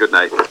much. Good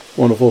night.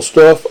 Wonderful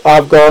stuff.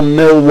 I've gone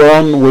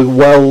 0-1 with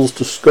Wells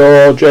to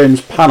score.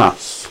 James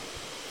Panas.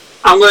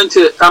 I'm going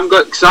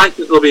because I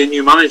think there'll be a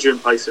new manager in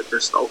place at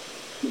Bristol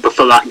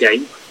for that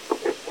game.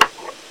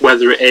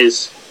 Whether it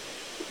is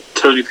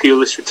Tony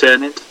Pulis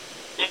returning,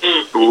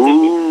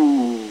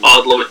 Ooh,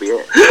 I'd love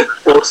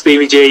it. or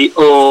Stevie G,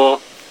 or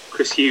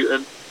Chris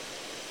Hughton,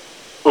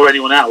 or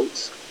anyone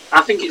else.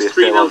 I think it's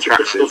 3-0 to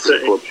Bristol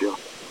City.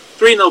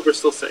 3-0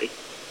 Bristol City.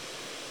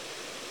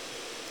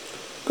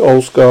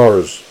 Goal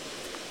scorers.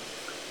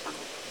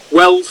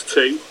 Wells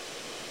 2.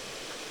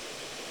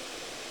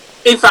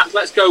 In fact,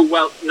 let's go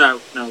No,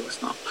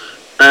 let's not.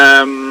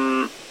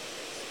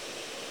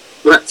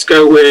 Let's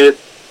go with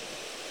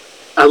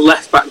a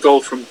left-back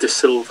goal from De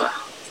Silva.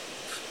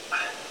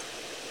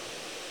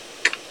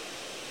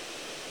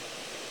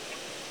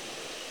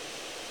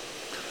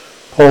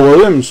 Paul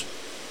Williams.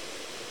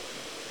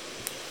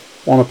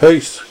 One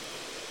apiece.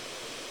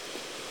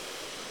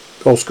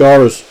 Goal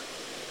scorers.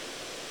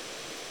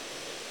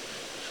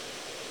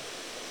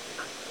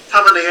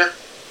 Tavernier.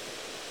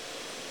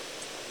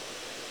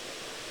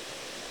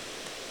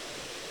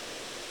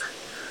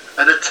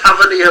 And a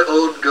Tavernier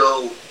own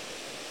goal.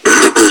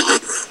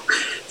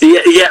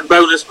 You get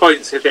bonus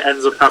points if it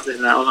ends up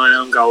happening that on an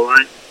own goal,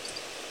 right?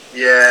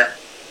 Yeah.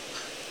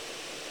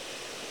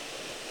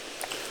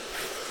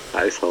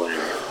 That is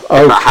hilarious.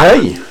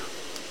 Okay.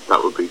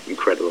 That would be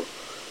incredible.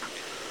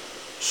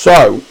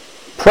 So,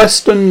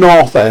 Preston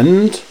North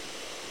End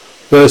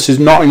versus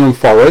Nottingham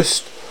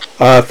Forest.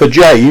 For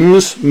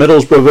James,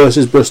 Middlesbrough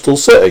versus Bristol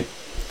City.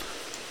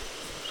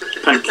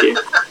 Thank you.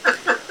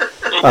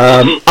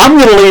 I'm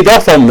going to lead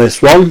off on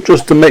this one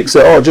just to mix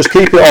it all, just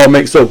keep it all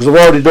mixed up because I've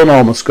already done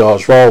all my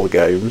scores for all the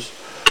games.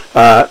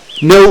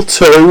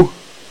 0-2,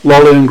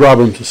 Lolly and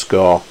Grabham to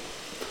score.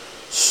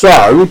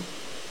 So,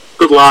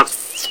 Good lad.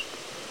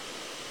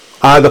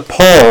 either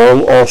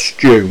Paul or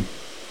Stu.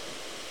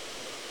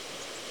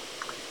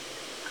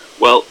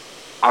 Well,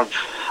 I've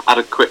had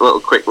a quick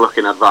look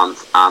in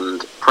advance,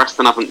 and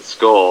Preston haven't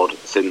scored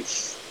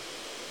since.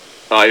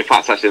 Oh, in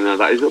fact, actually, no,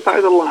 that is a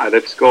lie.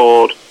 They've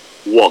scored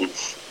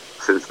once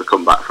since the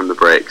comeback from the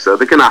break, so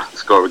they're going to have to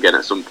score again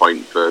at some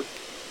point for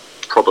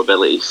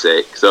probability's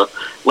sake. So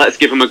let's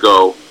give them a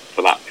go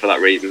for that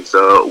reason.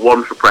 So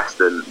 1 for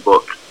Preston,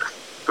 but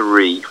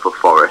 3 for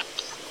Forest.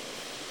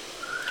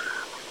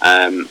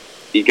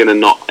 You're going to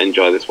not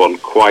enjoy this one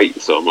quite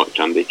so much,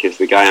 Andy, because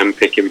the guy I'm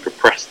picking for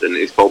Preston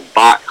is called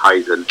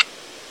Barkhuizen.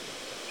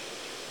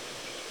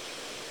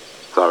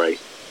 Sorry.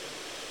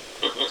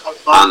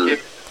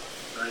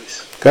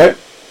 Nice. Okay.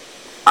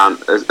 And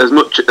as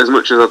much as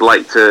I'd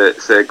like to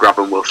say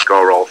Grabham will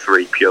score all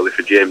 3 purely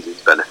for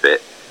James's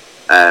benefit,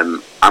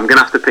 I'm going to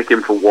have to pick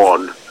him for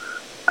 1.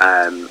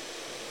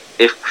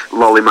 If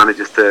Lolly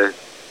manages to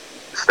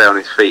stay on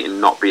his feet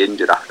and not be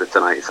injured after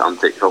tonight's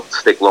antics, I'll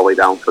stick Lolly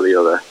down for the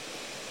other.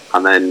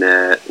 And then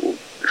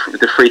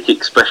the free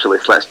kick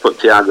specialist, let's put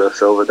Thiago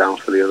Silva down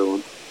for the other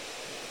one.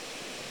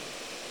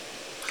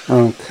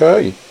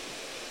 Okay.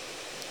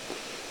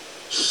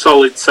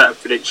 Solid set of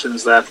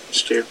predictions there,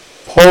 Stu.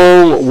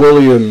 Paul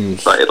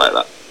Williams. Started like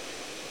that.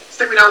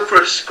 Stick me down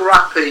for a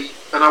scrappy,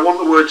 and I want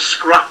the word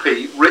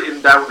scrappy written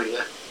down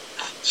here.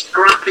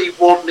 Scrappy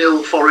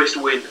 1-0 Forest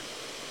win.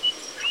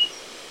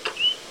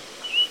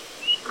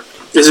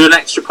 Is there an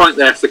extra point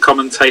there if the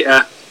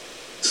commentator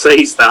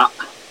says that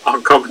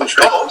on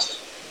commentary? Of course,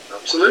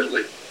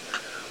 absolutely.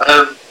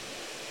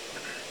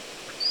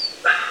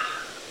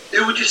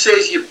 Who would you say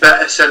is your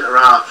better centre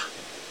half?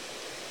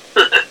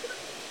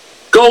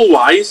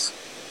 Goal-wise,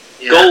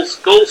 Yeah.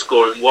 Goal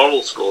scoring,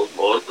 Worrell scored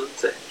more,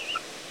 doesn't it?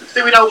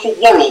 Stick me down for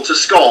Worrell to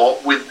score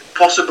with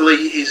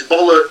possibly his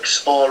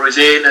bollocks or his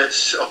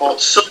anus or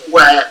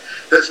somewhere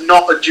that's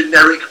not a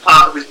generic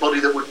part of his body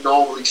that would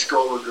normally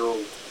score a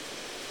goal.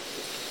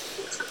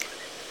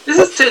 This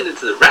has turned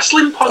into the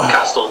wrestling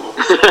podcast almost.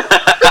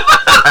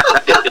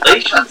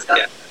 Stipulations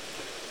again.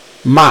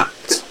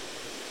 Matt.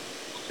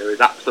 There is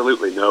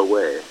absolutely no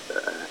way.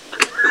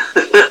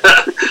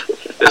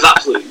 There's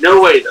absolutely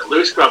no way that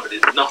Lewis Grabham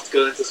is not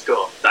going to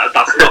score.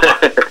 That's not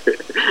happening.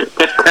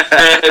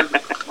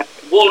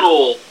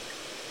 1-1.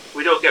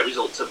 We don't get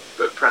results at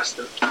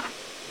Preston.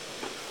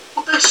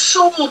 But they're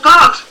so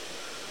bad.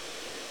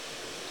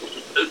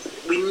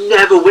 We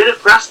never win at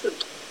Preston.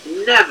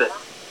 Never.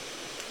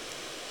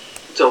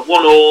 So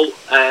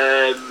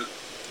 1-1.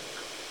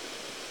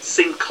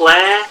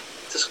 Sinclair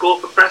to score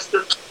for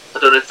Preston. I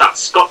don't know if that's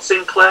Scott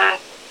Sinclair.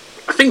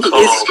 I think it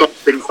is Scott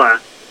Sinclair.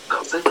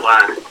 Scott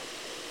Sinclair.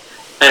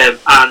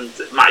 And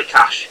Matty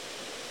Cash.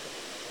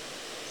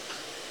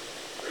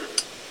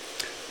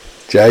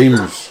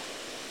 James.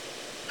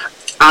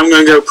 I'm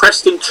going to go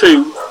Preston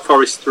 2,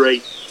 Forest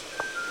 3.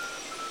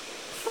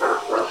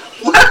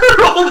 Where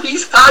are all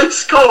these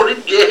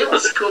high-scoring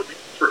games coming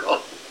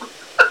from?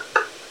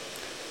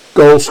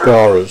 Goal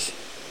scorers.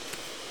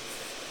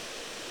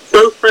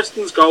 Both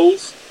Preston's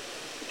goals,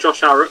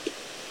 Josh Harrop.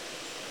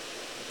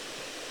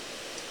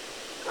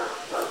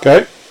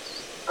 Okay.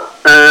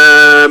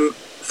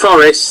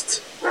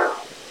 Forest.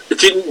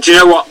 Do you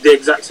know what? The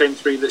exact same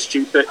 3 that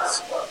Stu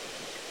picked.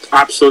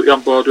 Absolutely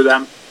on board with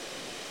them.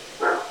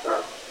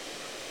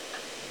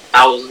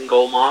 Owls and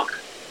goal mark.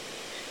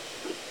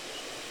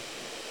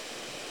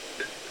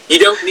 You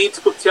don't need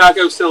to put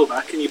Thiago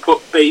Silva. Can you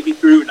put Baby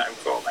Bruno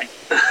for me?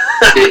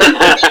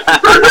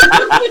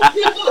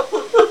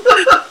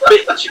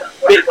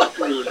 Bitch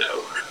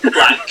Bruno.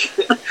 Like,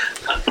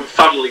 from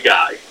Family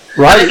Guy.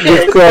 Right,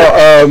 we've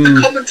got...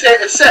 The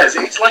commentator says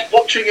it's like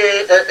watching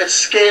a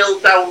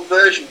scaled-down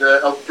version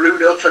of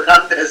Bruno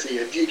Fernandes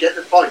here. Do you get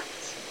the point?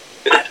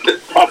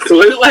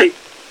 Absolutely.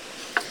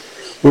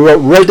 we've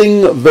got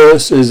Reading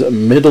versus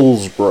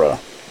Middlesbrough.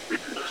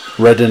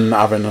 Reading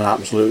having an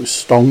absolute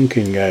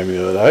stonking game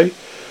the other day.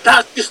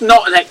 That's just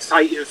not an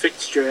exciting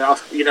fixture,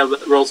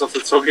 that rolls off the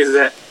tongue, is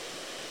it?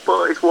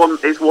 But it's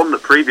one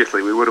that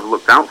previously we would have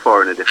looked out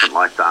for in a different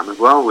lifetime as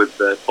well, with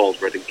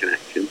Paul's Reading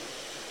connection.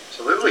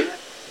 Absolutely.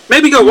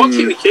 Maybe go watch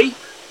it, Mickey.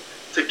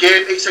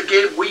 It's a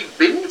game we've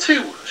been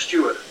to,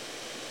 Stuart.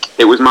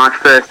 It was my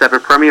first ever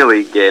Premier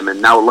League game,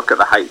 and now look at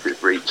the heights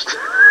it's reached.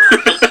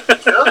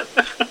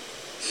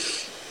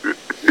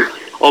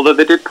 Although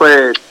they did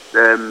play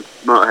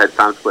Motorhead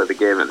time to play the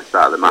game at the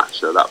start of the match,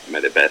 so that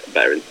made it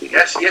better.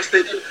 Yes,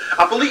 they did.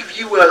 I believe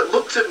you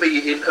looked at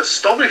me in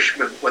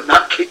astonishment when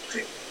that kicked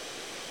in.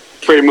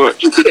 Pretty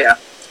much. Yeah.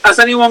 Has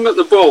anyone got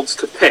the balls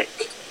to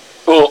pick,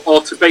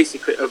 or to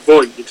basically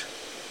avoid?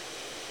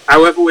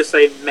 However we're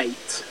saying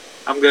mate,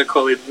 I'm going to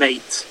call him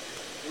mate.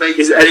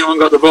 Is anyone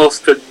got the balls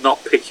to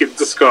not pick him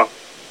to score?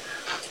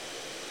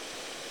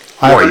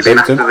 I What, haven't you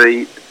mean picked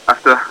him.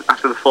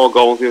 after the 4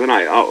 goals the other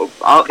night,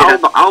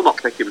 I'll not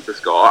pick him to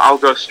score. I'll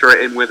go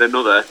straight in with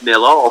another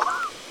 0-0.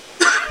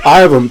 I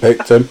haven't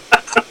picked him.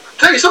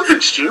 Tell you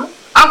something, Stu.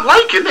 I'm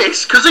liking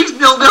this because these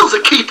 0-0s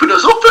are keeping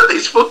us up at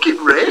this fucking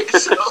rate.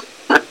 So.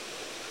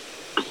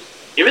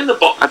 You're in the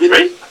bottom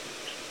 3.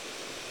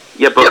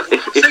 Yeah, but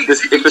if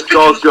the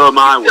scores go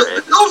my way,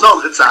 the goals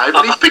all the time,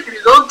 and he's picking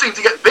his own team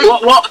to get beat.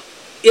 What?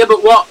 Yeah,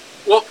 but what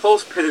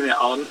Paul's pinning it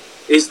on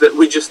is that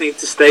we just need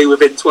to stay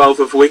within 12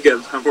 of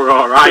Wigan and we're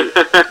all right.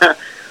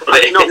 I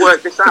did not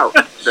work this out.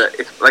 That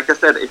if, like I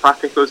said, if I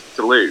pick us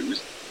to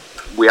lose,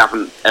 we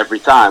haven't every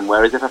time.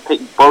 Whereas if I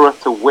pick Borough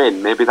to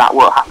win, maybe that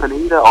won't happen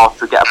either. Or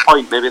to get a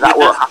point, maybe that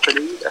won't happen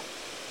either.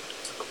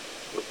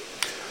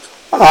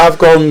 I've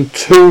gone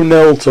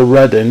 2-0 to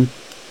Reading.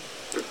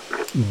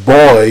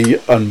 Boy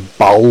and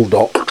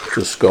Baldock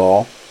to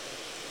score.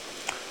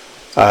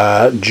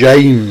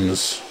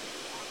 James.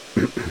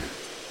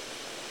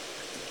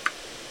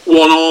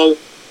 1-1.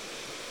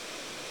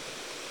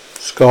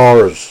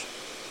 Scorers.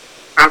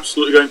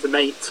 Absolutely going for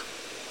Nate.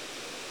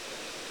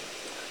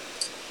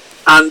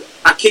 And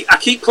I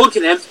keep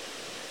plugging him.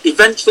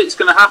 Eventually it's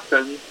going to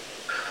happen.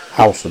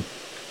 Howson.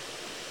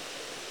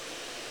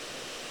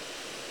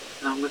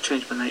 No, I'm going to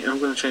change my name. I'm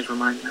going to change my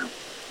mind now.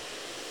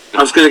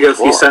 I was going to go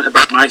for your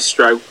centre-back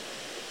Maestro.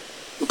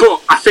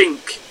 But I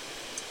think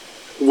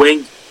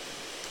Wing.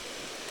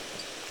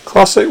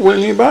 Classic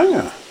wingy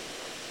banger.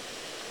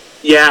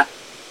 Yeah.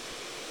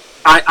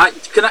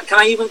 Can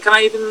I even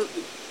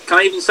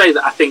say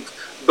that I think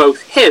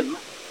both him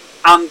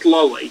and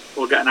Lolly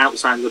will get an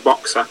outside of the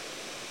boxer.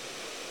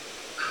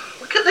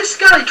 Look at this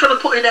guy trying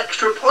to put in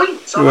extra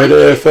points. You heard it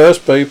here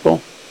first,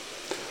 people.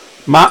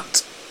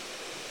 Matt.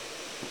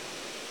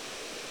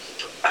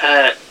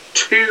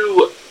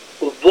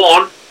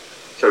 2-1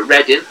 for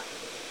Reading.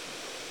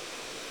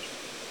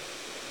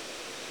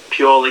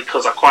 Purely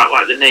because I quite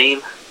like the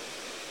name.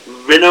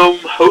 Rinom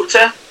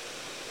Hota.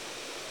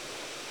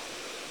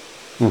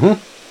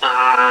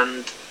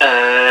 And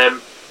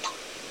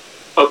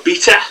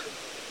Obita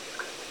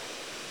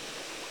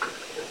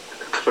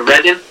for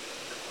Reading.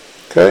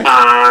 Okay.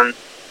 And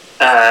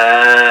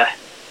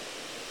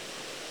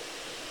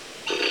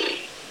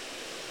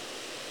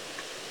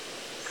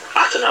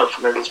I don't know,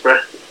 from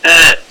Middlesbrough.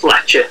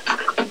 Fletcher.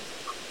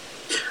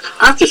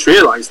 I've just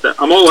realised that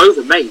I'm all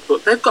over May,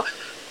 but they've got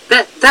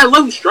their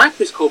lone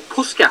striker is called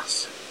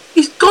Puskas.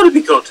 He's got to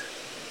be good.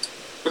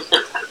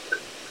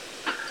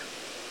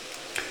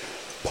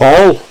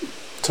 Paul,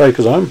 take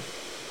us home.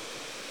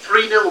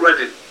 3-0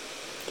 Reading.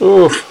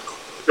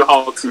 Oof.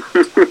 God.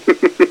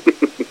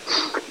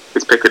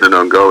 He's picking an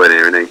own goal in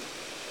here, isn't he?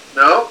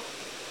 No.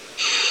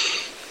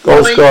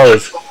 Goal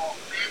scorers.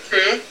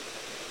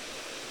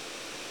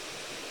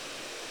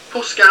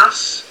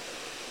 Puskas.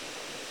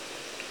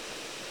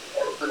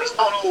 And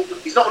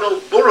he's not an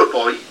old Borough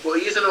boy, but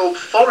he is an old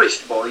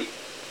Forest boy.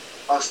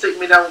 I'll stick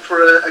me down for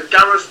a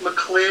Gareth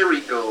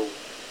McCleary goal.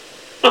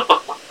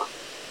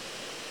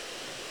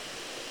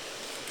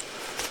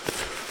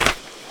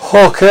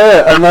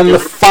 Okay, and then the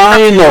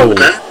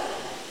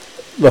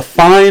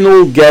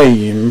final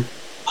game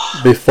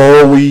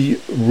before we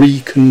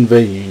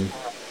reconvene.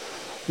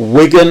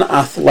 Wigan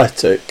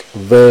Athletic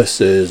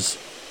versus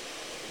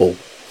Hull.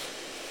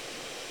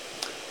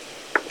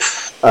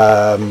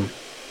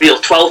 Real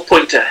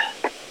 12-pointer.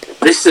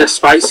 This is a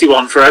spicy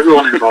one for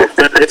everyone involved.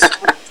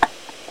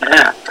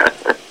 Yeah.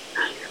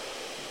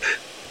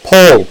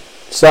 Paul,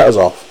 set us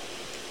off.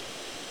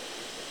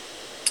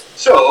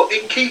 So,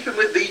 in keeping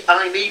with the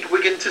I need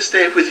Wigan to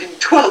stay within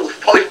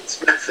 12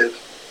 points method,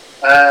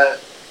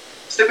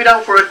 stick me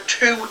down for a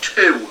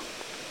 2-2.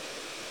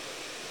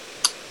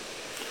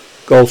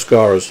 Goal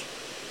scorers.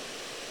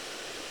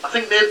 I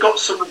think they've got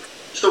some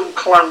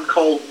clown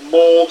called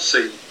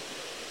Morsey.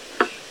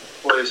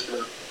 Plays for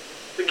them.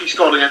 I think he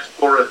scored against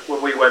Borough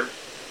when we went.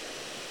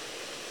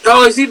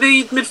 Oh, is he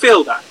the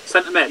midfielder?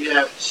 Centre mid?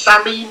 Yeah,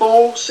 Sammy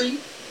Morsey.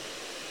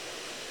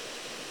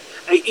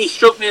 He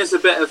struck me as a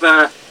bit of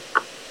a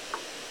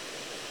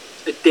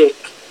dick,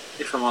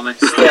 if I'm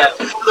honest. Yeah,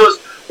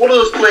 one of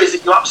those players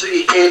that you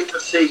absolutely hate to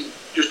see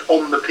just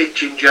on the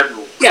pitch in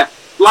general. Yeah,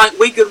 like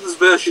Wigan's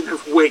version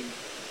of Wing.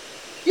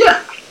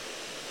 Yeah.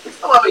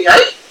 I mean,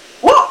 eh?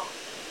 What?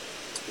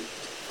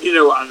 You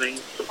know what I mean.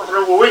 What's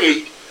wrong with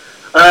Wingy?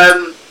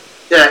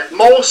 Yeah,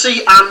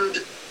 Morsey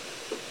and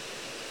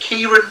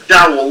Kieran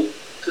Dowell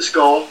to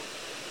score.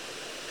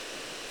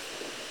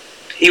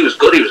 He was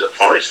good. He was at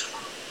Forest.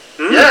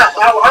 Yeah,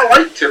 I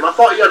liked him. I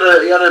thought he had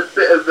a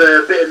bit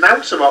of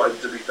nous about him.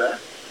 To be fair.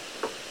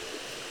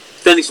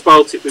 Then he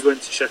spoilt it with going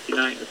to Sheffield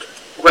United.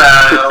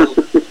 Well.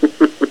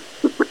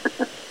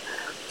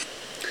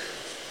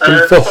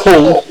 And for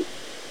Hull.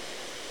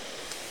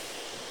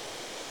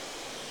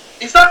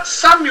 Is that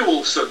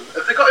Samuelson?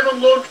 Have they got him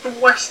on loan from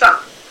West Ham?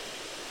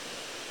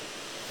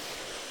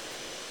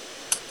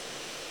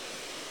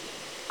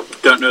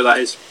 Don't know who that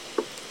is.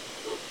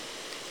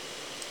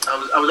 I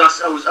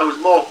was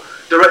more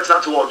directing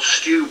that towards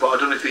Stu, but I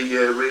don't know if he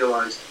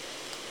realised.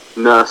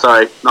 No,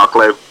 sorry, not a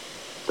clue.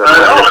 Don't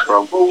know where it's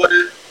from. Well,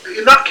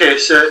 in that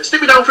case,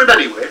 stick me down for him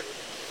anyway.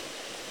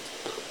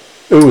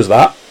 Who was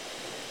that?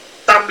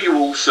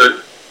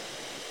 Samuelson.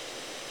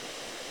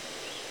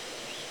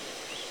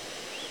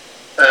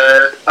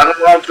 And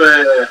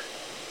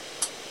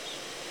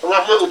I'll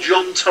have little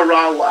John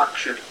Terrell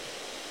action.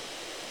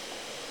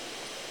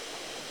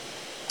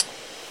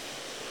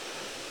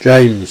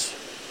 James.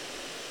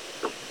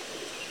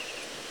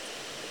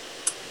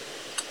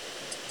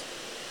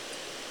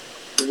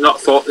 I've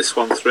not thought this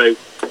one through.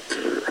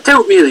 I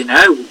don't really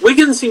know.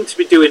 Wigan seem to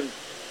be doing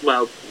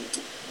well.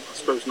 I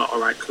suppose not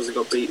alright because they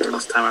got beaten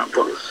last time out.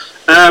 But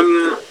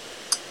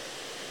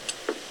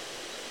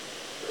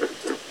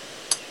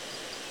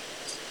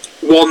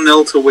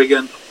 1-0 to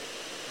Wigan.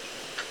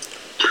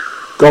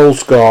 Goal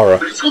scorer.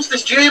 We discussed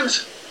this,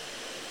 James.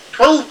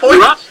 12 points.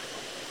 Right.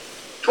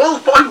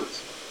 12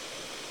 points.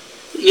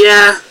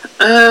 Yeah.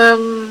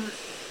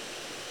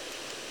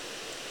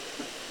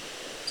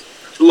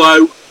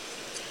 Low.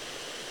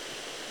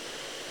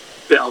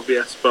 Bit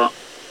obvious, but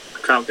I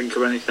can't think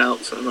of anything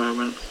else at the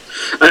moment.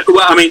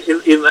 Well, I mean,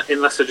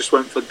 unless I just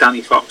went for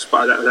Danny Fox,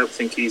 but I don't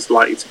think he's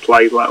likely to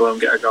play, let alone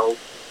get a goal.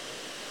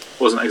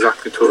 Wasn't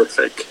exactly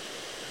terrific.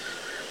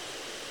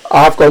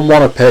 I've gone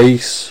one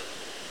apiece.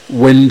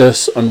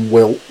 Windus and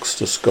Wilkes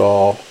to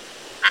score.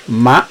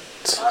 Matt.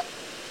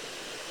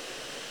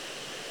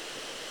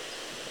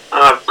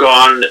 I've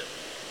gone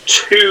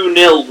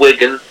 2-0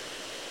 Wigan.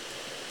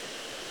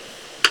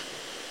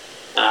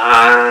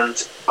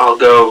 And I'll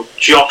go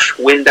Josh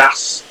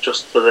Windass,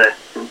 just for the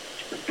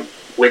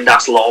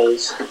Windass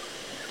lols.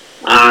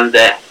 And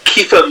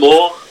Kiefer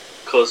Moore,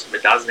 because my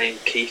dad's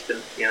named Keith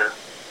and, you know,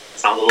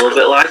 sounds a little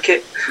bit like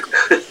it.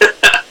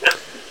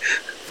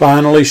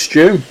 Finally,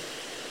 Stu.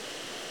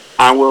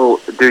 I will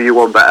do you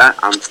one better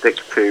and stick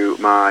to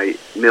my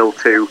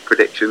 0-2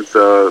 prediction.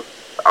 So,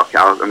 okay,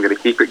 I'm going to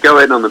keep it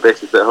going on the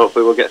basis that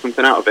hopefully we'll get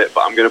something out of it.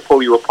 But I'm going to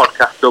pull you a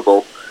podcast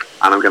double,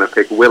 and I'm going to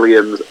pick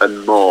Williams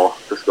and Moore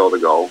to score the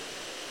goal.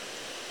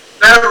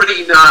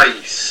 Very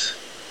nice.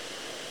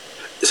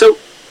 So,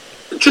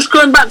 just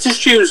going back to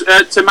Stu's,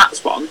 to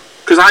Matt's one,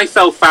 because I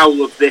fell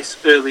foul of this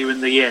earlier in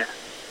the year,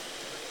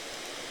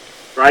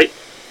 right?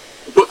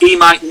 But he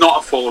might not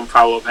have fallen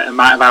foul of it and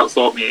might have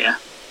outthought me here.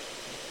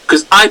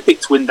 Because I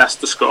picked Windass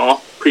to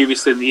score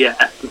previously in the year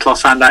until I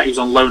found out he was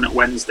on loan at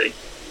Wednesday.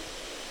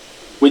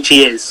 Which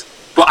he is.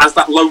 But has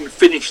that loan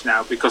finished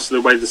now because of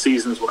the way the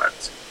season's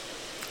worked?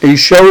 He's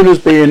shown as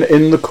being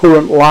in the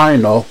current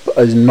lineup,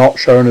 as not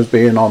shown as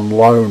being on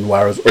loan,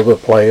 whereas other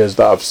players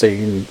that I've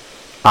seen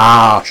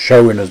are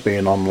showing as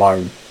being on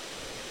loan.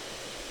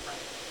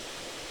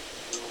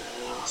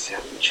 I'll see, I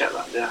can check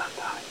that down.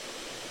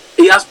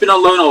 He has been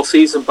on loan all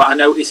season, but I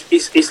know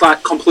it's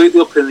like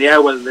completely up in the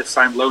air whether they've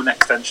signed loan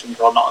extensions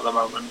or not at the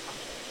moment.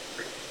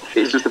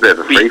 It's just a bit of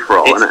a free for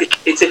all, isn't it?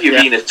 It's if you've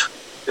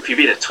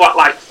been a twat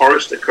like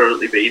Forrester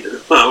currently being at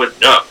the moment.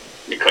 No,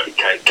 you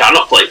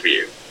cannot play for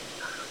you.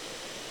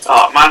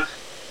 Oh man.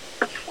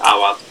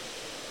 Oh well.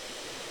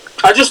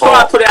 I just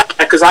thought I'd put it out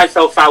there because I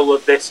fell foul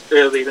of this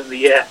earlier in the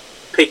year,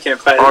 picking a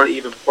player that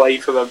even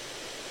played for them.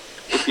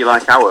 If you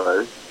like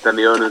ours, then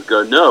the owners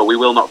go, no, we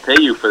will not pay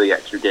you for the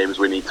extra games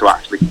we need to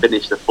actually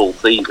finish the full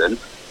season.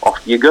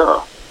 Off you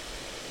go.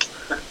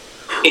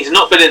 He's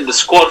not been in the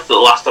squad for the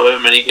last however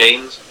many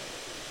games.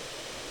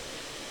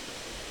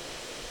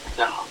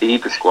 No.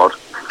 Either squad.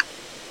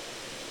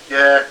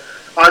 Yeah,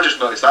 I just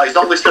noticed that. He's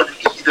not listed on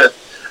either.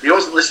 He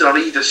wasn't listed on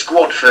either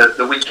squad for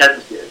the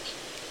weekend games.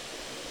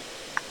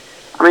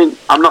 I mean,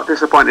 I'm not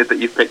disappointed that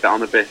you've picked that on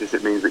the basis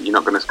it means that you're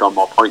not going to score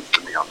more points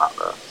than me on that,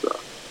 though. So.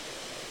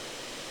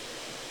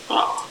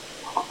 Oh.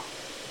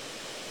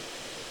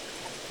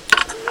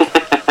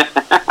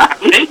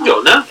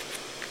 Bingo, no?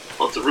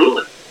 What's the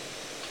ruling?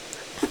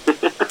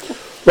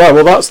 Right,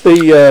 well that's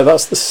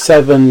the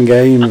 7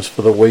 games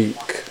for the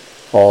week,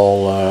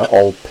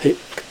 all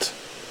picked.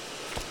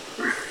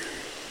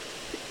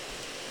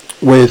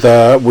 With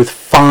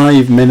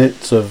 5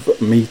 minutes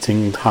of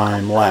meeting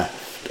time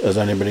left, has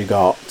anybody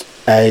got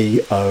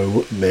A,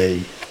 O,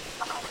 B?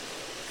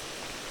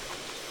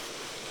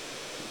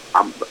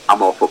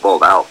 I'm all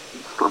footballed out.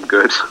 I'm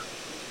good.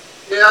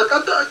 Yeah,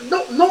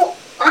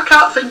 I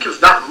can't think of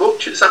that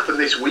much that's happened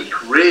this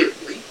week,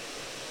 really.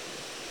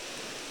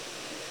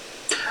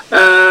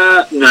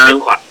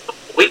 No.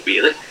 Week,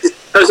 really.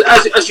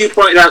 As you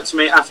pointed out to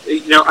me after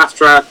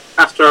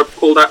I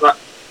pulled out that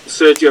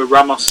Sergio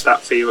Ramos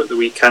stat for you at the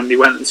weekend, he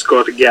went and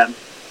scored again.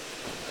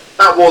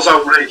 That was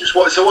outrageous.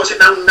 So what's it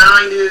now?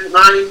 9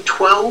 in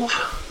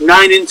 12?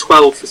 9 in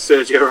 12 for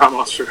Sergio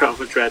Ramos for Real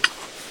Madrid.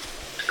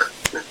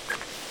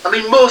 I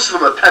mean, most of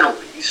them are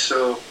penalties,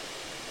 so.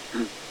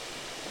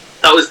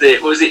 That was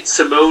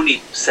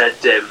Simone said,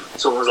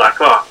 someone was like,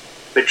 oh,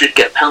 Madrid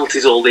get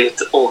penalties all the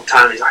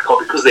time. He's like, oh,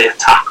 because they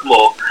attack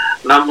more.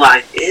 And I'm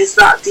like, is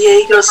that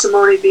Diego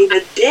Simone being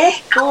a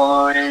dick,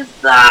 or is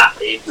that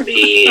him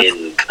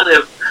being kind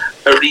of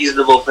a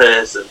reasonable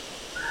person?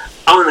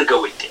 I'm going to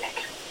go with dick.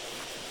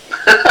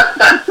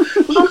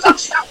 What was that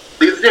stat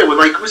the other day?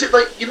 Was it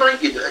like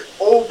United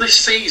all this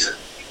season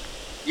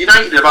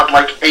United have had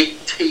like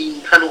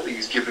 18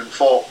 penalties given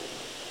for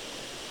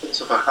and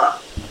stuff like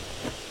that.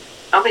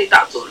 I mean,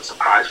 that doesn't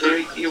surprise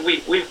me.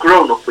 We've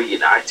grown up with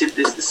United.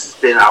 This has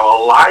been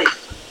our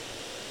life.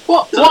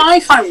 What I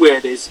find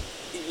weird is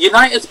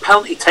United's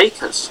penalty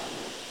takers.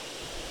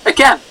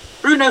 Again,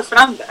 Bruno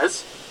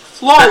Fernandes,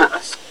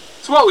 flawless.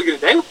 So what are we going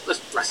to do?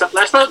 Let's let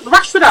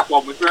Rashford have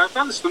one with Bruno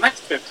Fernandes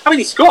next to him. I mean,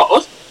 he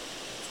scored.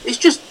 It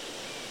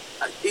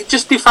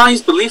just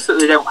defies belief that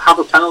they don't have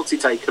a penalty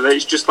taker. That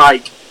it's just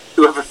like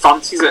whoever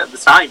fancies it at the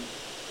time.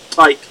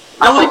 Like,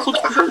 no one could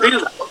do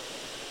that.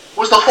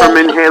 Was the whole From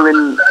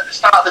inhaling at the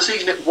start of the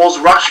season it was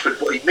Rashford,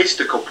 but he missed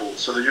a couple,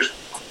 so they just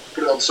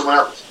put it on someone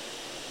else.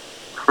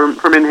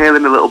 from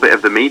inhaling a little bit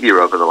of the media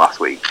over the last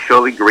week,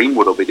 surely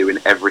Greenwood will be doing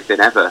everything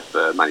ever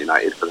for Man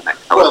United for the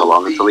next however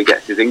long until he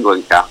gets his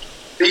England cap.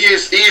 He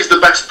is the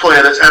best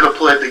player that's ever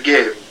played the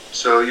game,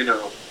 so you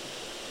know.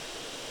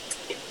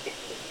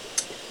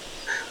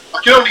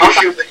 I can only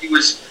assume that he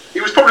was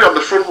probably on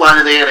the front line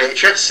of the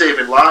NHS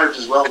saving lives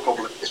as well,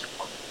 probably.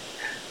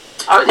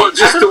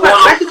 Just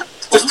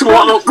to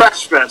one up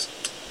Rashford.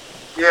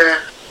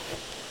 Yeah.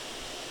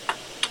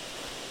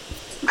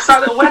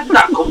 So where did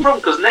that come from?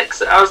 Because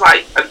next, I was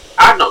like,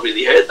 I've not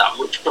really heard that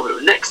much from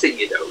him. Next thing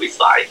you know, it's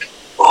like,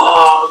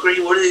 oh,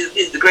 Greenwood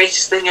is the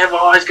greatest thing ever.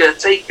 Oh, he's going to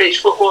take English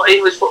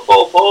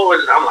football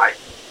forward. And I'm like,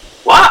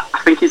 what?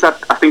 I think he's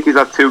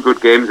had 2 good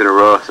games in a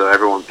row, so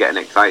everyone's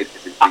getting excited.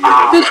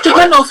 The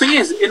general thing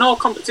is, in all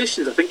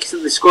competitions, I think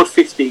they scored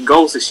 15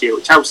 goals this year,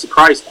 which I was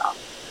surprised at.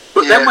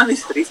 But then when they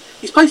said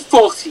he's played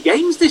 40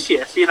 games this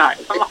year for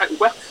United, I'm like,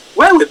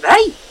 where were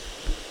they?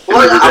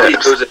 Well,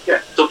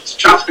 That's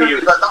that's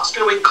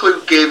going to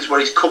include games where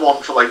he's come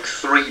on for like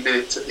 3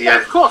 minutes at the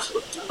end. Of course,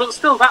 but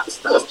still, that's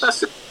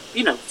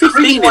 15 in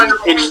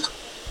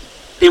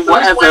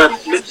whatever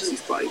minutes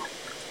he's played.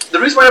 The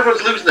reason why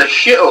everyone's losing their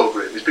shit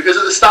over him is because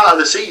at the start of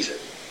the season,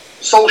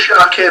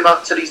 Solskjaer came out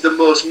and said he's the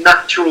most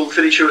natural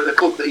finisher at the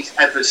club that he's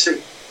ever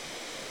seen.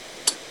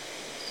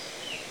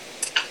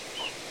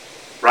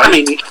 Right? I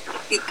mean,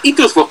 he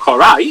does look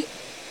alright.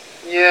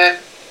 Yeah.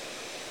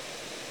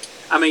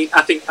 I mean,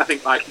 I think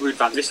like Ruud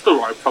van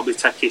Nistelrooy would probably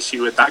take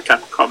issue with that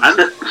kind of comment.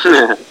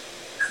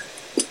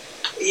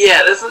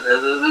 Yeah, there's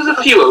a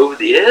few over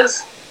the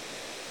years.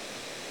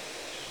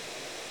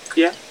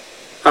 Yeah,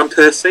 Van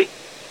Persie,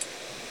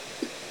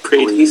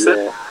 pretty decent.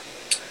 Yeah.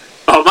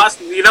 Oh,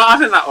 you're not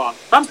having that one.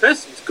 Van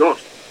Persie's good.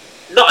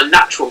 Not a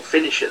natural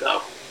finisher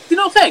though. Do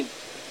you not think?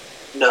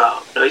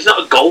 No, he's not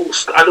a goal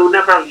scorer. I don't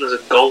never have him as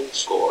a goal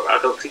scorer. I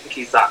don't think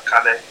he's that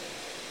kind of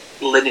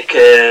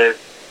Lineker.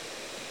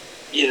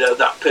 You know,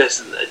 that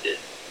person that did.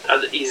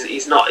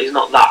 He's not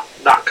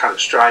that kind of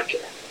striker.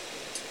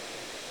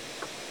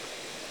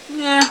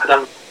 Yeah. I'd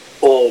have him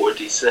forward.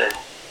 He's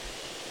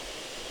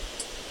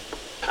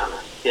kind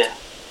of yeah.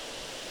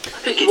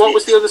 What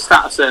was the other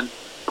status then?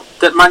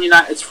 That Man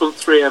United's front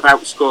three have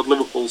outscored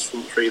Liverpool's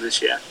front three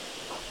this year.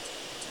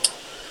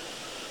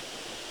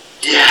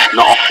 Yeah.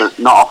 Not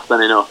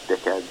often enough,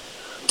 dickhead.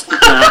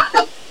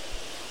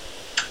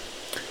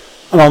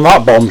 And on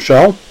that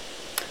bombshell,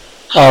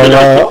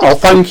 I'll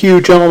thank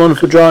you, gentlemen,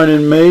 for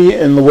joining me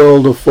in the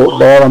world of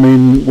football. I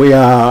mean, we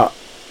are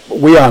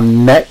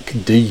neck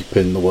deep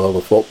in the world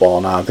of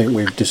football now. I think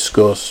we've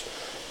discussed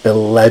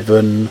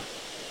 13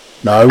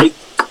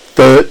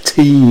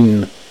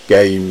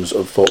 games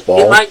of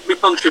football. It might be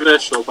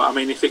controversial, but I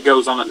mean, if it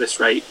goes on at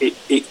this rate,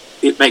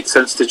 it makes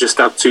sense to just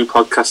have 2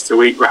 podcasts a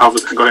week rather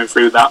than going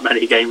through that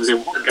many games in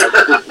one go.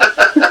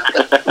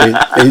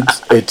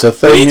 It's a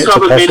thing. We need it's to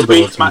have a a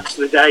midweek possibility. match of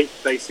the day,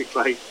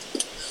 basically.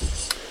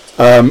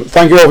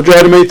 Thank you all for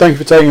joining me. Thank you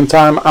for taking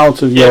time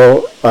out of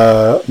your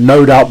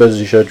no doubt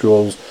busy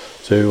schedules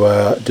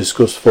to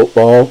discuss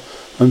football.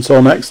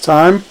 Until next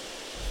time,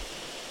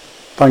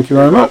 thank you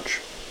very much.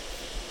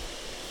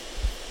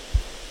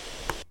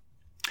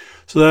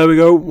 So there we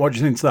go. What do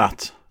you think of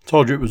that?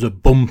 Told you it was a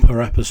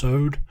bumper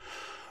episode.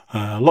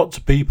 Lots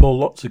of people,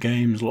 lots of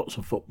games, lots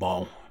of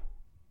football.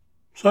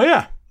 So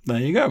yeah, there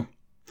you go.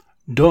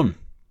 Done.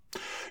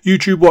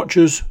 YouTube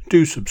watchers,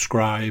 do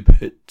subscribe.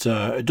 It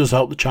does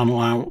help the channel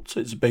out.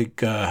 It's a big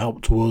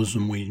help to us,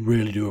 and we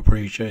really do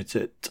appreciate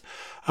it.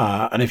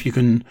 And if you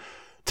can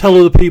tell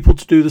other people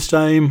to do the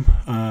same,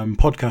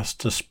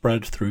 podcasts are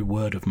spread through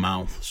word of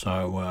mouth.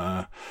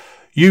 So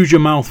use your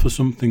mouth for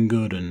something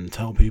good and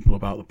tell people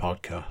about the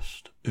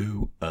podcast.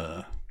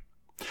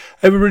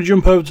 Everybody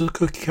jump over to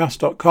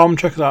cookiecast.com.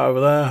 Check us out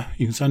over there.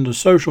 You can send us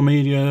social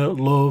media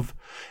love,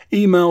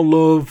 email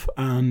love,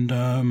 and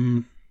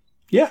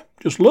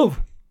just love.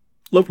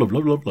 Love.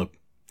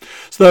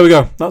 So there we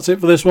go. That's it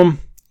for this one.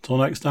 Until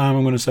next time,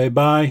 I'm going to say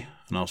bye,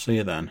 and I'll see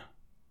you then.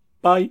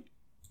 Bye.